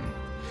gone,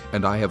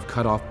 and I have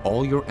cut off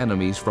all your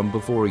enemies from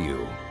before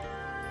you.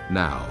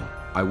 Now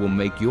I will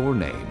make your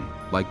name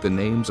like the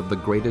names of the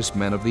greatest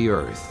men of the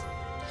earth,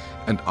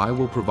 and I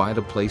will provide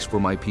a place for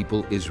my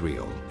people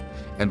Israel,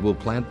 and will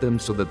plant them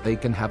so that they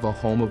can have a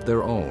home of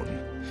their own,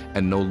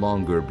 and no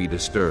longer be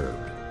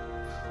disturbed.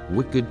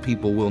 Wicked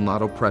people will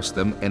not oppress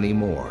them any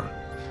more,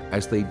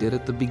 as they did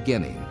at the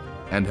beginning,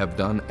 and have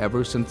done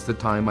ever since the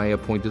time I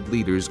appointed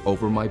leaders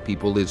over my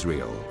people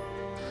Israel.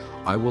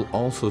 I will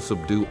also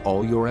subdue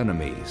all your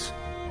enemies.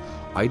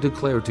 I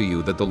declare to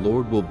you that the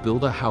Lord will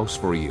build a house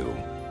for you.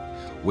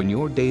 When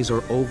your days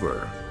are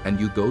over, and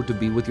you go to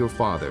be with your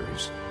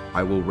fathers,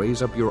 I will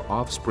raise up your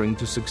offspring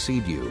to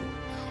succeed you,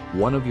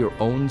 one of your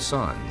own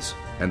sons,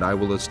 and I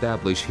will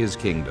establish his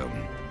kingdom.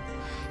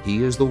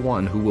 He is the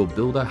one who will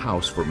build a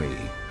house for me,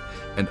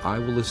 and I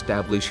will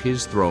establish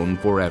his throne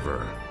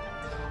forever.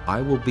 I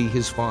will be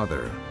his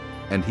father,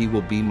 and he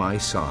will be my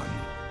son.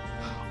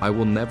 I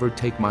will never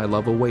take my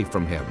love away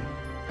from him,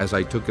 as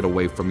I took it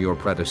away from your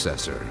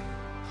predecessor.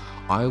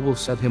 I will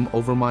set him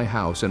over my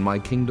house and my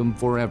kingdom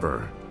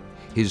forever.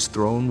 His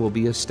throne will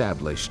be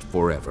established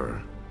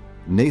forever.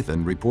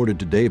 Nathan reported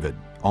to David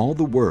all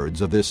the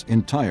words of this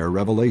entire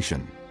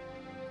revelation.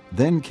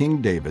 Then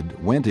King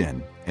David went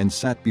in and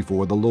sat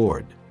before the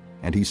Lord,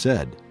 and he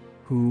said,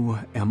 Who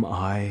am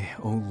I,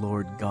 O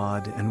Lord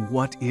God, and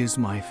what is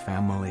my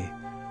family,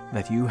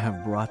 that you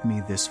have brought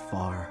me this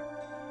far?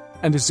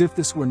 And as if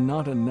this were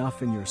not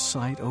enough in your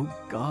sight, O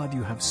God,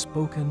 you have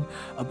spoken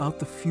about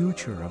the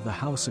future of the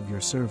house of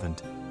your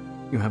servant.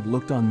 You have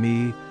looked on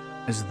me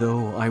as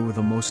though I were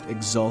the most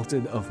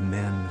exalted of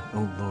men,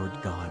 O Lord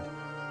God.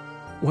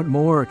 What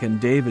more can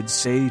David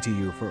say to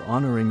you for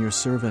honoring your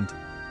servant?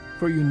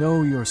 For you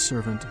know your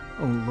servant,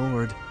 O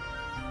Lord.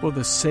 For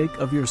the sake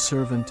of your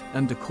servant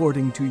and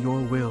according to your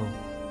will,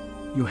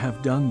 you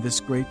have done this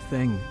great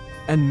thing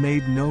and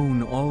made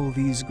known all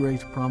these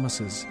great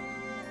promises.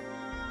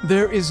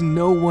 There is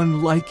no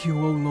one like you,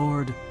 O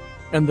Lord,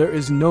 and there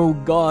is no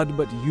God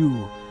but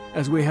you,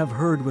 as we have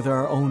heard with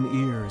our own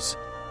ears.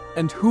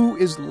 And who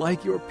is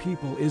like your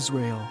people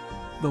Israel,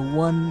 the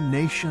one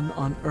nation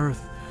on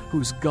earth,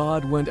 whose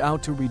God went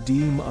out to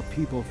redeem a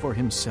people for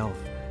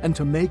himself, and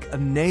to make a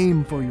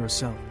name for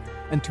yourself,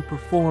 and to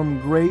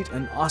perform great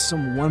and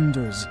awesome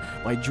wonders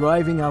by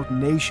driving out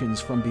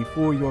nations from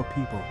before your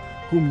people,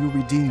 whom you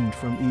redeemed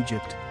from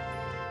Egypt?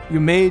 You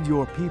made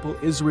your people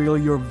Israel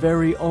your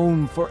very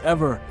own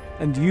forever,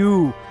 and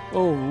you,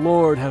 O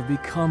Lord, have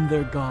become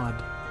their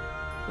God.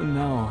 And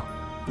now,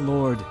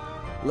 Lord,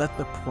 let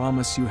the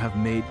promise you have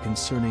made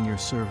concerning your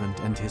servant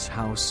and his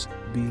house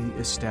be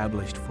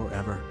established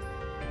forever.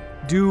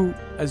 Do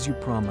as you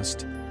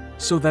promised,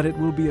 so that it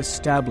will be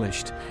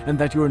established, and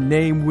that your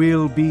name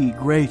will be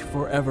great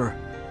forever.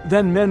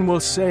 Then men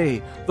will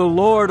say, The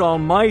Lord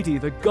Almighty,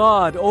 the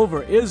God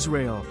over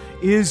Israel,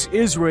 is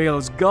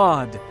Israel's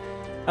God.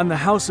 And the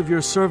house of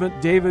your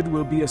servant David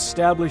will be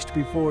established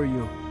before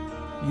you.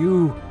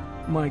 You,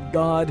 my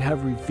God,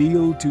 have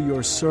revealed to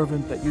your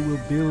servant that you will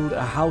build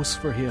a house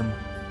for him.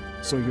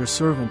 So your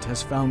servant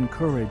has found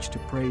courage to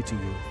pray to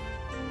you.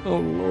 O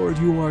Lord,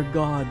 you are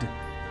God.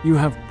 You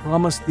have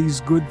promised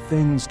these good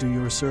things to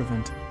your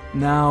servant.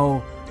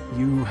 Now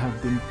you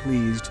have been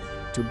pleased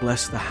to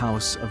bless the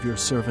house of your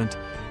servant,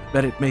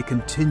 that it may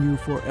continue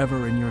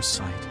forever in your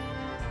sight.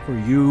 For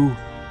you,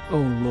 O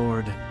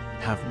Lord,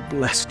 have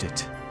blessed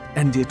it,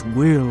 and it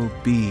will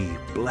be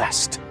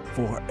blessed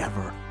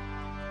forever.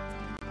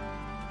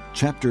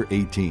 Chapter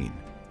 18.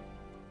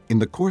 In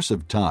the course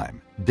of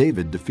time,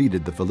 David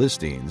defeated the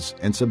Philistines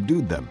and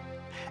subdued them,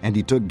 and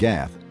he took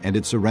Gath and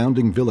its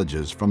surrounding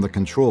villages from the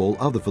control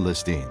of the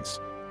Philistines.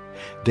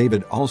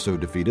 David also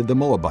defeated the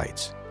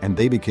Moabites, and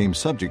they became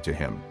subject to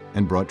him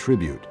and brought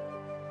tribute.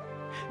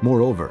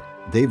 Moreover,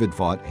 David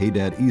fought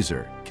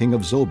Hadad-ezer, king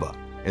of Zobah,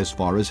 as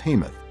far as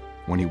Hamath,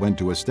 when he went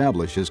to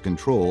establish his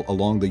control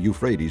along the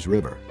Euphrates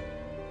River.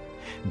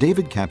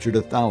 David captured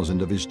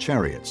 1,000 of his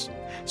chariots,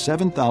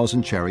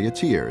 7,000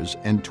 charioteers,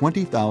 and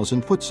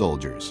 20,000 foot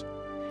soldiers.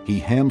 He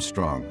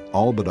hamstrung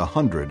all but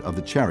 100 of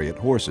the chariot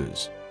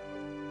horses.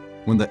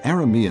 When the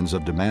Arameans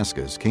of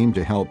Damascus came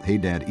to help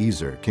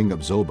Hadad-ezer, king of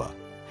Zobah,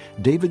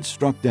 David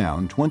struck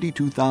down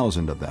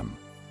 22,000 of them.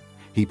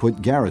 He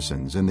put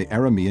garrisons in the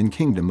Aramean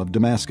kingdom of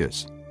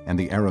Damascus, and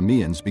the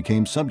Arameans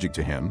became subject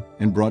to him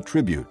and brought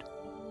tribute.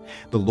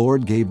 The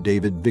Lord gave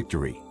David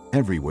victory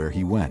everywhere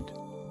he went.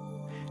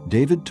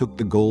 David took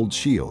the gold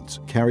shields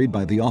carried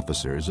by the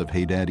officers of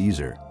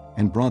Hadad-ezer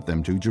and brought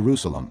them to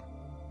Jerusalem.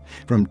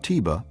 From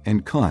Tebah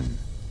and Kun,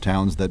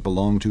 towns that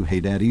belonged to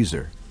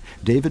Hadad-ezer,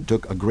 David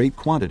took a great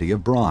quantity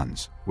of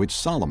bronze, which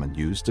Solomon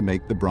used to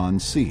make the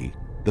bronze sea,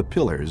 the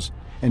pillars,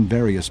 and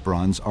various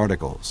bronze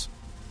articles.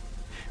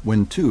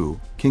 When Tu,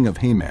 king of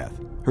Hamath,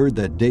 heard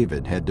that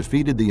David had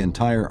defeated the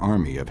entire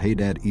army of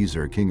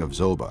Hadad-ezer, king of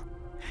Zobah,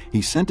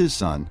 he sent his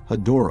son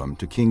Hadoram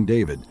to King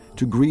David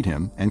to greet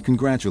him and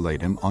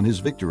congratulate him on his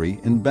victory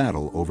in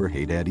battle over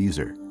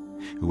Hadad-ezer,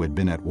 who had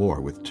been at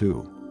war with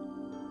Tu.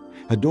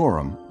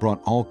 Hadoram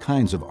brought all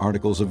kinds of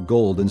articles of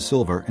gold and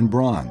silver and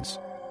bronze.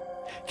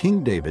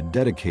 King David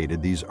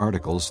dedicated these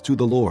articles to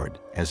the Lord,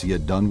 as he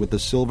had done with the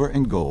silver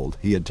and gold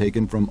he had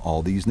taken from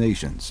all these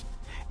nations,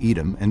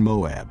 Edom and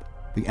Moab,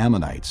 the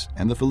Ammonites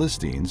and the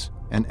Philistines,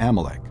 and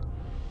Amalek.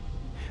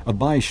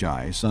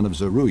 Abishai, son of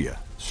Zeruiah,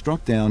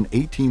 struck down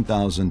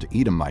 18,000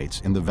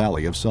 Edomites in the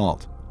Valley of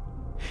Salt.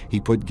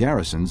 He put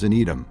garrisons in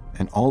Edom,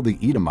 and all the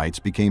Edomites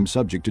became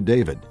subject to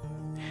David.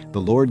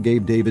 The Lord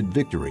gave David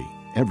victory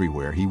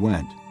everywhere he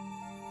went.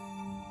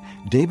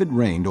 David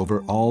reigned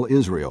over all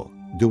Israel,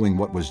 doing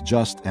what was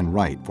just and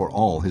right for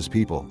all his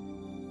people.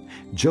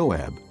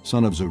 Joab,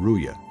 son of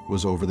Zeruiah,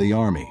 was over the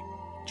army.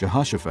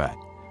 Jehoshaphat,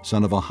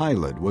 son of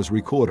Ahilud, was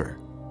recorder.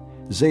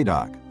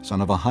 Zadok, son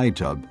of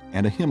Ahitub,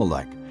 and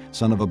Ahimelech,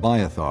 son of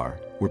Abiathar,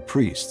 were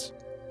priests.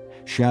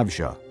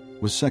 Shavsha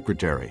was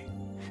secretary.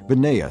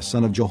 Benaiah,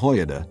 son of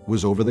Jehoiada,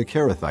 was over the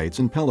Kerethites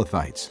and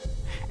Pelethites,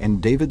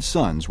 and David's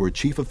sons were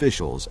chief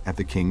officials at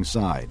the king's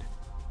side.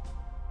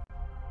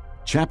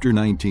 Chapter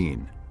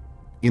 19.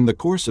 In the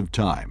course of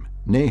time,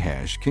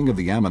 Nahash, king of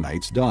the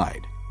Ammonites,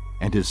 died,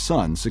 and his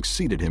son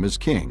succeeded him as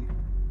king.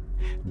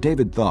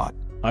 David thought,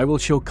 I will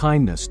show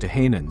kindness to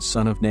Hanun,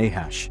 son of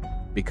Nahash,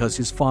 because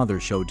his father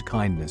showed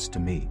kindness to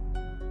me.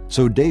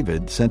 So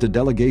David sent a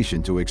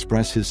delegation to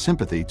express his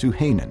sympathy to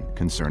Hanun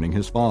concerning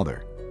his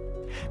father.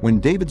 When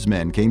David's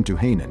men came to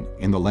Hanun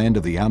in the land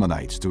of the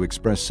Ammonites to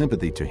express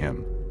sympathy to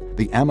him,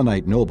 the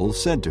Ammonite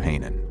nobles said to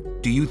Hanun,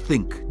 Do you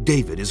think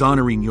David is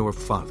honoring your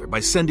father by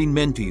sending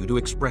men to you to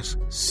express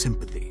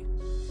sympathy?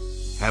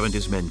 Haven't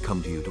his men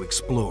come to you to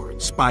explore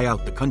and spy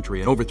out the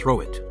country and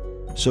overthrow it?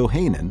 So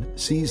Hanun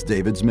seized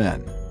David's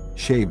men,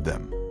 shaved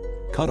them,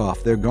 cut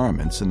off their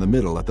garments in the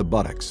middle at the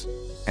buttocks,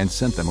 and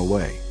sent them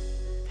away.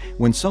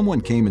 When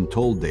someone came and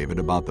told David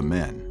about the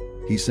men,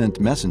 he sent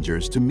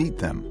messengers to meet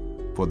them,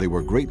 for they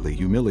were greatly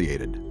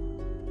humiliated.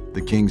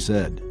 The king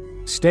said,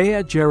 Stay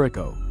at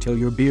Jericho till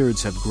your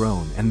beards have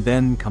grown, and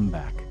then come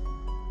back.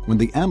 When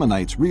the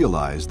Ammonites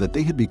realized that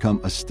they had become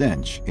a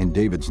stench in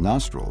David's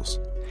nostrils,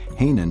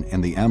 Hanun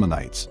and the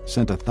Ammonites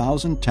sent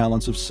 1,000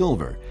 talents of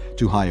silver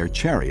to hire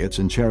chariots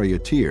and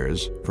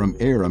charioteers from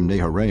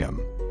Aram-Naharaim,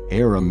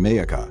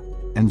 Aram-Maacah,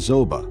 and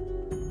Zobah.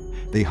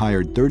 They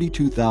hired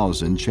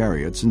 32,000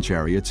 chariots and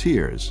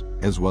charioteers,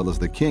 as well as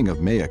the king of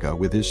Maacah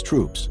with his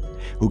troops,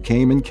 who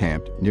came and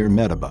camped near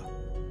Medeba,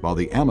 while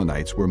the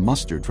Ammonites were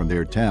mustered from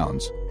their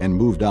towns and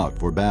moved out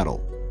for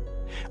battle.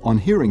 On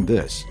hearing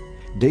this,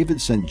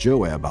 David sent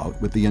Joab out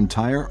with the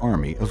entire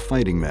army of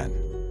fighting men.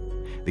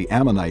 The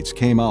Ammonites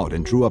came out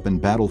and drew up in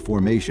battle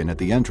formation at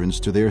the entrance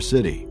to their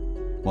city,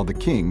 while the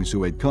kings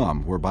who had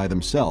come were by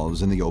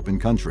themselves in the open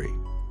country.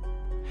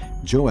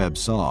 Joab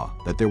saw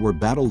that there were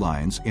battle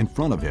lines in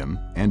front of him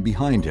and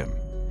behind him,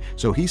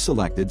 so he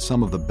selected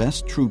some of the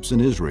best troops in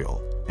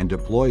Israel and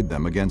deployed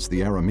them against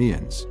the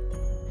Arameans.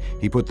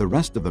 He put the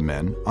rest of the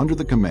men under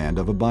the command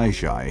of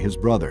Abishai, his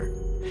brother,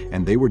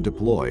 and they were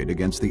deployed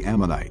against the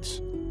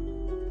Ammonites.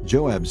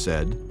 Joab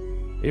said,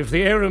 If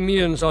the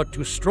Arameans are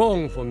too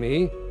strong for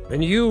me,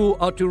 then you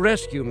are to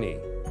rescue me.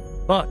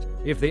 But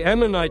if the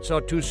Ammonites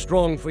are too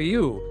strong for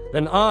you,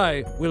 then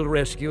I will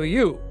rescue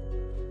you.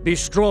 Be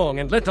strong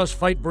and let us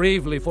fight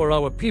bravely for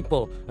our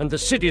people and the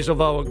cities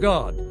of our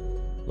God.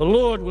 The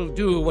Lord will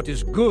do what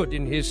is good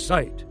in his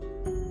sight.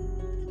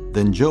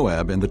 Then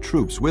Joab and the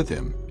troops with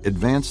him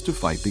advanced to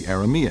fight the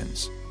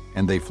Arameans,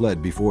 and they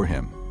fled before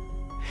him.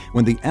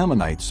 When the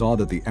Ammonites saw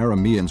that the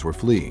Arameans were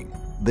fleeing,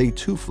 they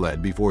too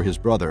fled before his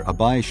brother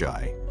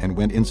Abishai and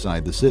went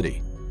inside the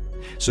city.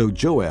 So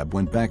Joab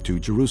went back to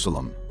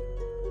Jerusalem.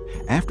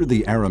 After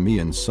the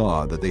Arameans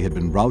saw that they had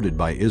been routed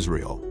by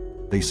Israel,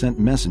 they sent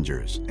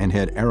messengers and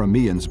had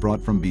Arameans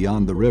brought from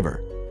beyond the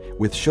river,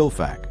 with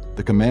Shophak,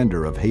 the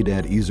commander of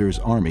Hadad-ezer's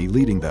army,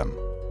 leading them.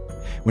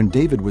 When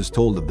David was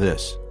told of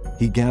this,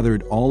 he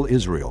gathered all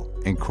Israel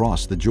and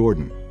crossed the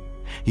Jordan.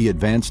 He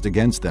advanced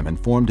against them and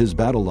formed his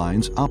battle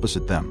lines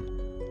opposite them.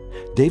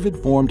 David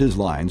formed his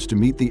lines to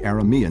meet the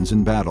Arameans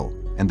in battle,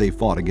 and they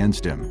fought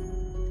against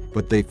him.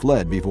 But they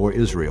fled before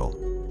Israel,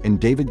 and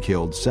David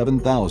killed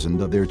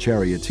 7,000 of their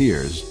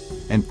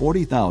charioteers and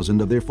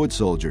 40,000 of their foot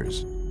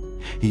soldiers.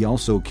 He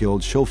also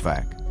killed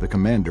Shophak, the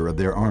commander of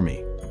their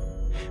army.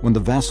 When the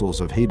vassals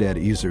of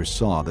Hadad-ezer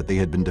saw that they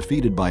had been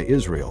defeated by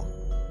Israel,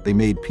 they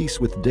made peace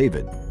with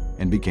David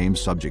and became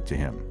subject to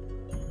him.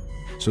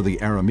 So the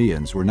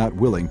Arameans were not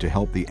willing to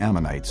help the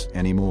Ammonites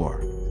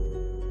anymore.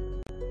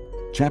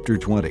 Chapter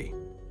 20.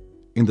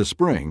 In the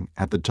spring,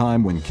 at the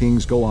time when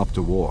kings go off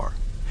to war,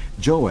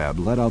 Joab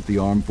led out the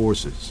armed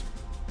forces.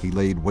 He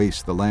laid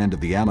waste the land of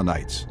the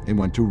Ammonites and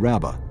went to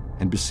Rabbah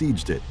and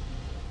besieged it.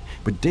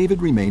 But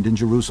David remained in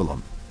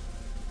Jerusalem.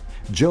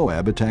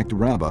 Joab attacked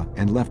Rabbah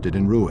and left it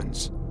in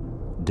ruins.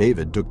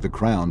 David took the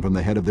crown from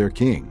the head of their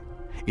king,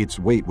 Its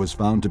weight was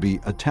found to be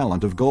a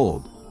talent of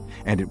gold,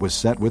 and it was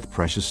set with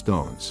precious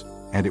stones,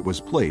 and it was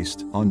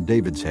placed on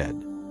David's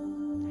head.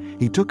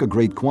 He took a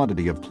great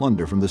quantity of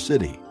plunder from the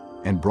city,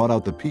 and brought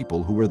out the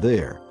people who were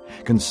there,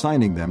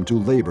 consigning them to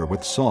labor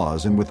with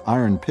saws and with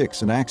iron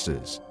picks and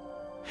axes.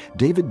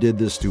 David did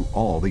this to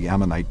all the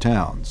Ammonite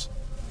towns.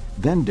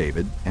 Then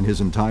David and his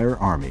entire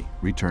army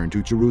returned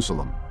to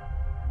Jerusalem.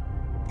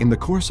 In the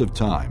course of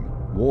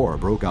time, war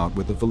broke out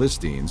with the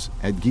Philistines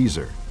at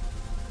Gezer.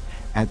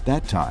 At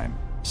that time,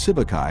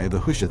 Sibbecai the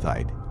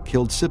Hushathite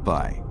killed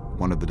Sippai,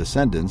 one of the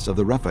descendants of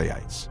the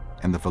Rephaites,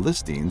 and the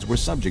Philistines were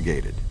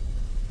subjugated.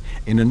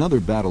 In another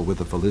battle with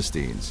the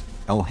Philistines,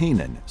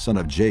 Elhanan, son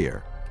of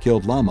Jair,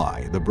 killed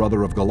Lamai, the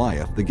brother of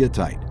Goliath the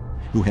Gittite,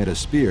 who had a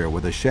spear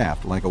with a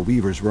shaft like a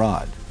weaver's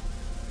rod.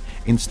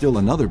 In still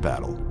another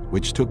battle,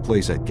 which took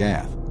place at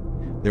Gath,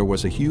 there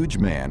was a huge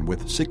man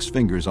with 6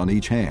 fingers on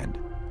each hand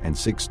and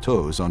 6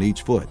 toes on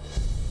each foot,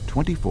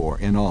 24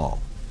 in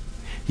all.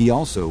 He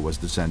also was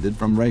descended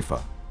from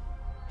Rapha.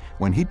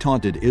 When he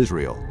taunted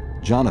Israel,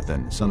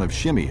 Jonathan, son of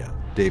Shimeah,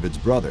 David's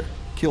brother,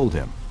 killed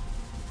him.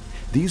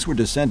 These were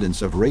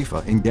descendants of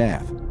Rapha in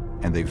Gath,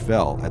 and they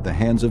fell at the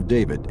hands of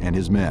David and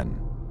his men.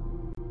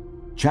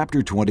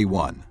 Chapter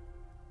 21.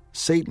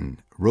 Satan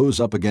rose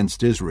up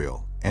against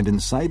Israel and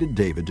incited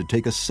David to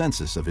take a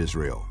census of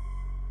Israel.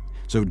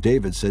 So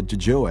David said to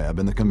Joab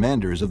and the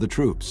commanders of the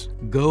troops,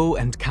 "Go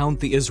and count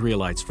the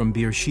Israelites from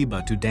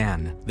Beersheba to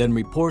Dan, then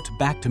report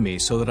back to me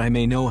so that I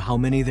may know how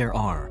many there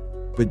are."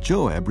 But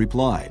Joab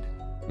replied,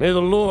 May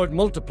the Lord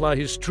multiply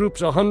his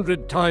troops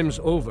 100 times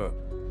over.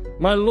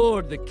 My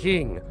lord the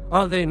king,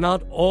 are they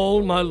not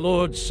all my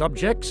lord's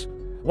subjects?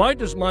 Why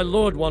does my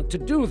lord want to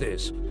do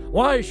this?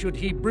 Why should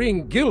he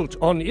bring guilt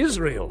on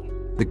Israel?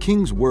 The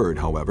king's word,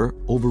 however,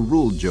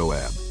 overruled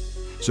Joab.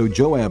 So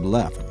Joab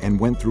left and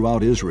went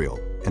throughout Israel,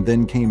 and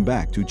then came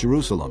back to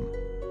Jerusalem.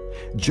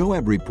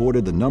 Joab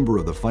reported the number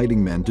of the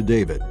fighting men to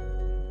David.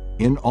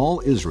 In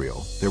all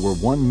Israel there were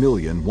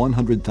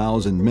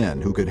 1,100,000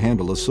 men who could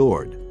handle a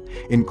sword,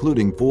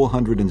 including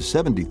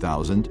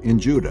 470,000 in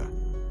Judah.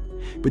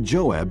 But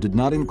Joab did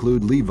not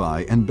include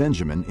Levi and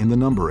Benjamin in the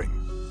numbering,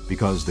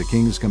 because the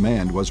king's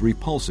command was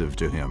repulsive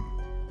to him.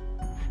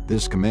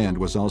 This command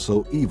was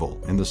also evil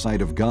in the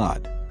sight of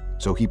God,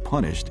 so he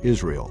punished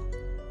Israel.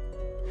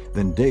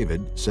 Then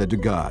David said to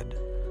God,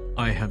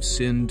 "I have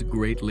sinned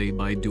greatly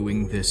by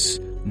doing this.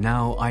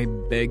 Now I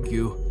beg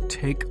you,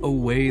 take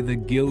away the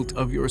guilt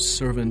of your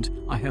servant.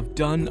 I have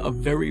done a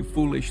very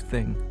foolish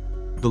thing."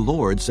 The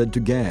Lord said to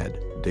Gad,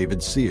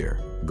 David's seer,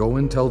 Go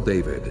and tell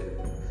David,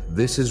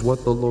 this is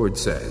what the Lord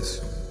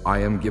says. I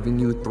am giving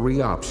you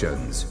 3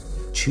 options.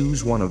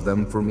 Choose one of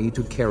them for me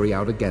to carry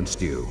out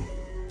against you.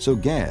 So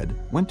Gad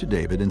went to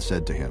David and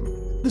said to him,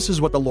 This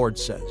is what the Lord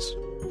says.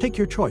 Take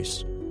your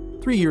choice.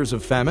 3 years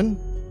of famine,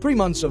 3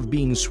 months of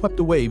being swept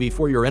away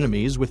before your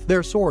enemies with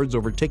their swords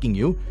overtaking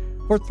you,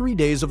 or 3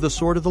 days of the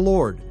sword of the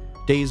Lord,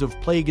 days of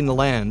plague in the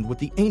land, with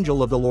the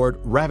angel of the Lord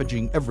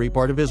ravaging every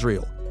part of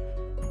Israel.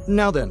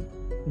 Now then,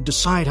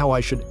 decide how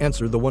I should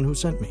answer the one who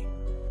sent me.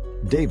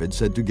 David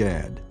said to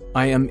Gad,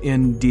 "I am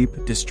in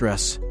deep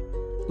distress.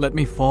 Let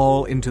me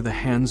fall into the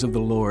hands of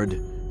the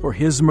Lord, for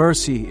his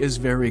mercy is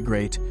very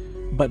great,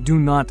 but do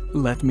not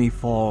let me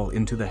fall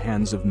into the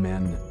hands of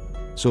men."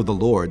 So the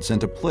Lord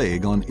sent a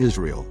plague on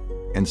Israel,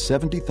 and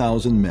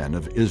 70,000 men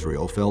of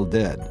Israel fell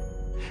dead.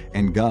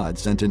 And God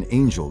sent an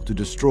angel to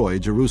destroy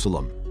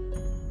Jerusalem.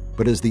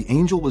 But as the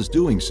angel was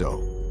doing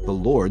so, the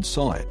Lord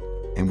saw it,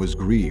 and was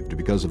grieved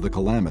because of the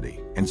calamity,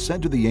 and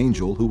said to the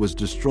angel who was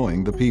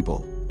destroying the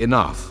people,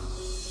 Enough.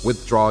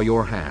 Withdraw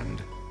your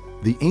hand.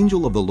 The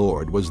angel of the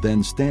Lord was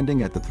then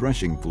standing at the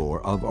threshing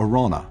floor of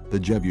Araunah the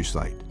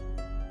Jebusite.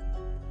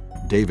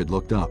 David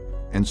looked up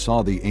and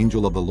saw the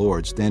angel of the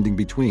Lord standing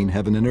between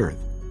heaven and earth,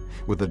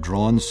 with a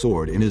drawn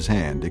sword in his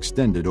hand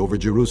extended over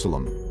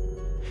Jerusalem.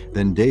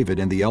 Then David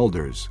and the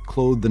elders,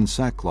 clothed in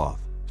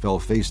sackcloth, fell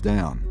face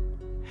down.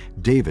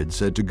 David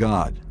said to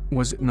God,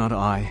 "Was it not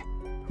I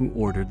who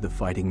ordered the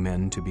fighting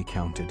men to be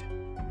counted?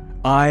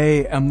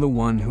 I am the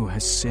one who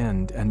has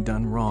sinned and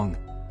done wrong.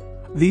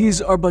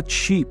 These are but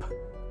sheep.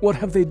 What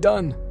have they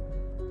done?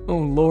 O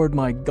Lord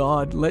my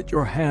God, let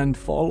your hand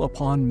fall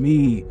upon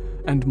me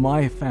and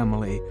my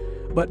family,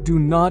 but do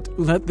not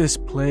let this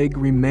plague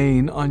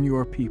remain on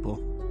your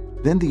people."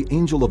 Then the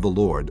angel of the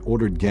Lord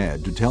ordered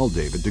Gad to tell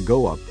David to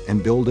go up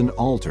and build an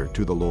altar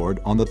to the Lord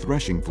on the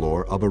threshing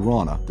floor of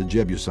Araunah the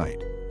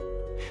Jebusite.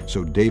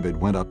 So David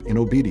went up in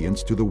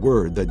obedience to the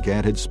word that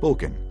Gad had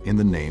spoken in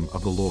the name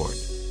of the Lord.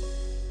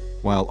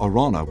 While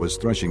Araunah was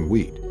threshing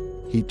wheat,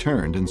 he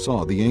turned and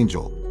saw the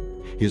angel.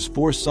 His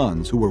 4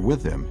 sons who were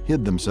with him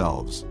hid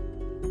themselves.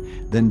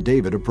 Then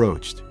David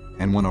approached,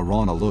 and when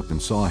Araunah looked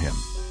and saw him,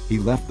 he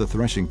left the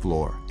threshing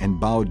floor and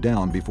bowed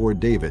down before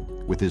David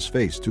with his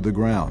face to the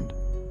ground.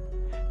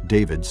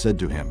 David said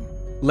to him,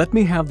 "Let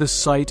me have the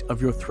site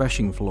of your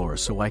threshing floor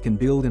so I can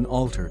build an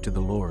altar to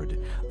the Lord,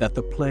 that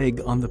the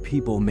plague on the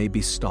people may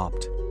be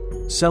stopped.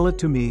 Sell it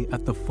to me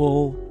at the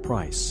full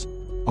price."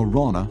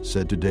 Araunah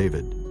said to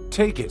David,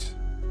 Take it.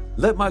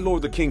 Let my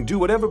lord the king do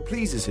whatever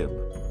pleases him.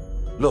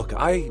 Look,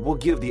 I will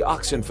give the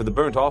oxen for the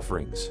burnt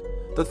offerings,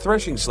 the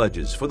threshing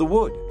sledges for the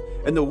wood,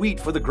 and the wheat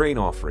for the grain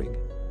offering.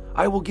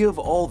 I will give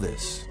all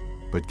this."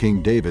 But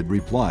King David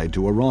replied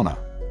to Araunah,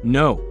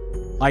 "No,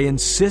 I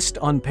insist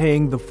on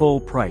paying the full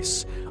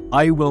price.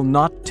 I will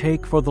not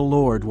take for the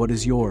Lord what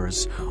is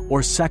yours,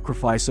 or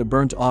sacrifice a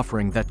burnt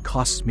offering that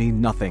costs me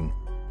nothing."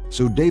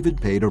 So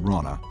David paid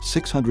Araunah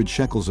 600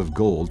 shekels of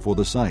gold for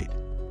the site.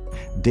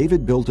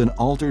 David built an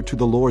altar to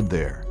the Lord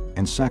there,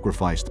 and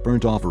sacrificed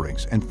burnt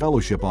offerings and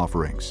fellowship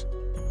offerings.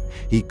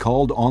 He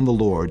called on the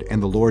Lord,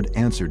 and the Lord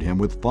answered him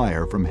with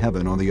fire from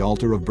heaven on the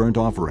altar of burnt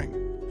offering.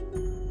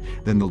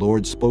 Then the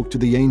Lord spoke to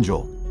the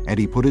angel, and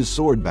he put his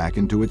sword back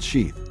into its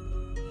sheath.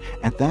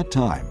 At that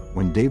time,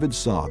 when David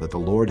saw that the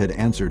Lord had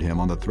answered him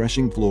on the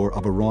threshing floor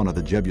of Araunah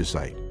the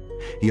Jebusite,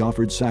 he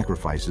offered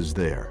sacrifices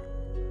there.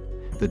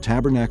 The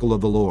tabernacle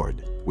of the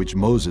Lord, which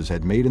Moses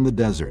had made in the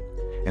desert,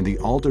 and the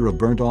altar of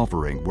burnt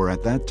offering were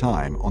at that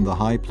time on the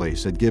high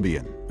place at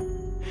Gibeon.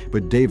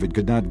 But David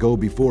could not go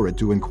before it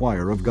to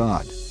inquire of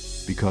God,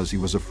 because he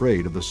was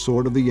afraid of the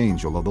sword of the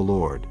angel of the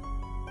Lord.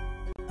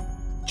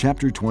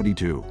 Chapter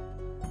 22.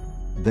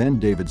 Then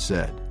David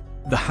said,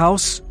 "The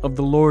house of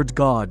the Lord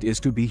God is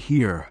to be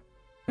here,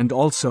 and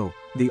also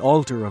the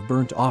altar of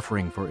burnt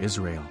offering for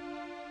Israel."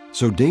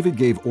 So David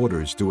gave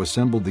orders to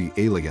assemble the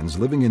aliens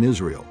living in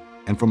Israel,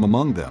 and from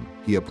among them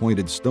he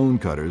appointed stone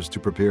cutters to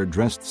prepare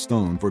dressed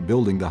stone for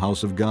building the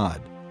house of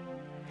God.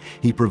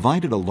 He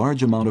provided a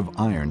large amount of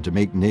iron to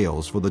make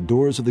nails for the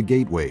doors of the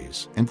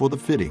gateways and for the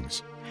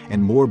fittings,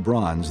 and more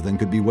bronze than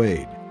could be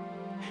weighed.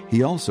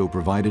 He also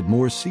provided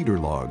more cedar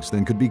logs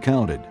than could be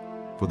counted,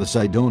 for the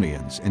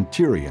Sidonians and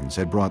Tyrians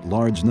had brought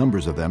large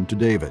numbers of them to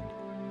David.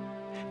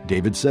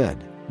 David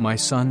said, "My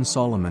son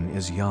Solomon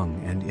is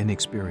young and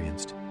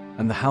inexperienced,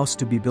 and the house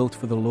to be built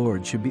for the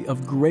Lord should be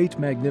of great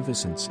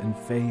magnificence and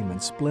fame and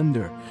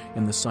splendor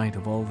in the sight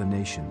of all the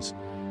nations.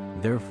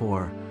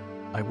 Therefore,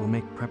 I will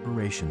make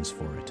preparations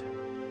for it."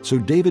 So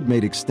David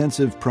made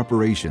extensive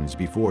preparations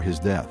before his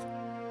death.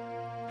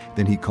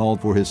 Then he called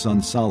for his son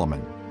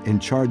Solomon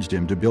and charged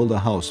him to build a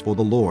house for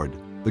the Lord,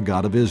 the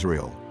God of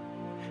Israel.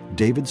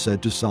 David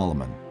said to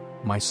Solomon,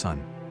 "My son,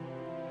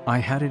 I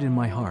had it in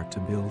my heart to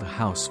build a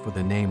house for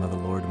the name of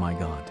the Lord my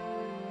God.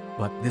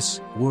 But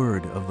this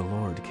word of the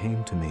Lord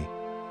came to me.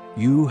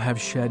 You have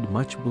shed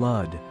much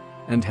blood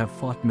and have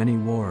fought many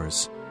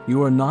wars.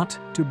 You are not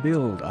to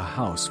build a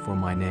house for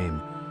my name,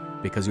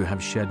 because you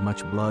have shed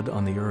much blood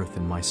on the earth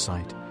in my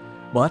sight.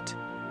 But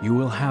you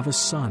will have a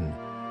son,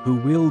 who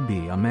will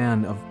be a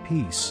man of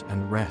peace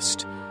and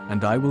rest,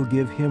 and I will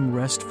give him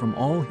rest from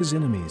all his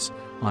enemies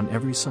on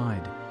every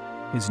side.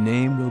 His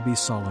name will be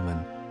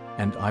Solomon,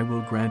 and I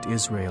will grant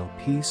Israel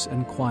peace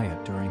and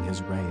quiet during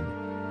his reign.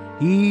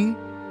 He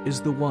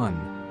is the one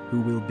who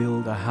will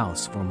build a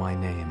house for my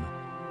name.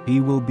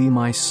 He will be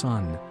my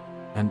son,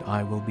 and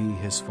I will be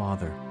his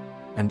father,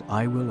 and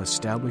I will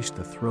establish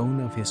the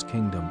throne of his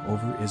kingdom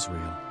over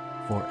Israel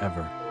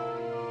forever.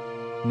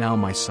 Now,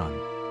 my son,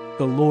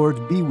 the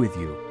Lord be with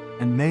you,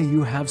 and may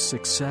you have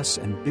success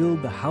and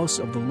build the house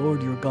of the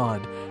Lord your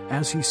God,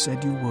 as he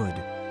said you would.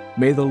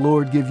 May the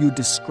Lord give you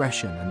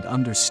discretion and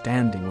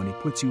understanding when he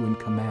puts you in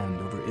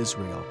command over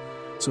Israel,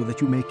 so that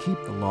you may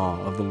keep the law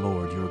of the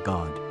Lord your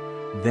God.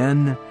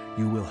 Then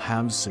you will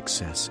have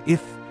success,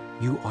 if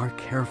you are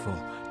careful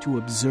to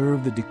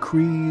observe the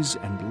decrees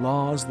and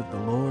laws that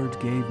the Lord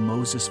gave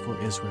Moses for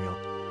Israel.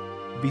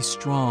 Be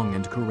strong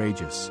and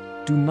courageous.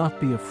 Do not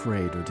be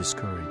afraid or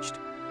discouraged.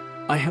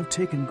 I have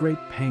taken great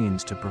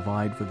pains to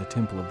provide for the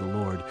temple of the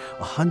Lord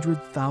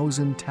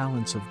 100,000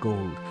 talents of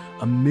gold,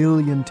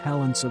 1,000,000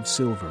 talents of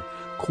silver,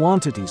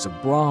 quantities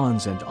of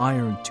bronze and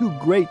iron too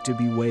great to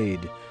be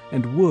weighed,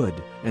 and wood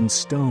and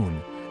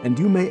stone, and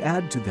you may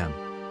add to them.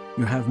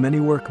 You have many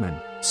workmen,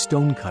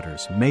 stone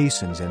cutters,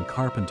 masons, and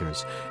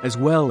carpenters, as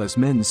well as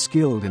men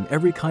skilled in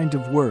every kind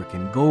of work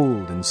in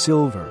gold and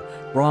silver,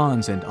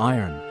 bronze and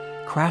iron,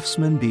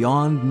 craftsmen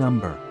beyond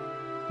number.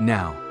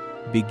 Now,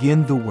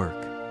 begin the work,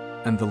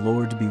 and the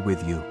Lord be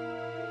with you."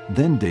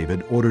 Then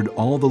David ordered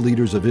all the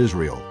leaders of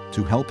Israel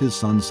to help his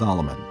son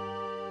Solomon.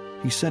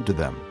 He said to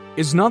them,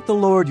 "Is not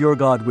the Lord your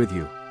God with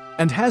you?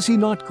 And has he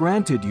not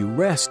granted you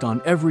rest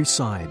on every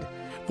side?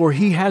 For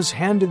he has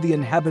handed the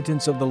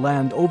inhabitants of the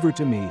land over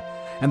to me,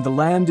 and the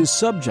land is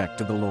subject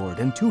to the Lord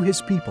and to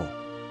his people.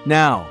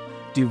 Now,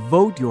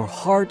 devote your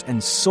heart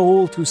and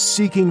soul to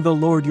seeking the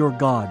Lord your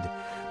God.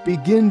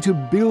 Begin to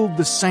build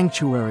the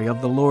sanctuary of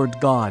the Lord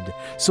God,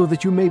 so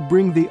that you may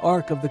bring the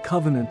ark of the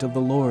covenant of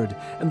the Lord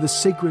and the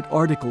sacred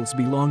articles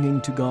belonging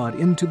to God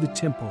into the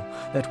temple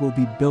that will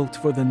be built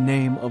for the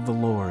name of the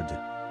Lord."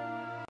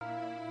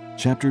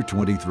 Chapter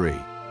 23.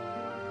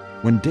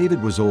 When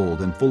David was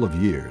old and full of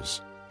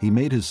years, he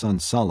made his son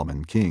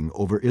Solomon king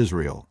over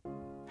Israel.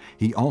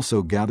 He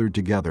also gathered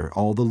together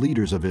all the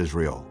leaders of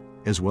Israel,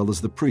 as well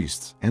as the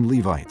priests and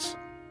Levites.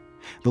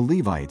 The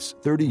Levites,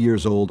 30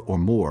 years old or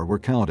more, were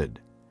counted,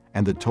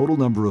 and the total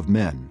number of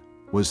men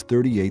was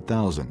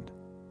 38,000.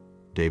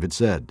 David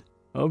said,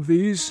 "Of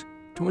these,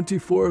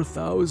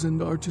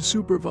 24,000 are to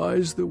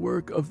supervise the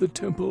work of the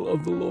temple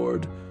of the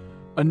Lord,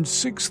 and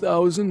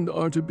 6,000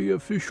 are to be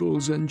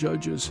officials and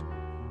judges.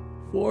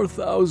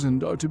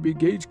 4,000 are to be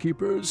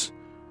gatekeepers,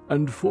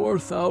 and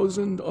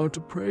 4,000 are to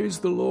praise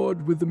the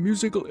Lord with the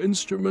musical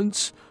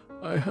instruments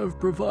I have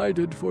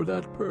provided for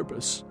that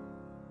purpose."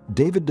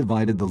 David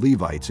divided the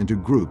Levites into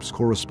groups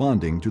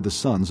corresponding to the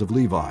sons of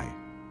Levi,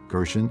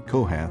 Gershon,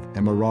 Kohath,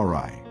 and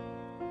Merari.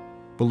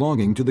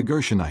 Belonging to the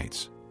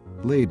Gershonites,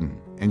 Laden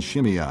and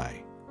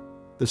Shimei.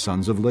 The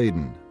sons of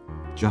Laden,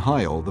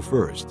 Jehiel the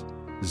first,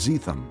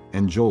 Zetham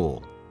and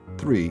Joel,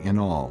 3 in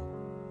all.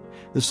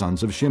 The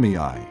sons of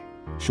Shimei,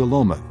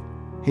 Shelomoth,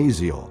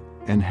 Haziel,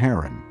 and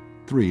Haran,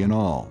 3 in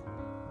all.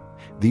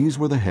 These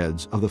were the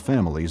heads of the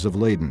families of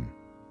Laden.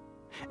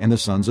 And the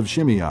sons of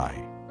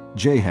Shimei,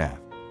 Jahath,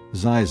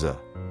 Ziza,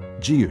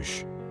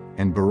 Jeush,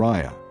 and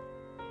Beriah.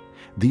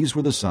 These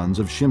were the sons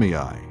of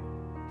Shimei,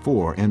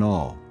 4 in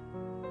all.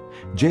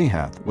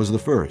 Jahath was the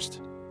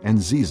first, and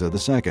Ziza the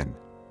second,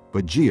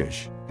 but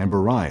Jeush and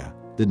Beriah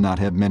did not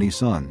have many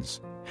sons,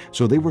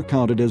 so they were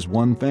counted as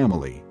one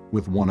family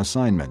with one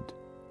assignment.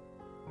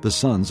 The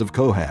sons of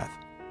Kohath,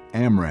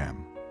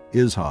 Amram,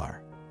 Izhar,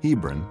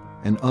 Hebron,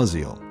 and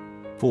Uzziel,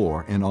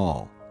 4 in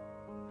all.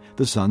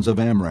 The sons of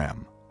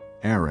Amram,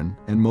 Aaron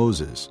and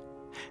Moses.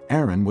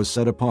 Aaron was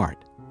set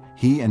apart,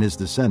 he and his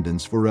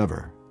descendants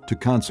forever, to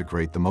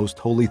consecrate the most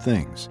holy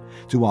things,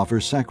 to offer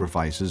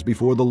sacrifices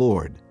before the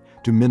Lord,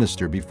 to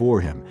minister before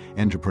him,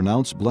 and to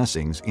pronounce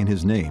blessings in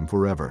his name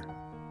forever.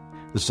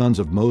 The sons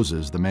of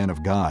Moses, the man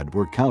of God,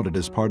 were counted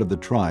as part of the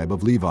tribe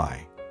of Levi.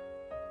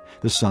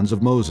 The sons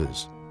of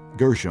Moses,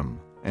 Gershom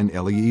and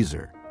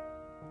Eleazar.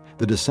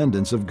 The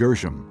descendants of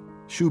Gershom,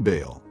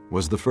 Shubael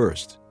was the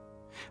first.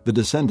 The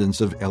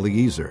descendants of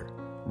Eleazar,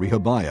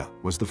 Rehabiah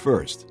was the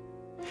first.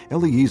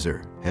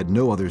 Eleazar had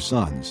no other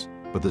sons,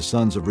 but the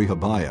sons of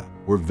Rehabiah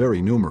were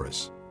very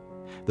numerous.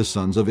 The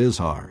sons of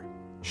Izhar,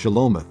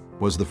 Shelomoth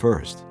was the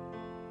first.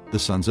 The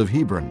sons of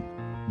Hebron,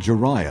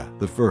 Jeriah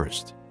the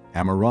first,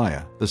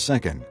 Amariah the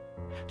second,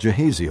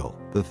 Jehaziel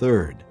the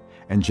third,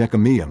 and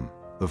Jekameam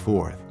the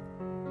fourth.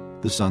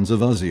 The sons of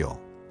Uzziel,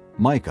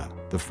 Micah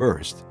the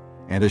first,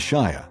 and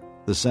Ashiah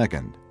the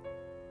second.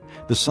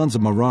 The sons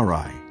of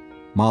Merari,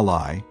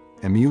 Malai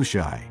and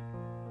Mushai.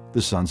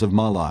 The sons of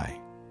Malai,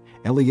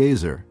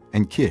 Eleazar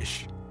and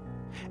Kish.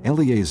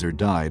 Eleazar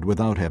died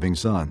without having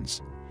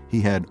sons. He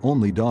had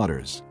only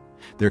daughters.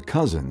 Their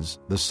cousins,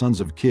 the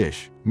sons of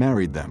Kish,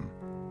 married them.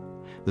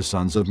 The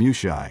sons of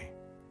Mushai,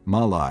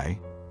 Malai,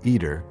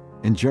 Eder,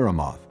 and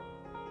Jeremoth,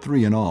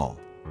 3 in all.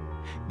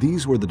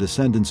 These were the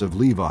descendants of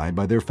Levi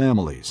by their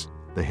families,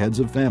 the heads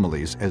of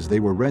families as they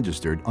were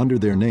registered under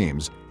their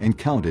names and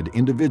counted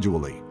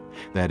individually,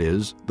 that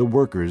is, the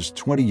workers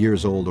 20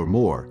 years old or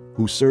more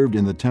who served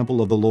in the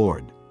temple of the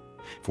Lord.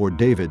 For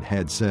David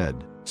had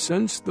said,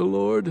 "Since the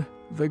Lord,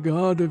 the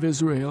God of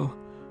Israel,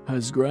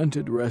 has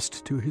granted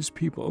rest to his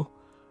people,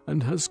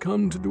 and has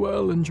come to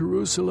dwell in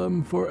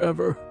Jerusalem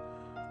forever,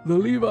 the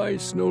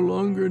Levites no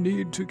longer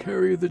need to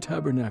carry the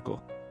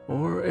tabernacle,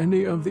 or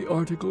any of the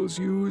articles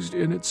used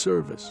in its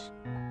service."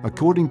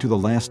 According to the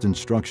last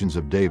instructions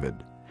of David,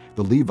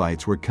 the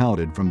Levites were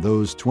counted from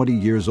those 20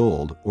 years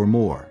old or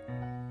more.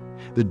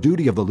 The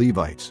duty of the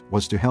Levites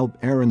was to help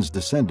Aaron's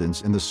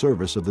descendants in the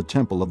service of the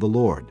temple of the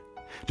Lord,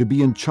 to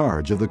be in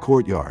charge of the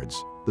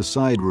courtyards, the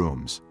side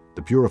rooms,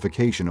 the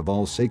purification of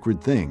all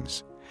sacred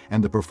things,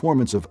 and the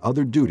performance of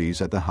other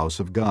duties at the house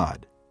of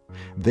God.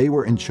 They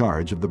were in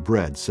charge of the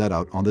bread set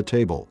out on the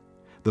table,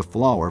 the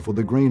flour for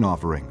the grain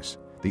offerings,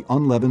 the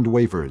unleavened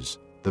wafers,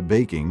 the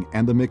baking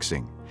and the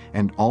mixing,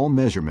 and all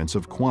measurements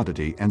of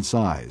quantity and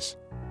size.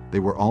 They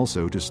were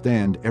also to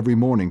stand every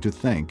morning to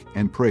thank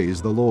and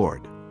praise the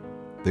Lord.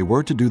 They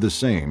were to do the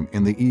same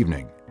in the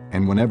evening,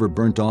 and whenever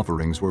burnt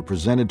offerings were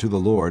presented to the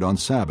Lord on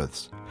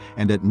Sabbaths,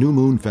 and at new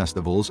moon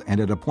festivals and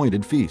at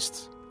appointed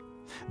feasts.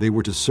 They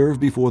were to serve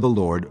before the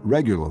Lord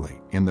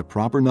regularly in the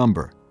proper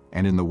number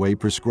and in the way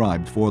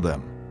prescribed for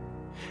them.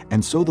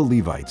 And so the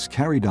Levites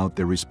carried out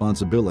their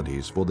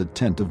responsibilities for the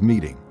tent of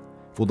meeting,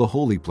 for the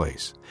holy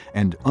place,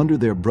 and under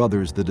their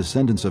brothers the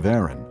descendants of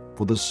Aaron,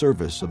 for the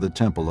service of the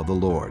temple of the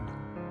Lord.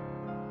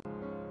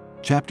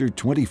 Chapter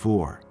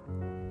 24.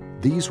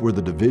 These were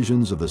the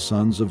divisions of the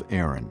sons of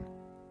Aaron.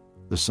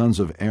 The sons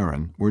of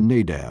Aaron were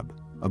Nadab,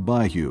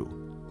 Abihu,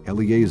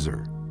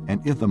 Eleazar,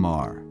 and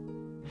Ithamar.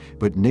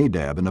 But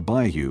Nadab and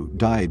Abihu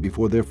died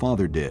before their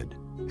father did,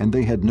 and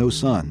they had no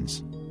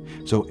sons.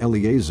 So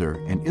Eleazar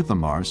and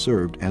Ithamar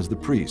served as the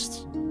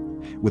priests.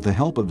 With the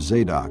help of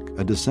Zadok,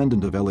 a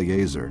descendant of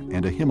Eleazar,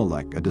 and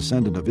Ahimelech, a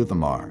descendant of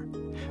Ithamar,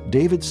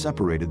 David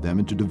separated them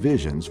into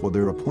divisions for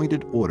their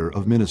appointed order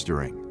of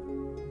ministering.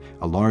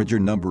 A larger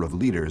number of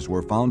leaders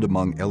were found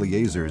among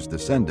Eleazar's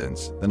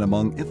descendants than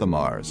among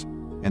Ithamar's,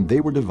 and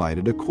they were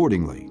divided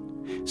accordingly: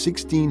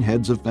 16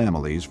 heads of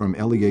families from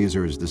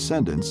Eleazar's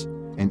descendants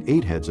and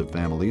 8 heads of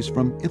families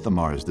from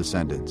Ithamar's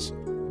descendants.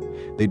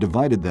 They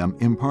divided them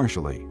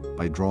impartially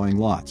by drawing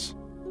lots,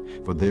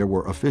 for there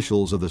were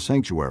officials of the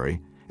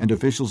sanctuary and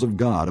officials of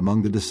God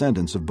among the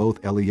descendants of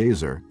both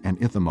Eleazar and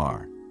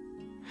Ithamar.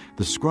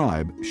 The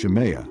scribe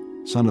Shemaiah,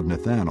 son of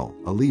Nethanel,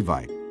 a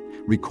Levite,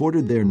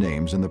 recorded their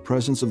names in the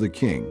presence of the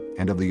king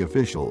and of the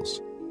officials.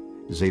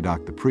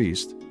 Zadok the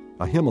priest,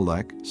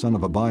 Ahimelech, son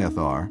of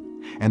Abiathar,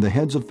 and the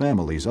heads of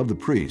families of the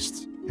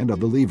priests and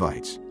of the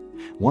Levites,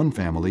 one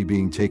family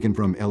being taken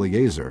from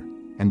Eleazar,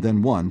 and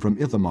then one from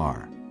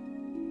Ithamar.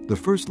 The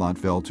first lot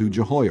fell to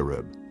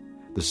Jehoiarib,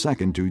 the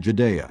second to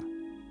Jedaiah,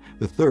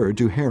 the third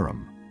to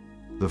Haram,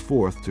 the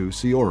fourth to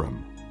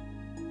Seorim,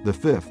 the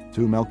fifth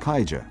to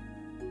Malchijah,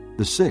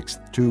 the sixth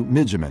to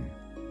Mijamin,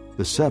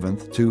 the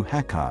seventh to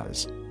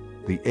Hakaz,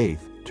 the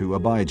eighth to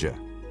Abijah,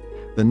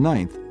 the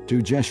ninth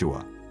to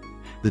Jeshua,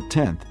 the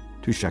 10th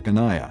to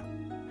Shechaniah,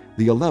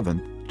 the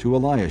 11th to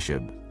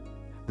Eliashib,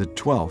 the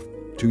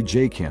 12th to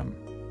Jachim,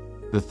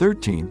 the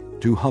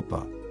 13th to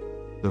Huppah,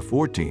 the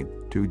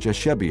 14th to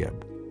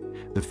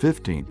Jeshebeab, the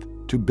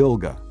 15th to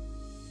Bilgah,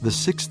 the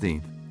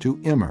 16th to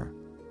Immer,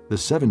 the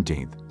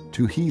 17th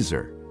to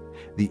Hezer,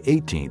 the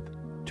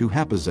 18th to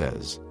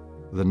Haphazez,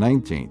 the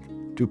 19th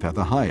to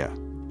Pethahiah,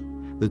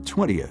 the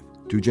 20th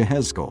to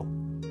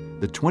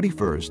Jehezkel, the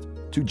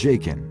 21st to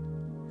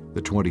Jachin,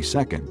 the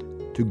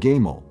 22nd to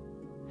Gamul,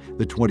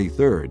 the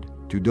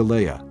 23rd to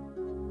Delaiah,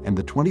 and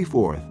the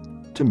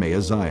 24th to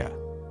Maaziah.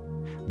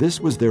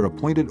 This was their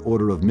appointed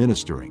order of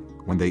ministering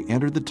when they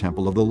entered the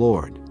temple of the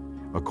Lord,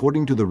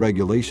 according to the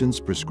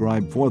regulations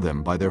prescribed for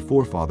them by their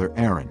forefather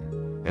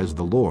Aaron, as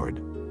the Lord,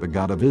 the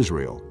God of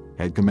Israel,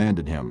 had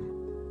commanded him.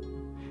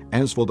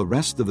 As for the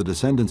rest of the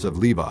descendants of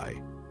Levi,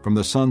 from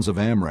the sons of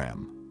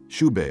Amram,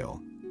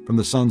 Shubael, from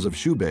the sons of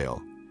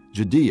Shubael,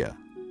 Jediah.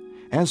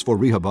 As for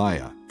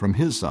Rehabiah, from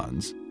his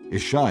sons,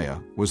 Ishiah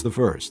was the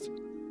first.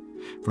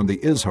 From the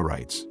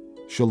Izharites,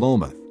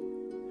 Shelomoth.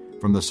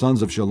 From the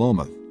sons of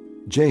Shelomoth,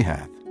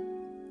 Jahath.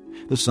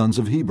 The sons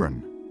of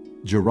Hebron,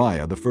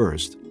 Jeriah the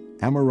first,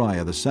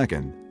 Amariah the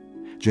second,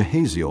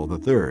 Jehaziel the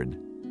third,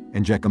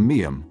 and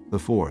Jekameam the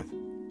fourth.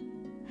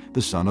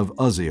 The son of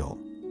Uzziel,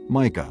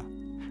 Micah.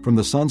 From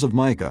the sons of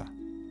Micah,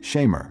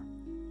 Shemer.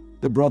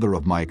 The brother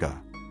of Micah,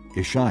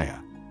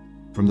 Ishiah.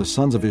 From the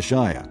sons of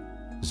Ishiah,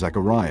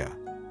 Zechariah.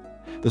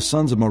 The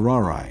sons of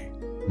Merari,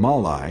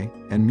 Malai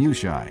and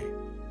Mushai.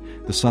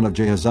 The son of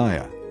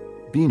Jahaziah,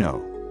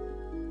 Beno.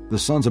 The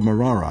sons of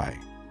Merari,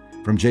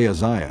 from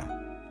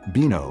Jahaziah,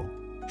 Beno,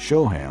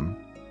 Shoham,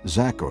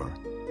 Zachor,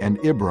 and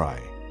Ibri.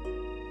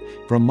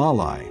 From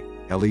Malai,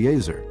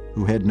 Eleazar,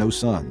 who had no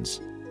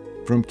sons.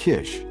 From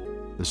Kish,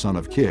 the son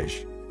of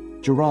Kish,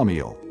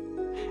 Jerahmeel.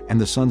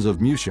 And the sons of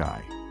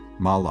Mushai,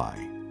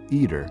 Malai,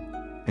 Eder,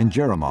 and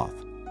Jeremoth.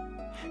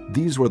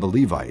 These were the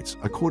Levites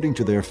according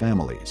to their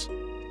families.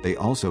 They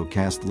also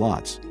cast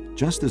lots,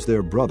 just as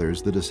their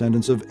brothers the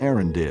descendants of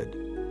Aaron did,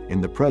 in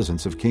the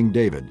presence of King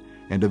David,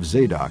 and of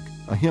Zadok,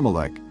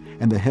 Ahimelech,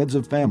 and the heads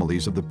of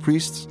families of the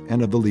priests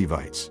and of the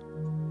Levites.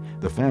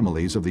 The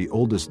families of the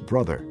oldest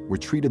brother were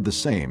treated the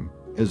same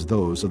as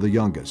those of the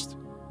youngest.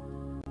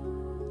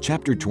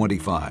 Chapter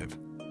 25.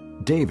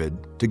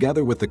 David,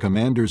 together with the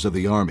commanders of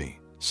the army,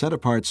 set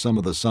apart some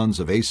of the sons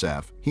of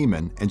Asaph,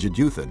 Heman, and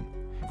Jeduthun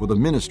for the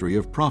ministry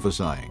of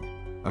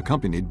prophesying,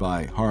 accompanied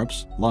by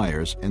harps,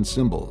 lyres, and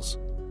cymbals.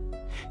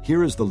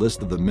 Here is the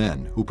list of the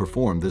men who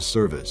performed this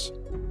service.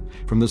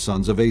 From the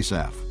sons of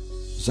Asaph,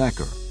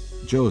 Zachor,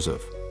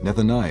 Joseph,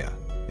 Nethaniah,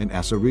 and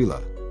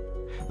Asarelah.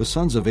 The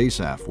sons of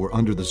Asaph were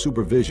under the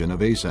supervision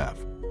of Asaph,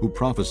 who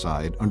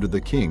prophesied under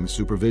the king's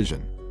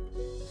supervision.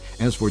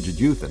 As for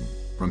Jeduthun,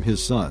 from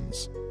his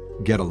sons,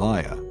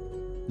 Gedaliah,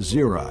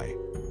 Zeri,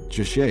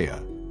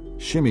 Jeshaiah,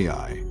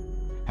 Shimei,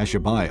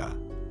 Hashabiah,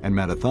 and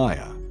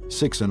Mattathiah,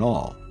 6 in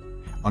all,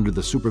 under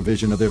the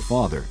supervision of their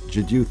father,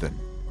 Jeduthun,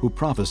 who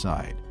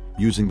prophesied,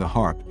 using the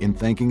harp in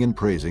thanking and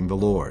praising the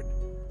Lord.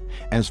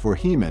 As for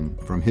Heman,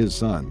 from his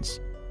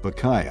sons,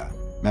 Bechiah,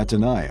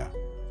 Mattaniah,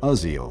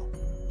 Uzziel,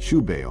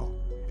 Shubael,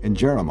 and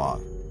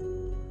Jeremoth,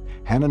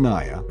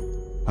 Hananiah,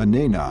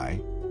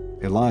 Hanani,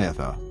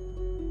 Eliathah,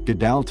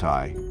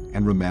 Gedaltai,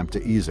 and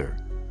Ramamta-Ezer,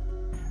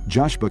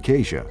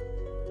 Joshbekashah,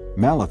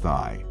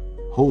 Malathi,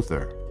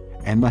 Hother,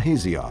 and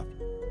Mahazioth.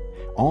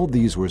 All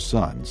these were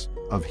sons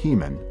of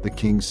Heman the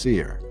king's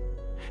seer.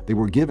 They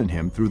were given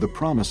him through the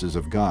promises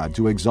of God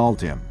to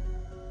exalt him.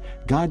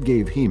 God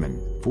gave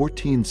Heman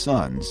 14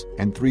 sons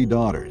and 3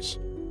 daughters.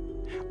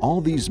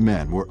 All these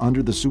men were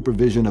under the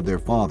supervision of their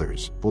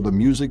fathers for the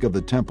music of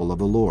the temple of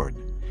the Lord,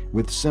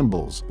 with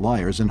cymbals,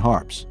 lyres, and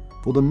harps,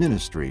 for the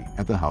ministry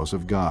at the house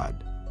of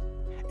God.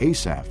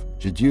 Asaph,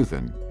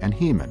 Jeduthun, and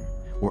Heman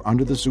were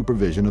under the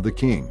supervision of the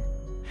king.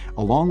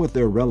 Along with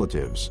their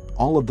relatives,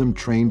 all of them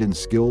trained and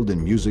skilled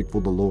in music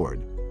for the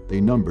Lord, they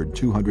numbered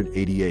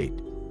 288.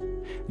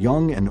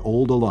 Young and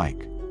old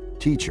alike,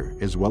 teacher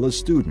as well as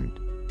student,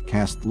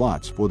 cast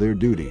lots for their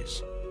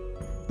duties.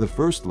 The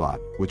first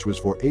lot, which was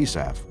for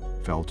Asaph,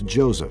 fell to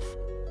Joseph,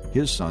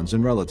 his sons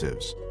and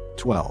relatives,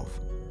 12.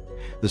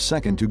 The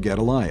second to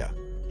Gedaliah,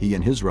 he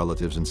and his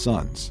relatives and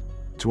sons,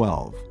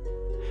 12.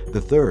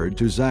 The third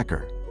to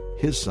Zachor,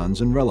 his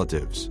sons and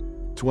relatives,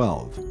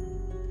 12.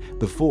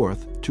 The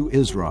fourth to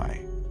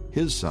Izri,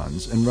 his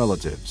sons and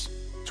relatives,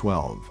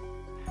 12.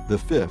 The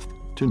fifth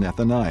to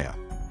Nethaniah,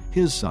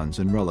 his sons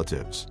and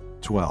relatives,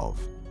 12.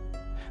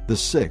 The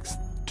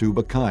 6th to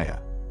Bechiah,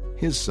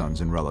 his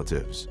sons and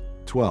relatives,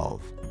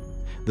 12.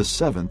 The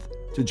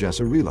 7th to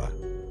Jesarela,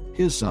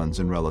 his sons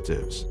and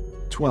relatives,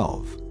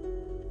 12.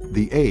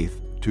 The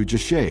 8th to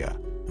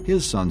Jeshiah,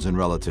 his sons and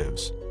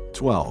relatives,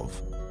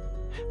 12.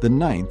 The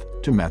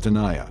 9th to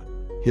Mattaniah,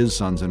 his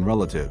sons and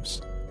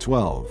relatives,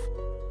 12.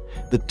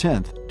 The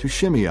 10th to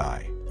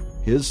Shimei,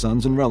 his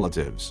sons and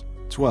relatives,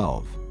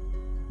 12.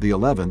 The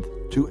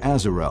 11th to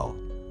Azarel,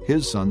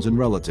 his sons and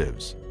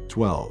relatives,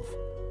 12.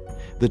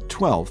 The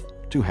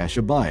 12th to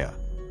Hashabiah,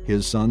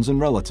 his sons and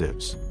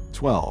relatives,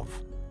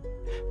 12.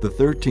 The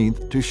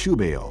 13th to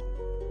Shubael,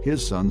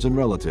 his sons and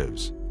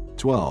relatives,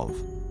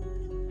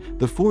 12.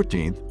 The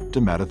 14th to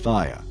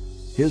Mattathiah,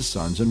 his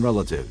sons and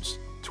relatives,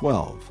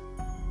 12.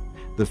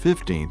 The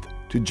 15th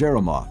to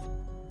Jeremoth,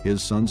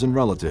 his sons and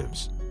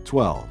relatives,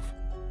 12.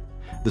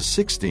 The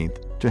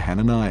 16th to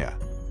Hananiah,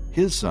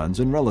 his sons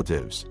and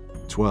relatives,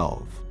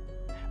 12.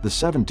 The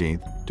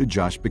 17th to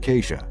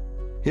Joshbekashah,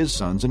 his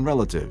sons and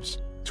relatives,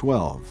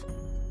 12.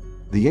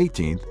 The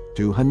 18th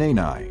to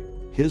Hanani,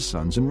 his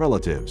sons and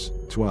relatives,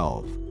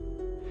 12.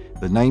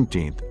 The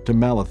 19th to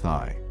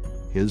Malachi,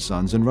 his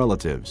sons and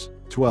relatives,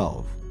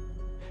 12.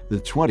 The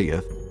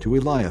 20th to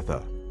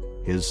Eliathah,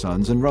 his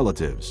sons and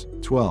relatives,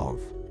 12.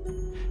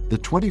 The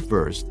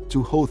 21st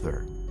to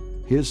Hothar,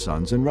 his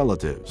sons and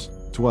relatives,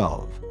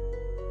 12.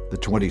 The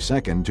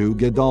 22nd to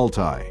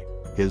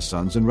Gedaltai, his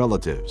sons and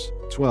relatives,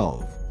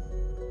 12.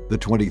 The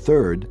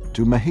 23rd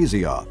to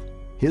Mahazioth,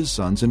 his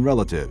sons and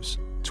relatives,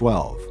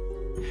 12.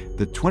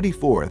 The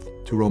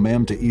 24th to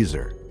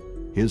Romamti-Ezer,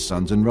 his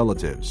sons and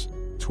relatives,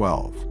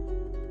 12.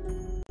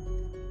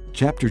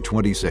 Chapter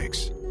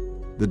 26.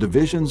 The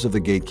divisions of the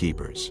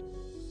gatekeepers.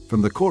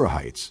 From the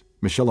Korahites,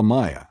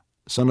 Meshelemiah,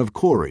 son of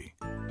Kori,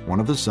 one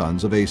of the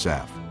sons of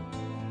Asaph.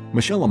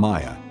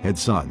 Meshelemiah had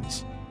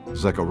sons: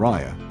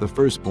 Zechariah, the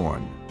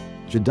firstborn;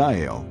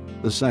 Jediael,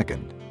 the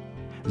second;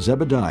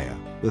 Zebediah,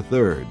 the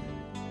third;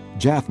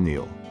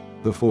 Jathniel,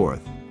 the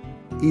fourth;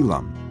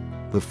 Elam,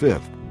 the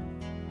fifth;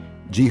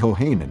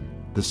 Jehohanan,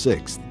 the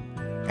sixth;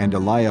 and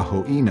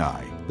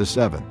Eliahoenai, the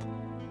seventh.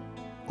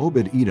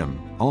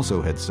 Obed-Edom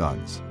also had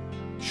sons: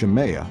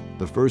 Shemaiah,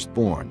 the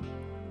firstborn;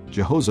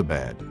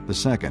 Jehozabad, the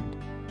second;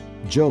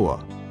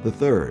 Joah, the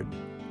third;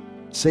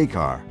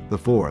 Sakar, the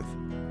fourth;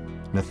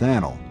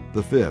 Nathanael,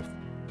 the fifth;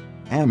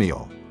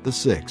 Amiel, the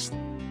sixth;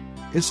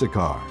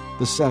 Issachar,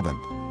 the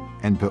seventh;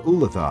 and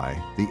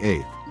Peulathai, the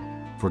eighth,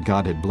 for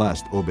God had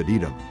blessed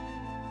Obed-Edom.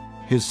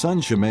 His son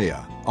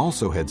Shemaiah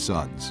also had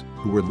sons,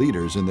 who were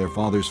leaders in their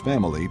father's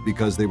family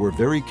because they were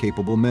very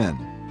capable men.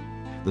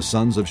 The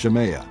sons of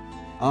Shemaiah: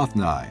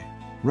 Othni,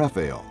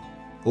 Rephael,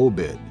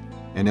 Obed,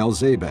 and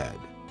Elzabad.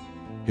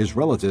 His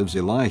relatives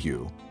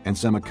Elihu and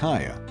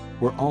Semachiah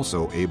were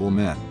also able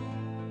men.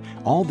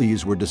 All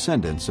these were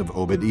descendants of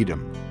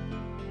Obed-Edom.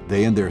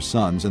 They and their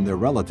sons and their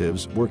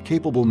relatives were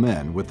capable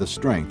men with the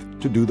strength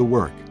to do the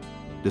work,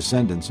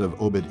 descendants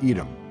of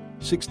Obed-Edom,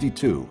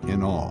 62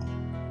 in all.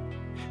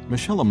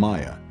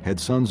 Meshelemiah had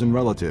sons and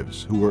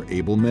relatives who were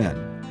able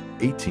men,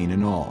 18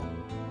 in all.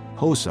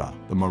 Hosa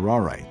the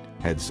Merarite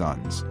had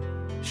sons: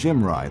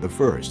 Shimri the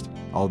first,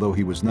 although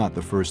he was not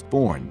the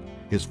firstborn,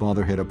 his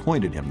father had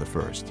appointed him the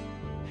first;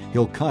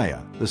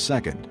 Hilkiah the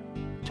second;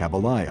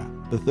 Tabaliah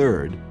the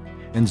third;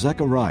 and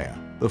Zechariah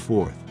the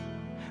fourth.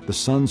 The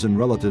sons and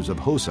relatives of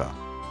Hosa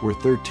were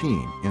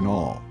 13 in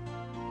all.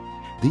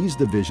 These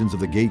divisions of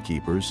the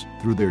gatekeepers,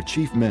 through their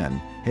chief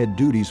men, had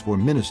duties for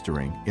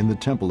ministering in the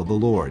temple of the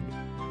Lord,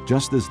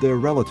 just as their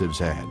relatives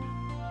had.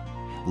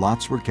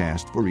 Lots were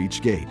cast for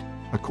each gate,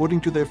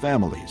 according to their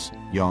families,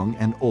 young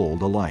and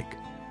old alike.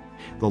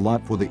 The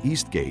lot for the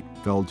east gate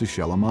fell to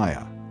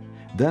Shelemiah.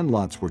 Then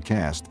lots were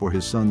cast for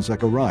his son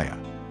Zechariah,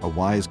 a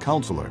wise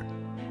counselor,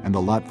 and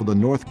the lot for the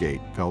north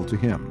gate fell to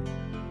him.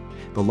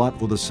 The lot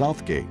for the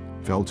south gate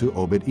fell to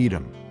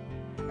Obed-Edom,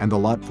 and the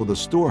lot for the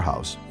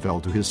storehouse fell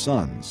to his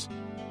sons.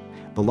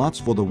 The lots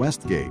for the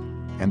west gate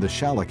and the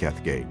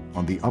Shalaketh gate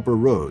on the upper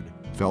road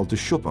fell to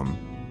Shuppim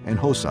and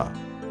Hosa.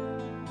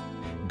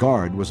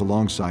 Guard was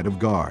alongside of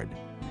guard.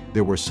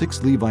 There were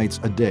 6 Levites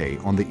a day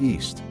on the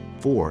east,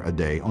 4 a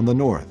day on the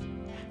north,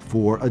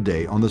 4 a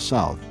day on the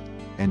south,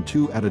 and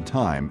 2 at a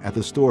time at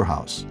the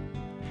storehouse.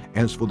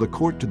 As for the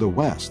court to the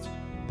west,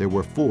 there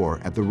were 4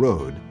 at the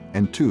road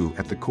and 2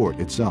 at the court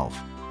itself.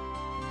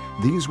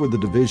 These were the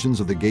divisions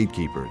of the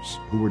gatekeepers,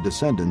 who were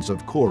descendants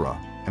of Korah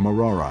and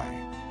Merari.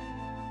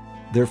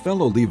 Their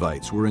fellow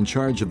Levites were in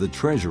charge of the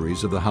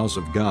treasuries of the house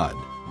of God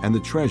and the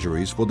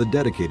treasuries for the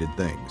dedicated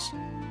things.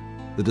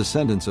 The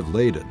descendants of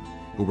Ladan,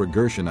 who were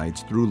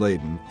Gershonites through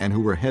Ladan and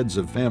who were heads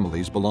of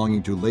families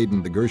belonging to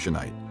Ladan the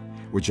Gershonite,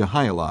 were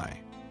Jehieli.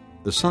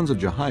 The sons of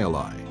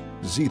Jehieli,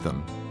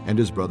 Zetham and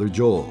his brother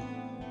Joel.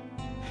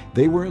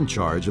 They were in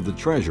charge of the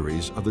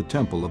treasuries of the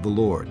temple of the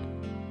Lord.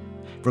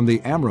 From the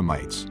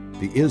Amramites,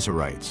 the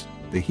Izharites,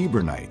 the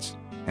Hebronites,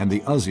 and the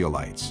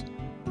Uzzielites.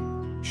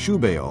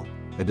 Shubael,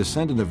 a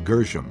descendant of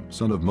Gershom,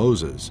 son of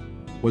Moses,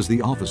 was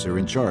the officer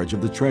in charge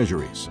of the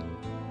treasuries.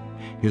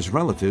 His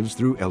relatives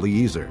through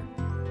Eliezer: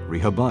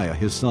 Rehabiah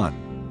his son,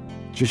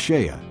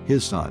 Jeshaiah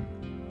his son,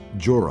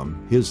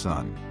 Joram his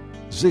son,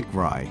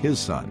 Zichri his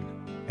son,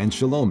 and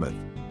Shelomith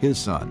his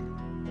son.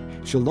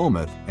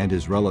 Shelomith and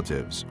his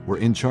relatives were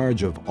in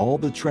charge of all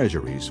the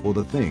treasuries for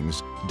the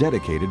things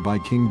dedicated by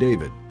King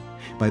David,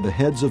 by the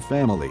heads of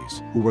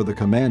families who were the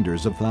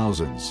commanders of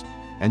thousands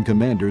and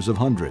commanders of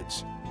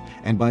hundreds,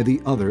 and by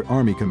the other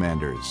army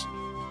commanders.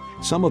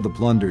 Some of the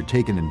plunder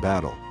taken in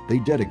battle they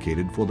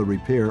dedicated for the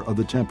repair of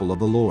the temple of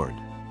the Lord,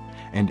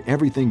 and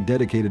everything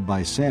dedicated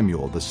by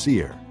Samuel the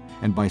seer,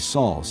 and by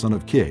Saul son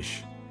of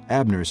Kish,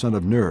 Abner son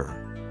of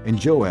Ner, and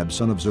Joab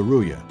son of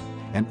Zeruiah,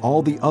 and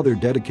all the other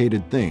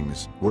dedicated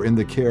things were in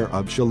the care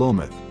of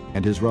Shelomith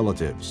and his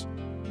relatives.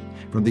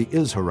 From the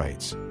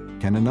Izharites,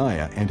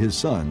 Hananiah and his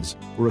sons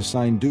were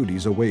assigned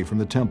duties away from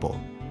the temple,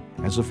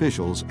 as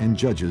officials and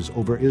judges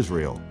over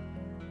Israel.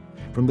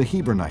 From the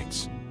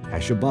Hebronites,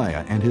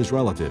 Hashabiah and his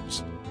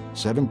relatives,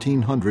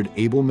 1,700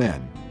 able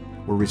men,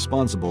 were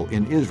responsible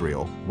in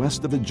Israel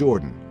west of the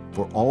Jordan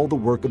for all the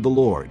work of the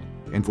Lord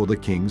and for the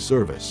king's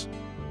service.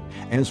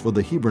 As for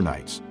the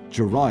Hebronites,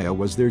 Jeriah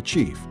was their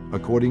chief,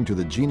 according to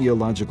the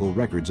genealogical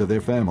records of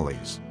their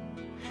families.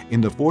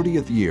 In the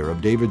 40th year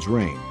of David's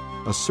reign,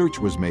 a search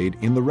was made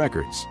in the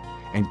records,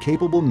 and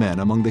capable men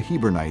among the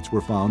Hebronites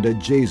were found at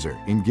Jazer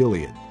in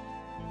Gilead.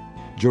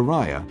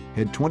 Jeriah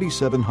had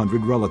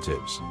 2,700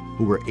 relatives,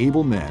 who were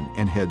able men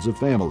and heads of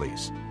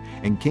families,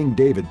 and King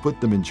David put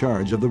them in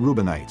charge of the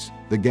Reubenites,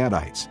 the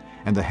Gadites,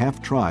 and the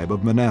half-tribe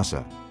of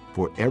Manasseh,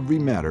 for every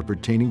matter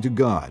pertaining to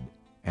God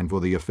and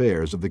for the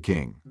affairs of the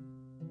king.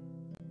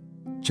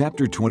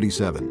 Chapter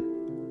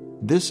 27.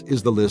 This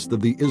is the list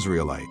of the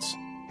Israelites,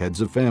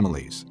 heads of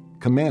families,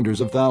 commanders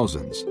of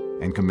thousands,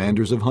 and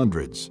commanders of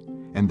hundreds,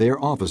 and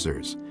their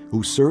officers,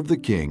 who served the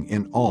king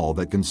in all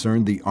that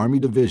concerned the army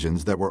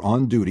divisions that were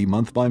on duty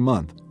month by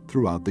month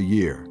throughout the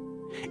year.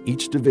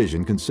 Each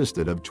division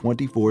consisted of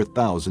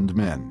 24,000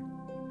 men.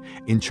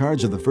 In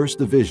charge of the first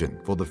division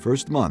for the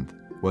first month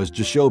was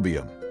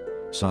Jeshobeam,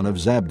 son of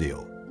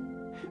Zabdiel.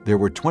 There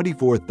were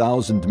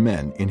 24,000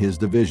 men in his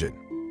division.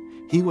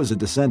 He was a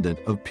descendant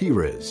of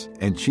Perez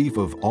and chief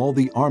of all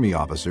the army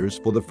officers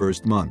for the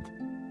first month.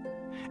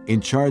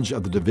 In charge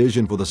of the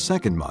division for the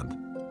second month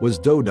was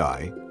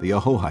Dodai the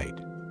Ahohite.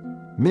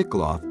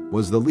 Mikloth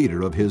was the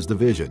leader of his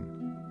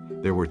division.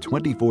 There were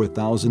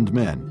 24,000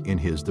 men in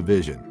his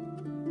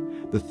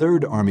division. The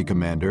third army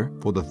commander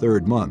for the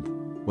third month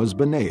was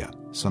Benaiah,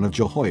 son of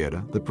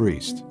Jehoiada the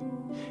priest.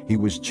 He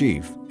was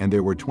chief, and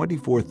there were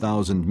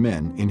 24,000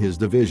 men in his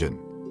division.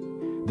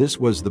 This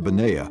was the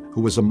Benaiah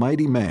who was a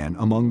mighty man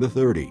among the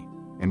 30,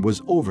 and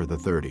was over the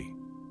 30.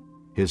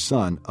 His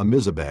son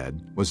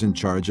Ammizabad was in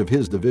charge of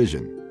his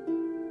division.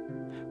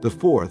 The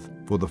fourth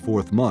for the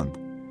fourth month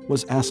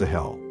was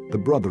Asahel, the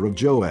brother of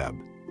Joab.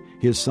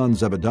 His son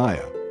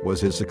Zebediah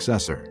was his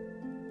successor.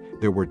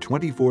 There were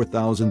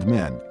 24,000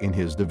 men in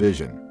his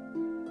division.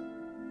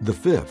 The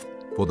fifth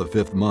for the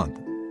fifth month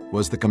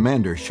was the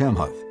commander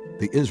Shamhuth,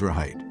 the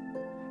Israelite.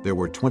 There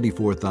were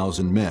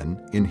 24,000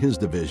 men in his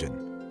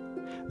division.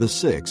 The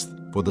sixth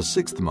for the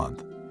sixth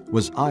month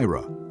was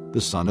Ira,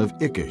 the son of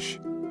Ikish,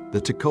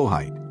 the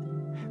Tekohite.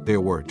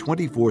 There were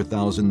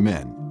 24,000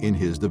 men in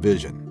his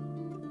division.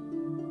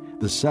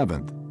 The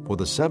seventh for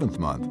the seventh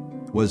month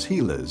was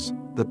Helez,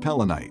 the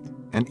Pelonite,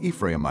 an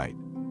Ephraimite.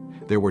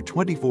 There were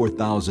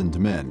 24,000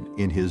 men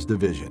in his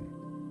division.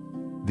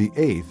 The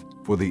eighth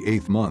for the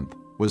eighth month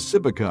was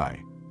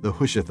Sibbecai, the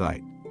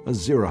Hushathite, a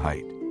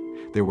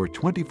Zerahite. There were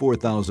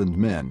 24,000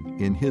 men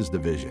in his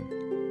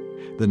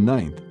division. The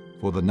ninth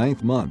for the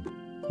ninth month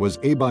was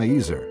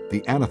Abiezer,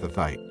 the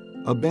Anathothite,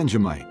 a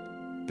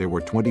Benjamite. There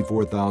were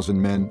 24,000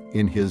 men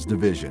in his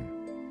division.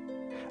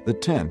 The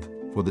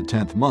 10th for the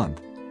 10th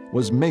month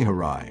was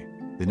Maharai,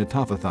 the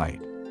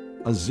Netophathite,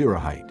 a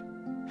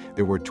Zerahite.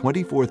 There were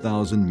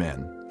 24,000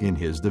 men in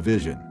his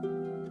division.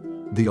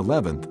 The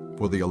 11th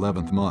for the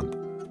 11th month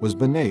was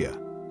Benaiah,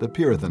 the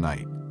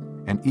Pirathonite,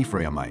 an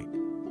Ephraimite.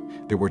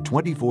 There were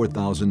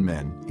 24,000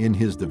 men in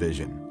his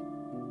division.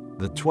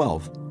 The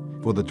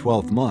 12th for the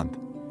 12th month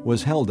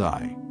was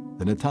Heldai,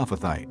 the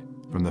Netophathite,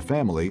 from the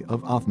family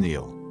of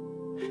Othniel.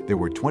 There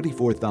were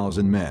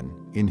 24,000 men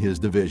in his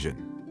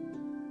division.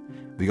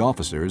 The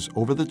officers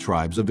over the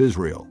tribes of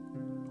Israel: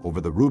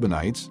 over the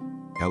Reubenites,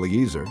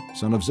 Eleazar,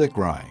 son of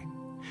Zichri;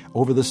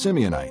 over the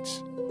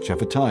Simeonites,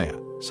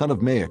 Shephatiah, son of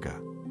Maacah;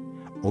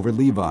 over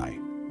Levi,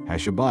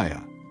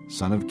 Hashabiah,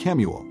 son of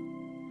Kemuel;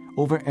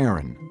 over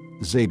Aaron,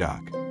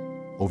 Zadok;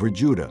 over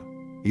Judah,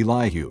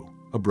 Elihu,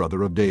 a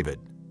brother of David;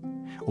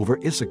 over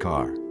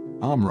Issachar,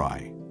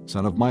 Omri,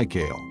 son of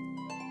Michael;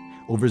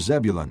 over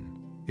Zebulun,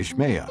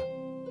 Ishmael,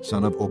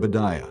 son of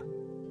Obadiah;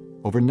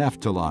 over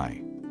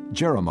Naphtali,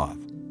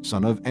 Jeremoth,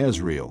 son of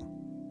Azriel;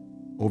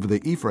 over the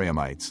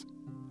Ephraimites,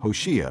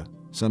 Hoshea,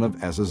 son of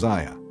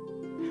Azaziah;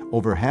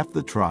 over half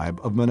the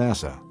tribe of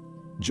Manasseh,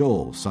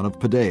 Joel, son of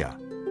Pedaiah;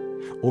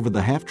 over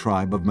the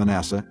half-tribe of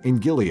Manasseh in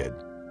Gilead,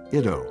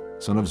 Iddo,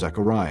 son of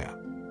Zechariah;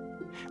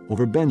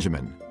 over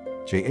Benjamin,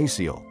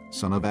 Jaasiel,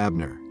 son of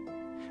Abner;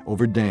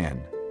 over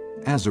Dan,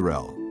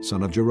 Azarel,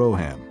 son of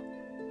Jeroham;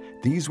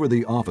 These were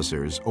the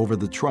officers over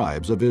the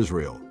tribes of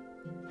Israel.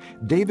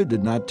 David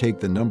did not take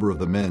the number of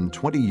the men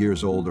 20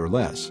 years old or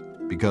less,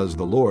 because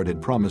the Lord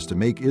had promised to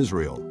make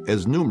Israel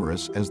as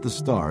numerous as the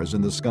stars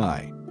in the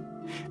sky.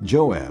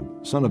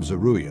 Joab, son of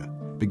Zeruiah,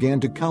 began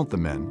to count the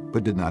men,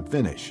 but did not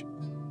finish.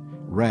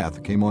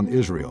 Wrath came on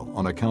Israel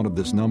on account of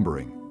this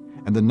numbering,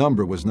 and the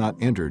number was not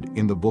entered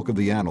in the book of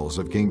the annals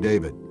of King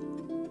David.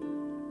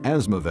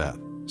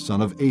 Asmaveth,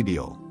 son of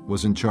Adiel,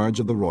 was in charge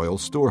of the royal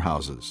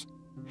storehouses.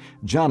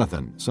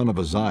 Jonathan, son of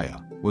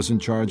Uzziah, was in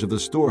charge of the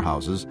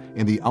storehouses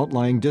in the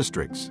outlying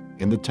districts,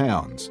 in the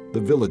towns, the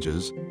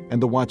villages,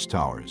 and the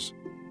watchtowers.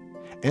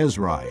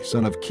 Ezrai,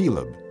 son of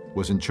Caleb,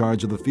 was in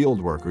charge of the field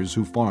workers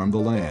who farmed the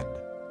land.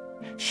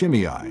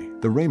 Shimei,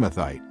 the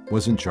Ramathite,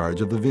 was in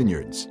charge of the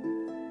vineyards.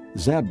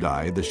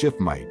 Zabdi, the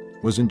Shiphmite,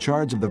 was in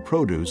charge of the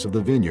produce of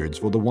the vineyards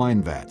for the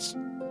wine vats.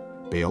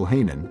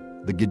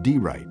 Baal-Hanan, the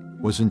Gederite,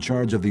 was in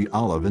charge of the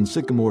olive and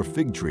sycamore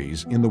fig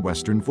trees in the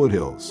western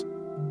foothills.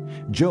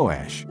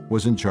 Joash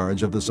was in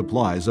charge of the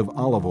supplies of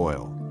olive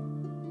oil.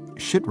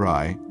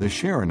 Shitrai, the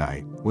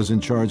Sharonite, was in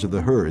charge of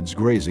the herds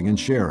grazing in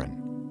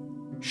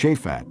Sharon.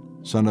 Shaphat,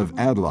 son of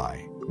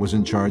Adlai, was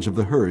in charge of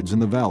the herds in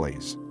the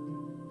valleys.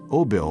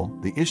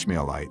 Obil, the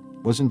Ishmaelite,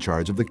 was in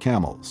charge of the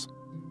camels.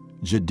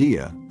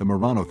 Jediah, the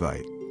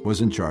Meronothite,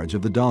 was in charge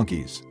of the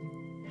donkeys.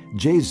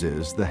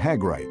 Jaziz, the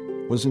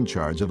Hagrite, was in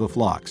charge of the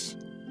flocks.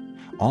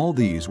 All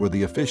these were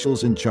the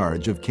officials in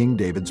charge of King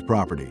David's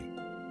property.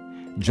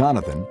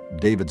 Jonathan,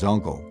 David's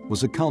uncle,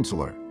 was a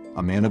counselor,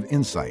 a man of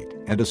insight,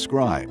 and a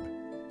scribe.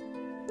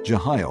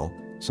 Jehiel,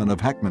 son of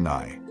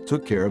Hachmoni,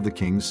 took care of the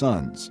king's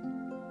sons.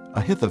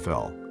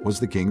 Ahithophel was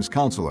the king's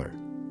counselor.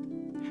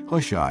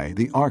 Hushai,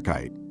 the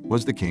Archite,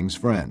 was the king's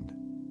friend.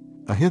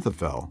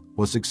 Ahithophel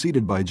was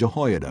succeeded by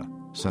Jehoiada,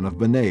 son of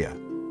Benaiah,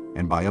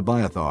 and by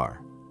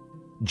Abiathar.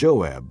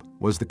 Joab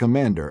was the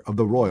commander of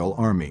the royal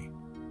army.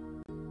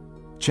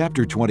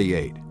 Chapter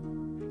 28.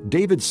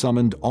 David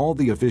summoned all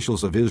the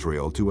officials of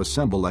Israel to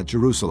assemble at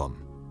Jerusalem,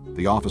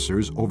 the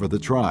officers over the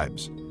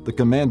tribes, the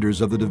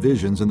commanders of the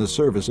divisions in the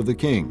service of the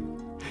king,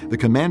 the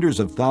commanders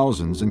of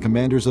thousands and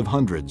commanders of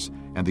hundreds,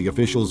 and the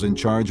officials in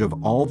charge of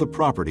all the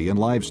property and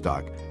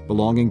livestock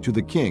belonging to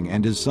the king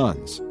and his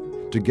sons,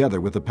 together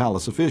with the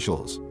palace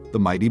officials, the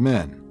mighty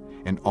men,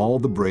 and all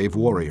the brave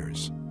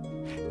warriors.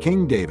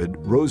 King David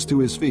rose to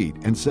his feet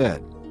and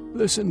said,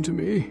 "Listen to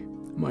me,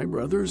 my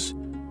brothers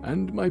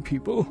and my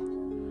people.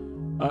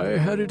 I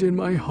had it in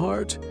my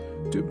heart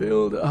to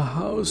build a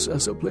house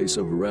as a place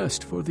of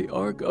rest for the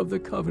ark of the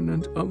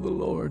covenant of the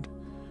Lord,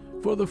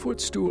 for the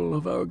footstool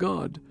of our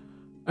God,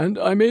 and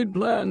I made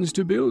plans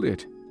to build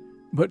it.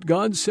 But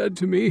God said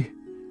to me,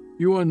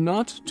 'You are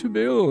not to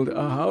build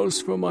a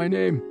house for my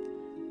name,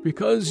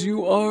 because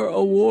you are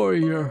a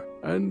warrior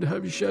and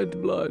have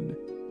shed blood.'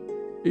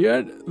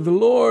 Yet the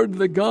Lord,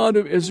 the God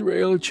of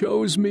Israel,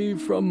 chose me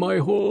from my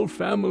whole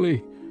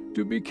family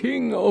to be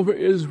king over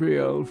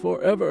Israel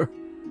forever.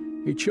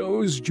 He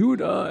chose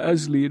Judah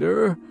as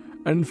leader,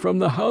 and from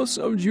the house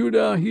of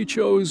Judah he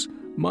chose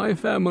my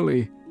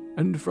family,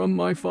 and from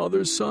my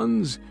father's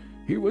sons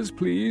he was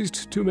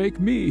pleased to make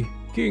me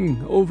king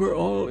over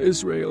all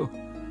Israel.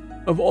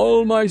 Of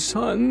all my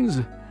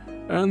sons,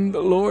 and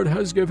the Lord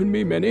has given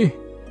me many,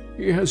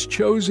 he has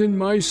chosen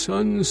my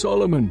son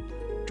Solomon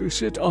to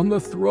sit on the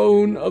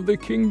throne of the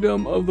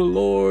kingdom of the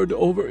Lord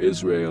over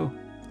Israel.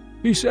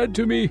 He said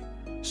to me,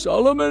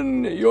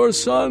 'Solomon, your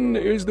son,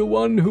 is the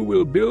one who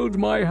will build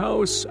my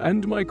house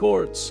and my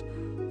courts,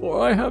 for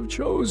I have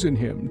chosen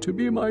him to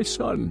be my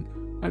son,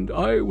 and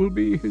I will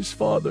be his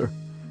father.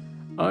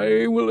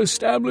 I will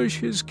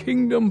establish his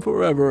kingdom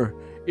forever,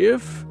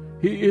 if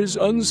he is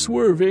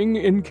unswerving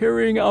in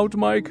carrying out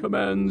my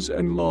commands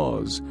and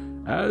laws,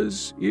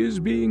 as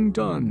is being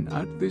done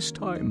at this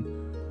time.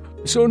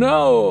 So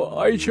now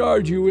I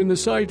charge you in the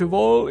sight of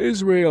all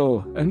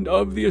Israel and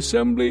of the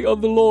assembly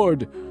of the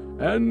Lord,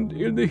 and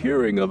in the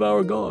hearing of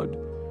our God,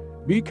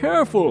 be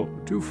careful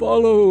to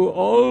follow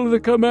all the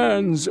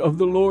commands of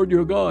the Lord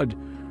your God,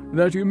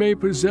 that you may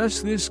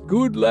possess this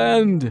good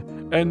land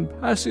and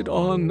pass it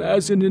on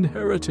as an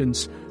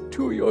inheritance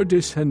to your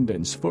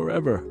descendants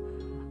forever.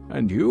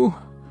 And you,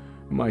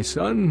 my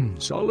son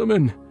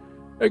Solomon,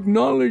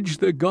 acknowledge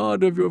the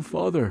God of your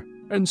father,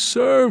 and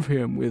serve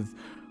him with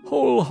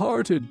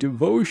wholehearted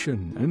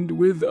devotion and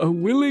with a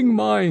willing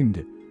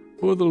mind,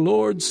 for the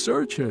Lord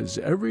searches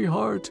every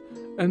heart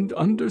and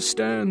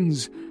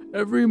understands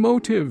every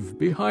motive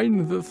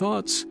behind the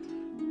thoughts.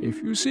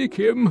 If you seek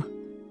him,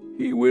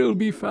 he will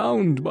be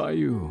found by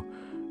you.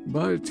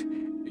 But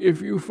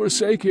if you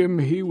forsake him,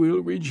 he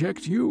will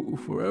reject you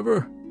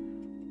forever.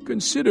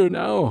 Consider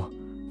now,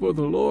 for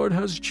the Lord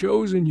has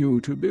chosen you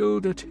to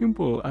build a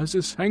temple as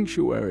a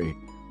sanctuary.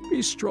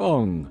 Be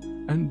strong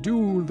and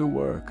do the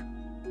work."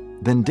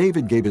 Then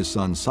David gave his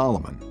son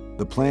Solomon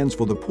the plans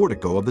for the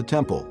portico of the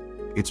temple,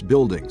 its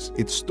buildings,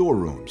 its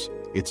storerooms,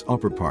 its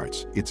upper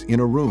parts, its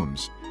inner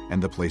rooms,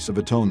 and the place of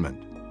atonement.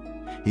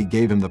 He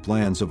gave him the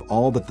plans of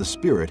all that the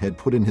Spirit had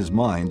put in his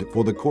mind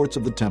for the courts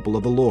of the temple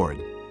of the Lord,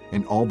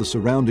 and all the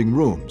surrounding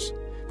rooms,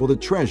 for the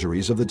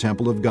treasuries of the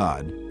temple of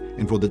God,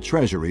 and for the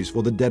treasuries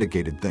for the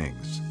dedicated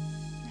things.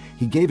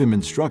 He gave him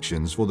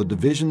instructions for the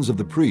divisions of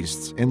the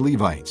priests and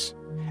Levites,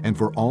 and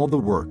for all the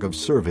work of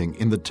serving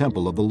in the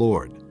temple of the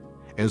Lord,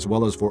 as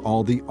well as for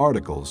all the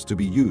articles to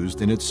be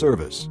used in its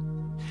service.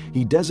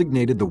 He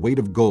designated the weight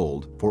of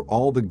gold for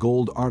all the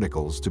gold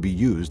articles to be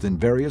used in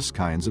various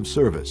kinds of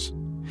service,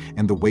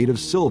 and the weight of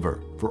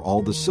silver for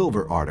all the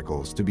silver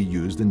articles to be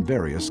used in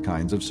various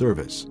kinds of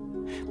service,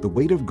 the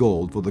weight of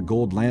gold for the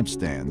gold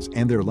lampstands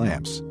and their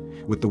lamps,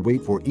 with the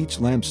weight for each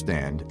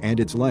lampstand and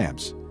its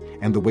lamps,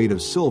 and the weight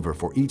of silver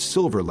for each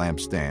silver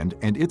lampstand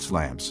and its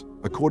lamps,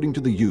 according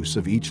to the use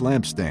of each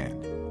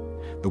lampstand,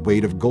 the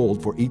weight of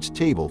gold for each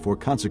table for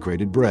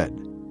consecrated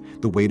bread,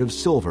 the weight of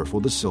silver for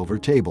the silver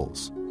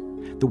tables,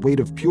 the weight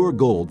of pure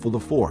gold for the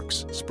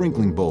forks,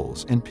 sprinkling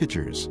bowls, and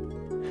pitchers,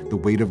 the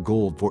weight of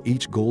gold for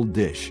each gold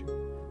dish,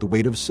 the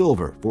weight of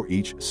silver for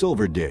each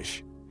silver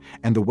dish,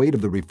 and the weight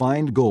of the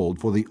refined gold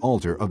for the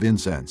altar of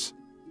incense.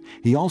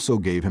 He also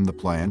gave him the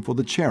plan for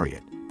the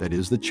chariot, that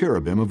is, the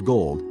cherubim of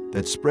gold,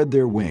 that spread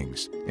their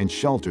wings and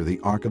shelter the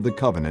ark of the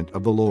covenant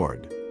of the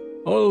Lord.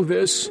 All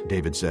this,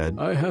 David said,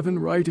 I have in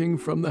writing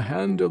from the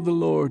hand of the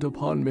Lord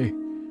upon me,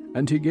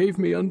 and he gave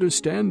me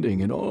understanding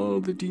in all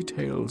the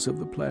details of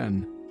the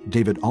plan.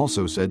 David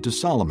also said to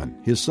Solomon,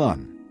 his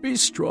son, Be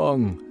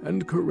strong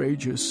and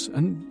courageous,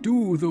 and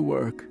do the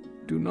work.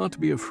 Do not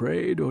be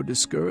afraid or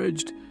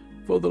discouraged,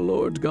 for the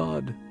Lord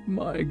God,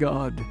 my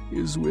God,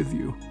 is with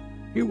you.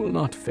 He will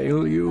not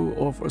fail you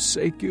or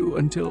forsake you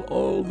until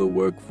all the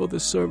work for the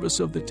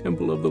service of the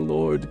temple of the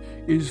Lord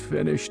is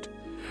finished.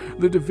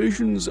 The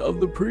divisions of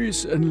the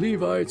priests and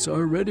Levites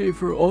are ready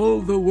for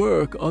all the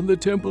work on the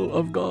temple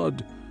of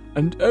God,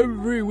 and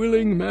every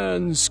willing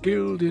man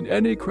skilled in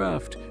any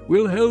craft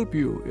will help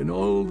you in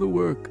all the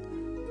work.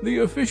 The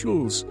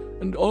officials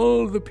and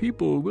all the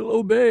people will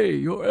obey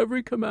your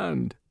every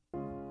command.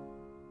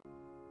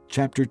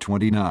 Chapter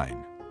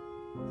 29.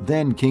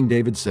 Then King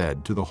David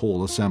said to the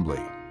whole assembly,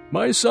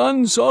 My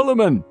son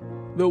Solomon,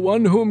 the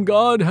one whom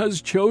God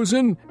has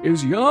chosen,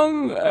 is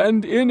young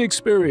and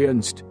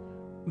inexperienced.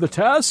 The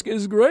task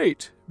is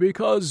great,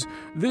 because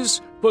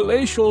this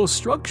palatial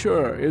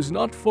structure is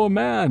not for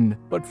man,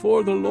 but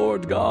for the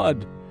Lord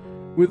God.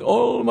 With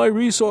all my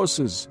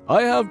resources,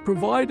 I have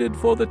provided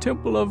for the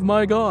temple of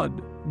my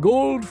God,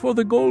 gold for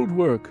the gold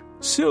work,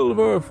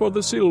 silver for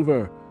the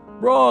silver,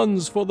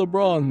 bronze for the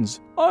bronze,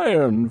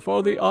 iron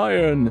for the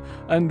iron,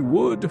 and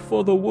wood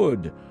for the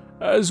wood,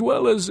 as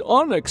well as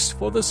onyx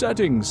for the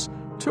settings,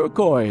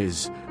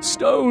 turquoise,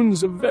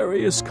 stones of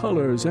various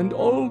colors, and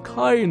all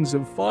kinds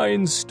of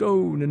fine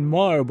stone and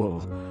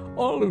marble,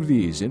 all of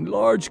these in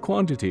large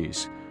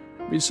quantities.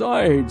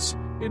 Besides,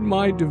 in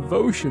my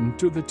devotion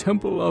to the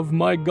temple of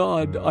my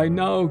God, I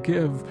now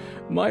give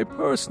my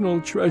personal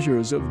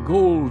treasures of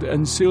gold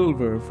and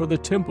silver for the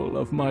temple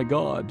of my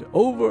God,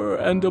 over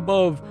and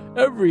above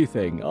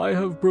everything I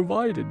have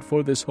provided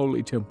for this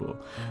holy temple.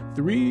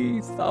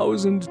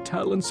 3,000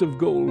 talents of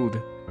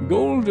gold,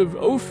 gold of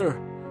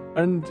Ophir,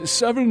 and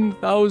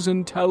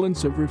 7,000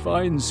 talents of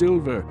refined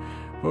silver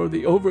for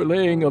the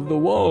overlaying of the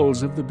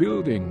walls of the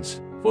buildings,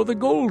 for the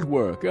gold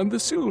work and the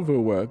silver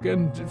work,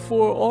 and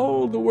for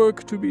all the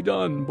work to be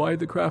done by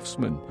the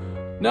craftsmen.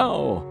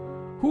 Now,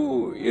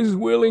 who is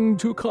willing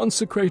to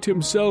consecrate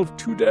himself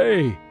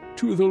today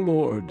to the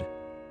Lord?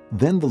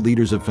 Then the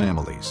leaders of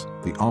families,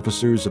 the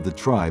officers of the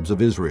tribes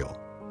of Israel,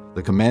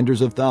 the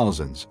commanders of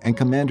thousands and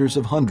commanders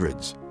of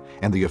hundreds,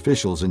 and the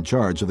officials in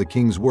charge of the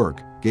king's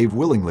work gave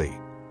willingly.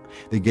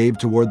 They gave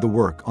toward the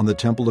work on the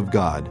temple of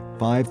God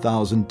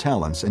 5,000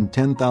 talents and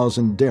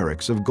 10,000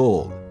 derricks of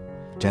gold,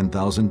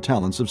 10,000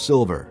 talents of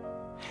silver,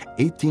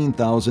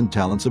 18,000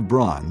 talents of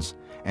bronze,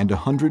 and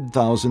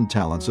 100,000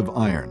 talents of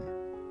iron.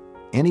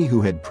 Any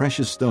who had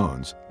precious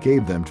stones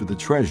gave them to the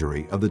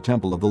treasury of the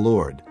temple of the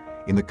Lord,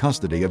 in the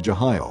custody of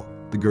Jehiel,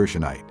 the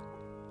Gershonite.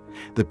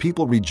 The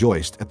people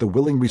rejoiced at the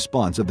willing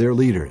response of their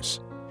leaders,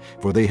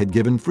 for they had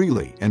given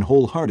freely and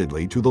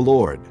wholeheartedly to the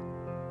Lord.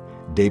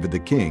 David the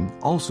king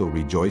also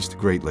rejoiced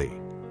greatly.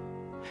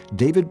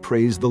 David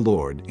praised the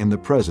Lord in the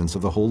presence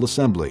of the whole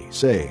assembly,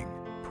 saying,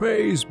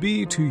 Praise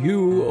be to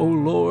you, O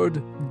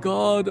Lord,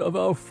 God of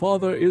our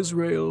father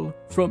Israel,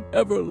 from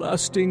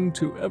everlasting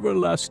to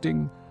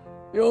everlasting.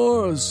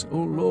 Yours, O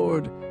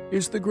Lord,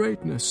 is the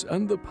greatness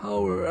and the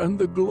power and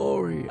the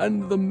glory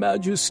and the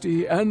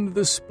majesty and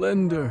the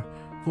splendor,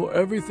 for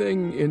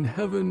everything in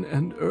heaven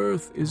and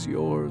earth is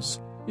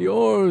yours.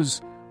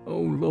 Yours, O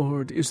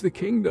Lord, is the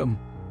kingdom.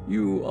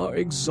 You are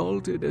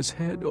exalted as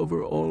head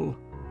over all.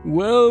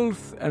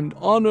 Wealth and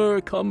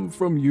honor come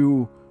from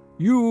you.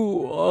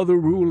 You are the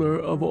ruler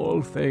of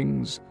all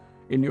things.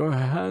 In your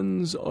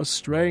hands are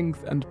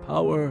strength and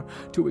power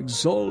to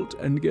exalt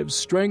and give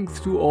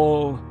strength to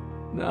all.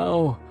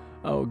 Now,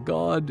 our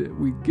God,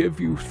 we give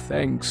you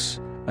thanks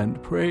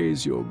and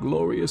praise your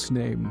glorious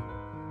name.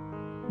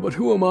 But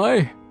who am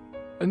I,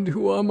 and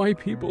who are my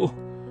people,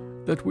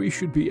 that we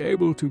should be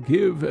able to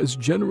give as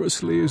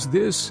generously as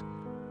this?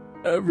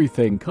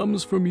 Everything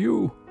comes from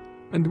you,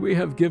 and we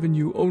have given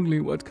you only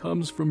what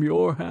comes from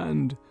your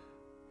hand.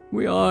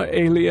 We are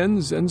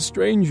aliens and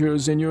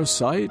strangers in your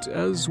sight,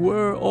 as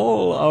were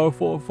all our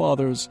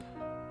forefathers.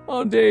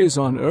 Our days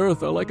on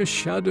earth are like a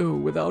shadow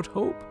without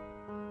hope.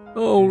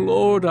 O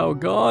Lord our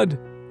God,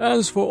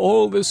 as for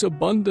all this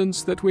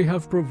abundance that we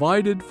have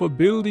provided for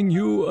building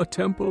you a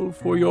temple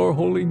for your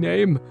holy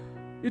name,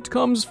 it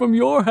comes from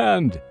your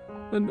hand,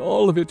 and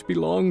all of it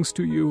belongs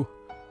to you.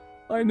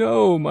 I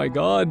know, my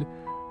God,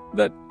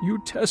 that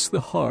you test the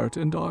heart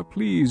and are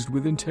pleased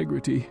with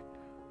integrity.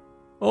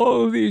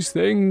 All these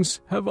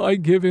things have I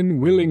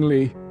given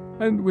willingly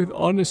and with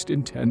honest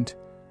intent,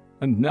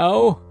 and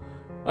now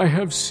I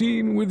have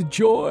seen with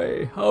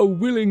joy how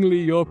willingly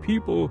your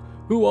people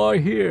who are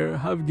here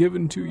have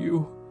given to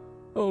you.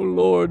 O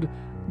Lord,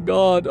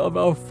 God of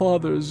our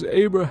fathers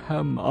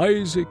Abraham,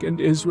 Isaac, and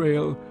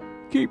Israel,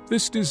 keep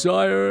this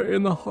desire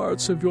in the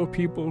hearts of your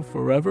people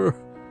forever,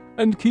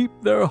 and keep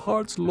their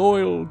hearts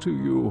loyal to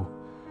you.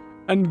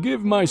 And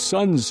give my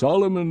son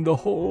Solomon the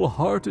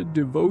wholehearted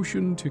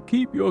devotion to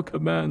keep your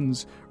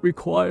commands,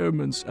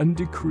 requirements, and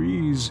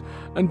decrees,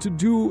 and to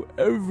do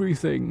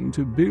everything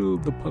to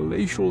build the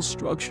palatial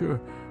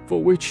structure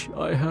for which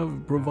I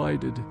have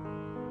provided.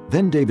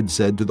 Then David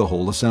said to the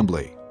whole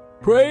assembly,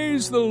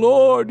 Praise the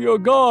Lord your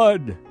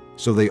God!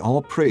 So they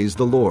all praised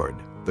the Lord,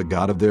 the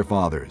God of their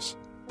fathers.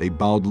 They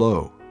bowed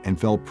low and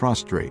fell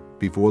prostrate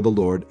before the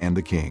Lord and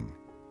the king.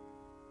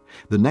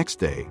 The next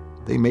day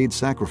they made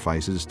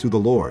sacrifices to the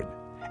Lord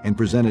and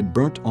presented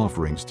burnt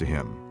offerings to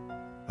him,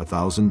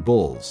 1,000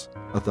 bulls,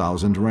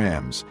 1,000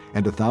 rams,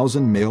 and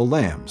 1,000 male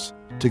lambs,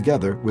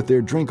 together with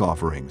their drink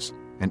offerings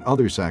and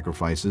other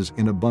sacrifices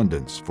in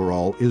abundance for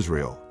all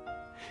Israel.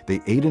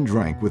 They ate and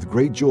drank with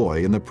great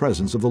joy in the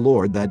presence of the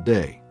Lord that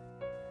day.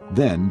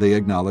 Then they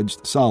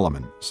acknowledged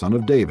Solomon, son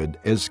of David,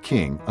 as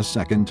king a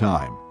second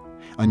time,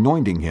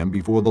 anointing him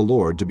before the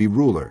Lord to be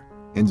ruler,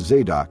 and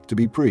Zadok to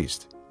be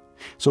priest.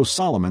 So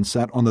Solomon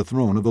sat on the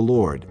throne of the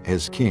Lord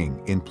as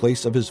king in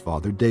place of his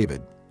father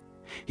David.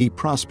 He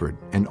prospered,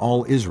 and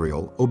all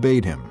Israel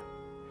obeyed him.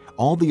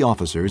 All the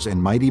officers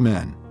and mighty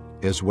men,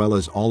 as well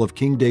as all of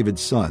King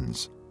David's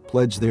sons,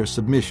 pledged their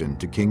submission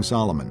to King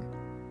Solomon.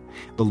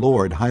 The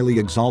Lord highly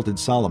exalted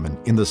Solomon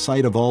in the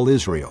sight of all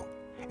Israel,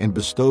 and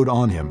bestowed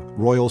on him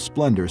royal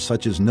splendor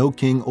such as no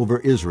king over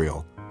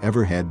Israel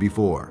ever had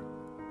before.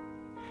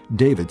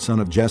 David, son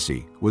of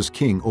Jesse, was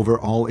king over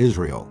all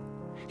Israel.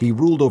 He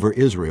ruled over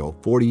Israel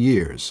 40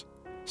 years,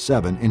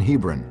 7 in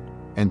Hebron,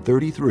 and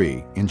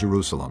 33 in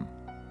Jerusalem.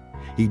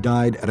 He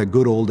died at a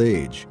good old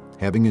age,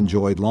 having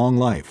enjoyed long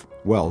life,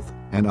 wealth,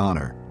 and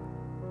honor.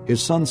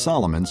 His son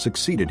Solomon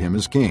succeeded him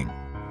as king.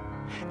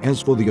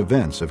 As for the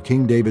events of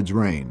King David's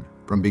reign,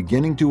 from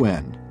beginning to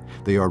end,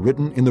 they are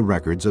written in the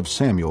records of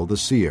Samuel the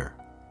seer,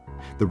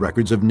 the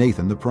records of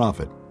Nathan the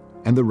prophet,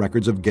 and the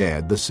records of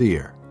Gad the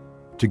seer,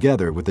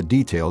 together with the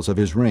details of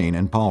his reign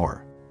and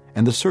power,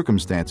 and the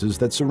circumstances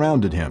that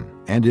surrounded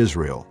him and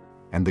Israel,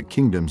 and the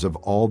kingdoms of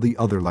all the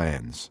other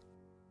lands.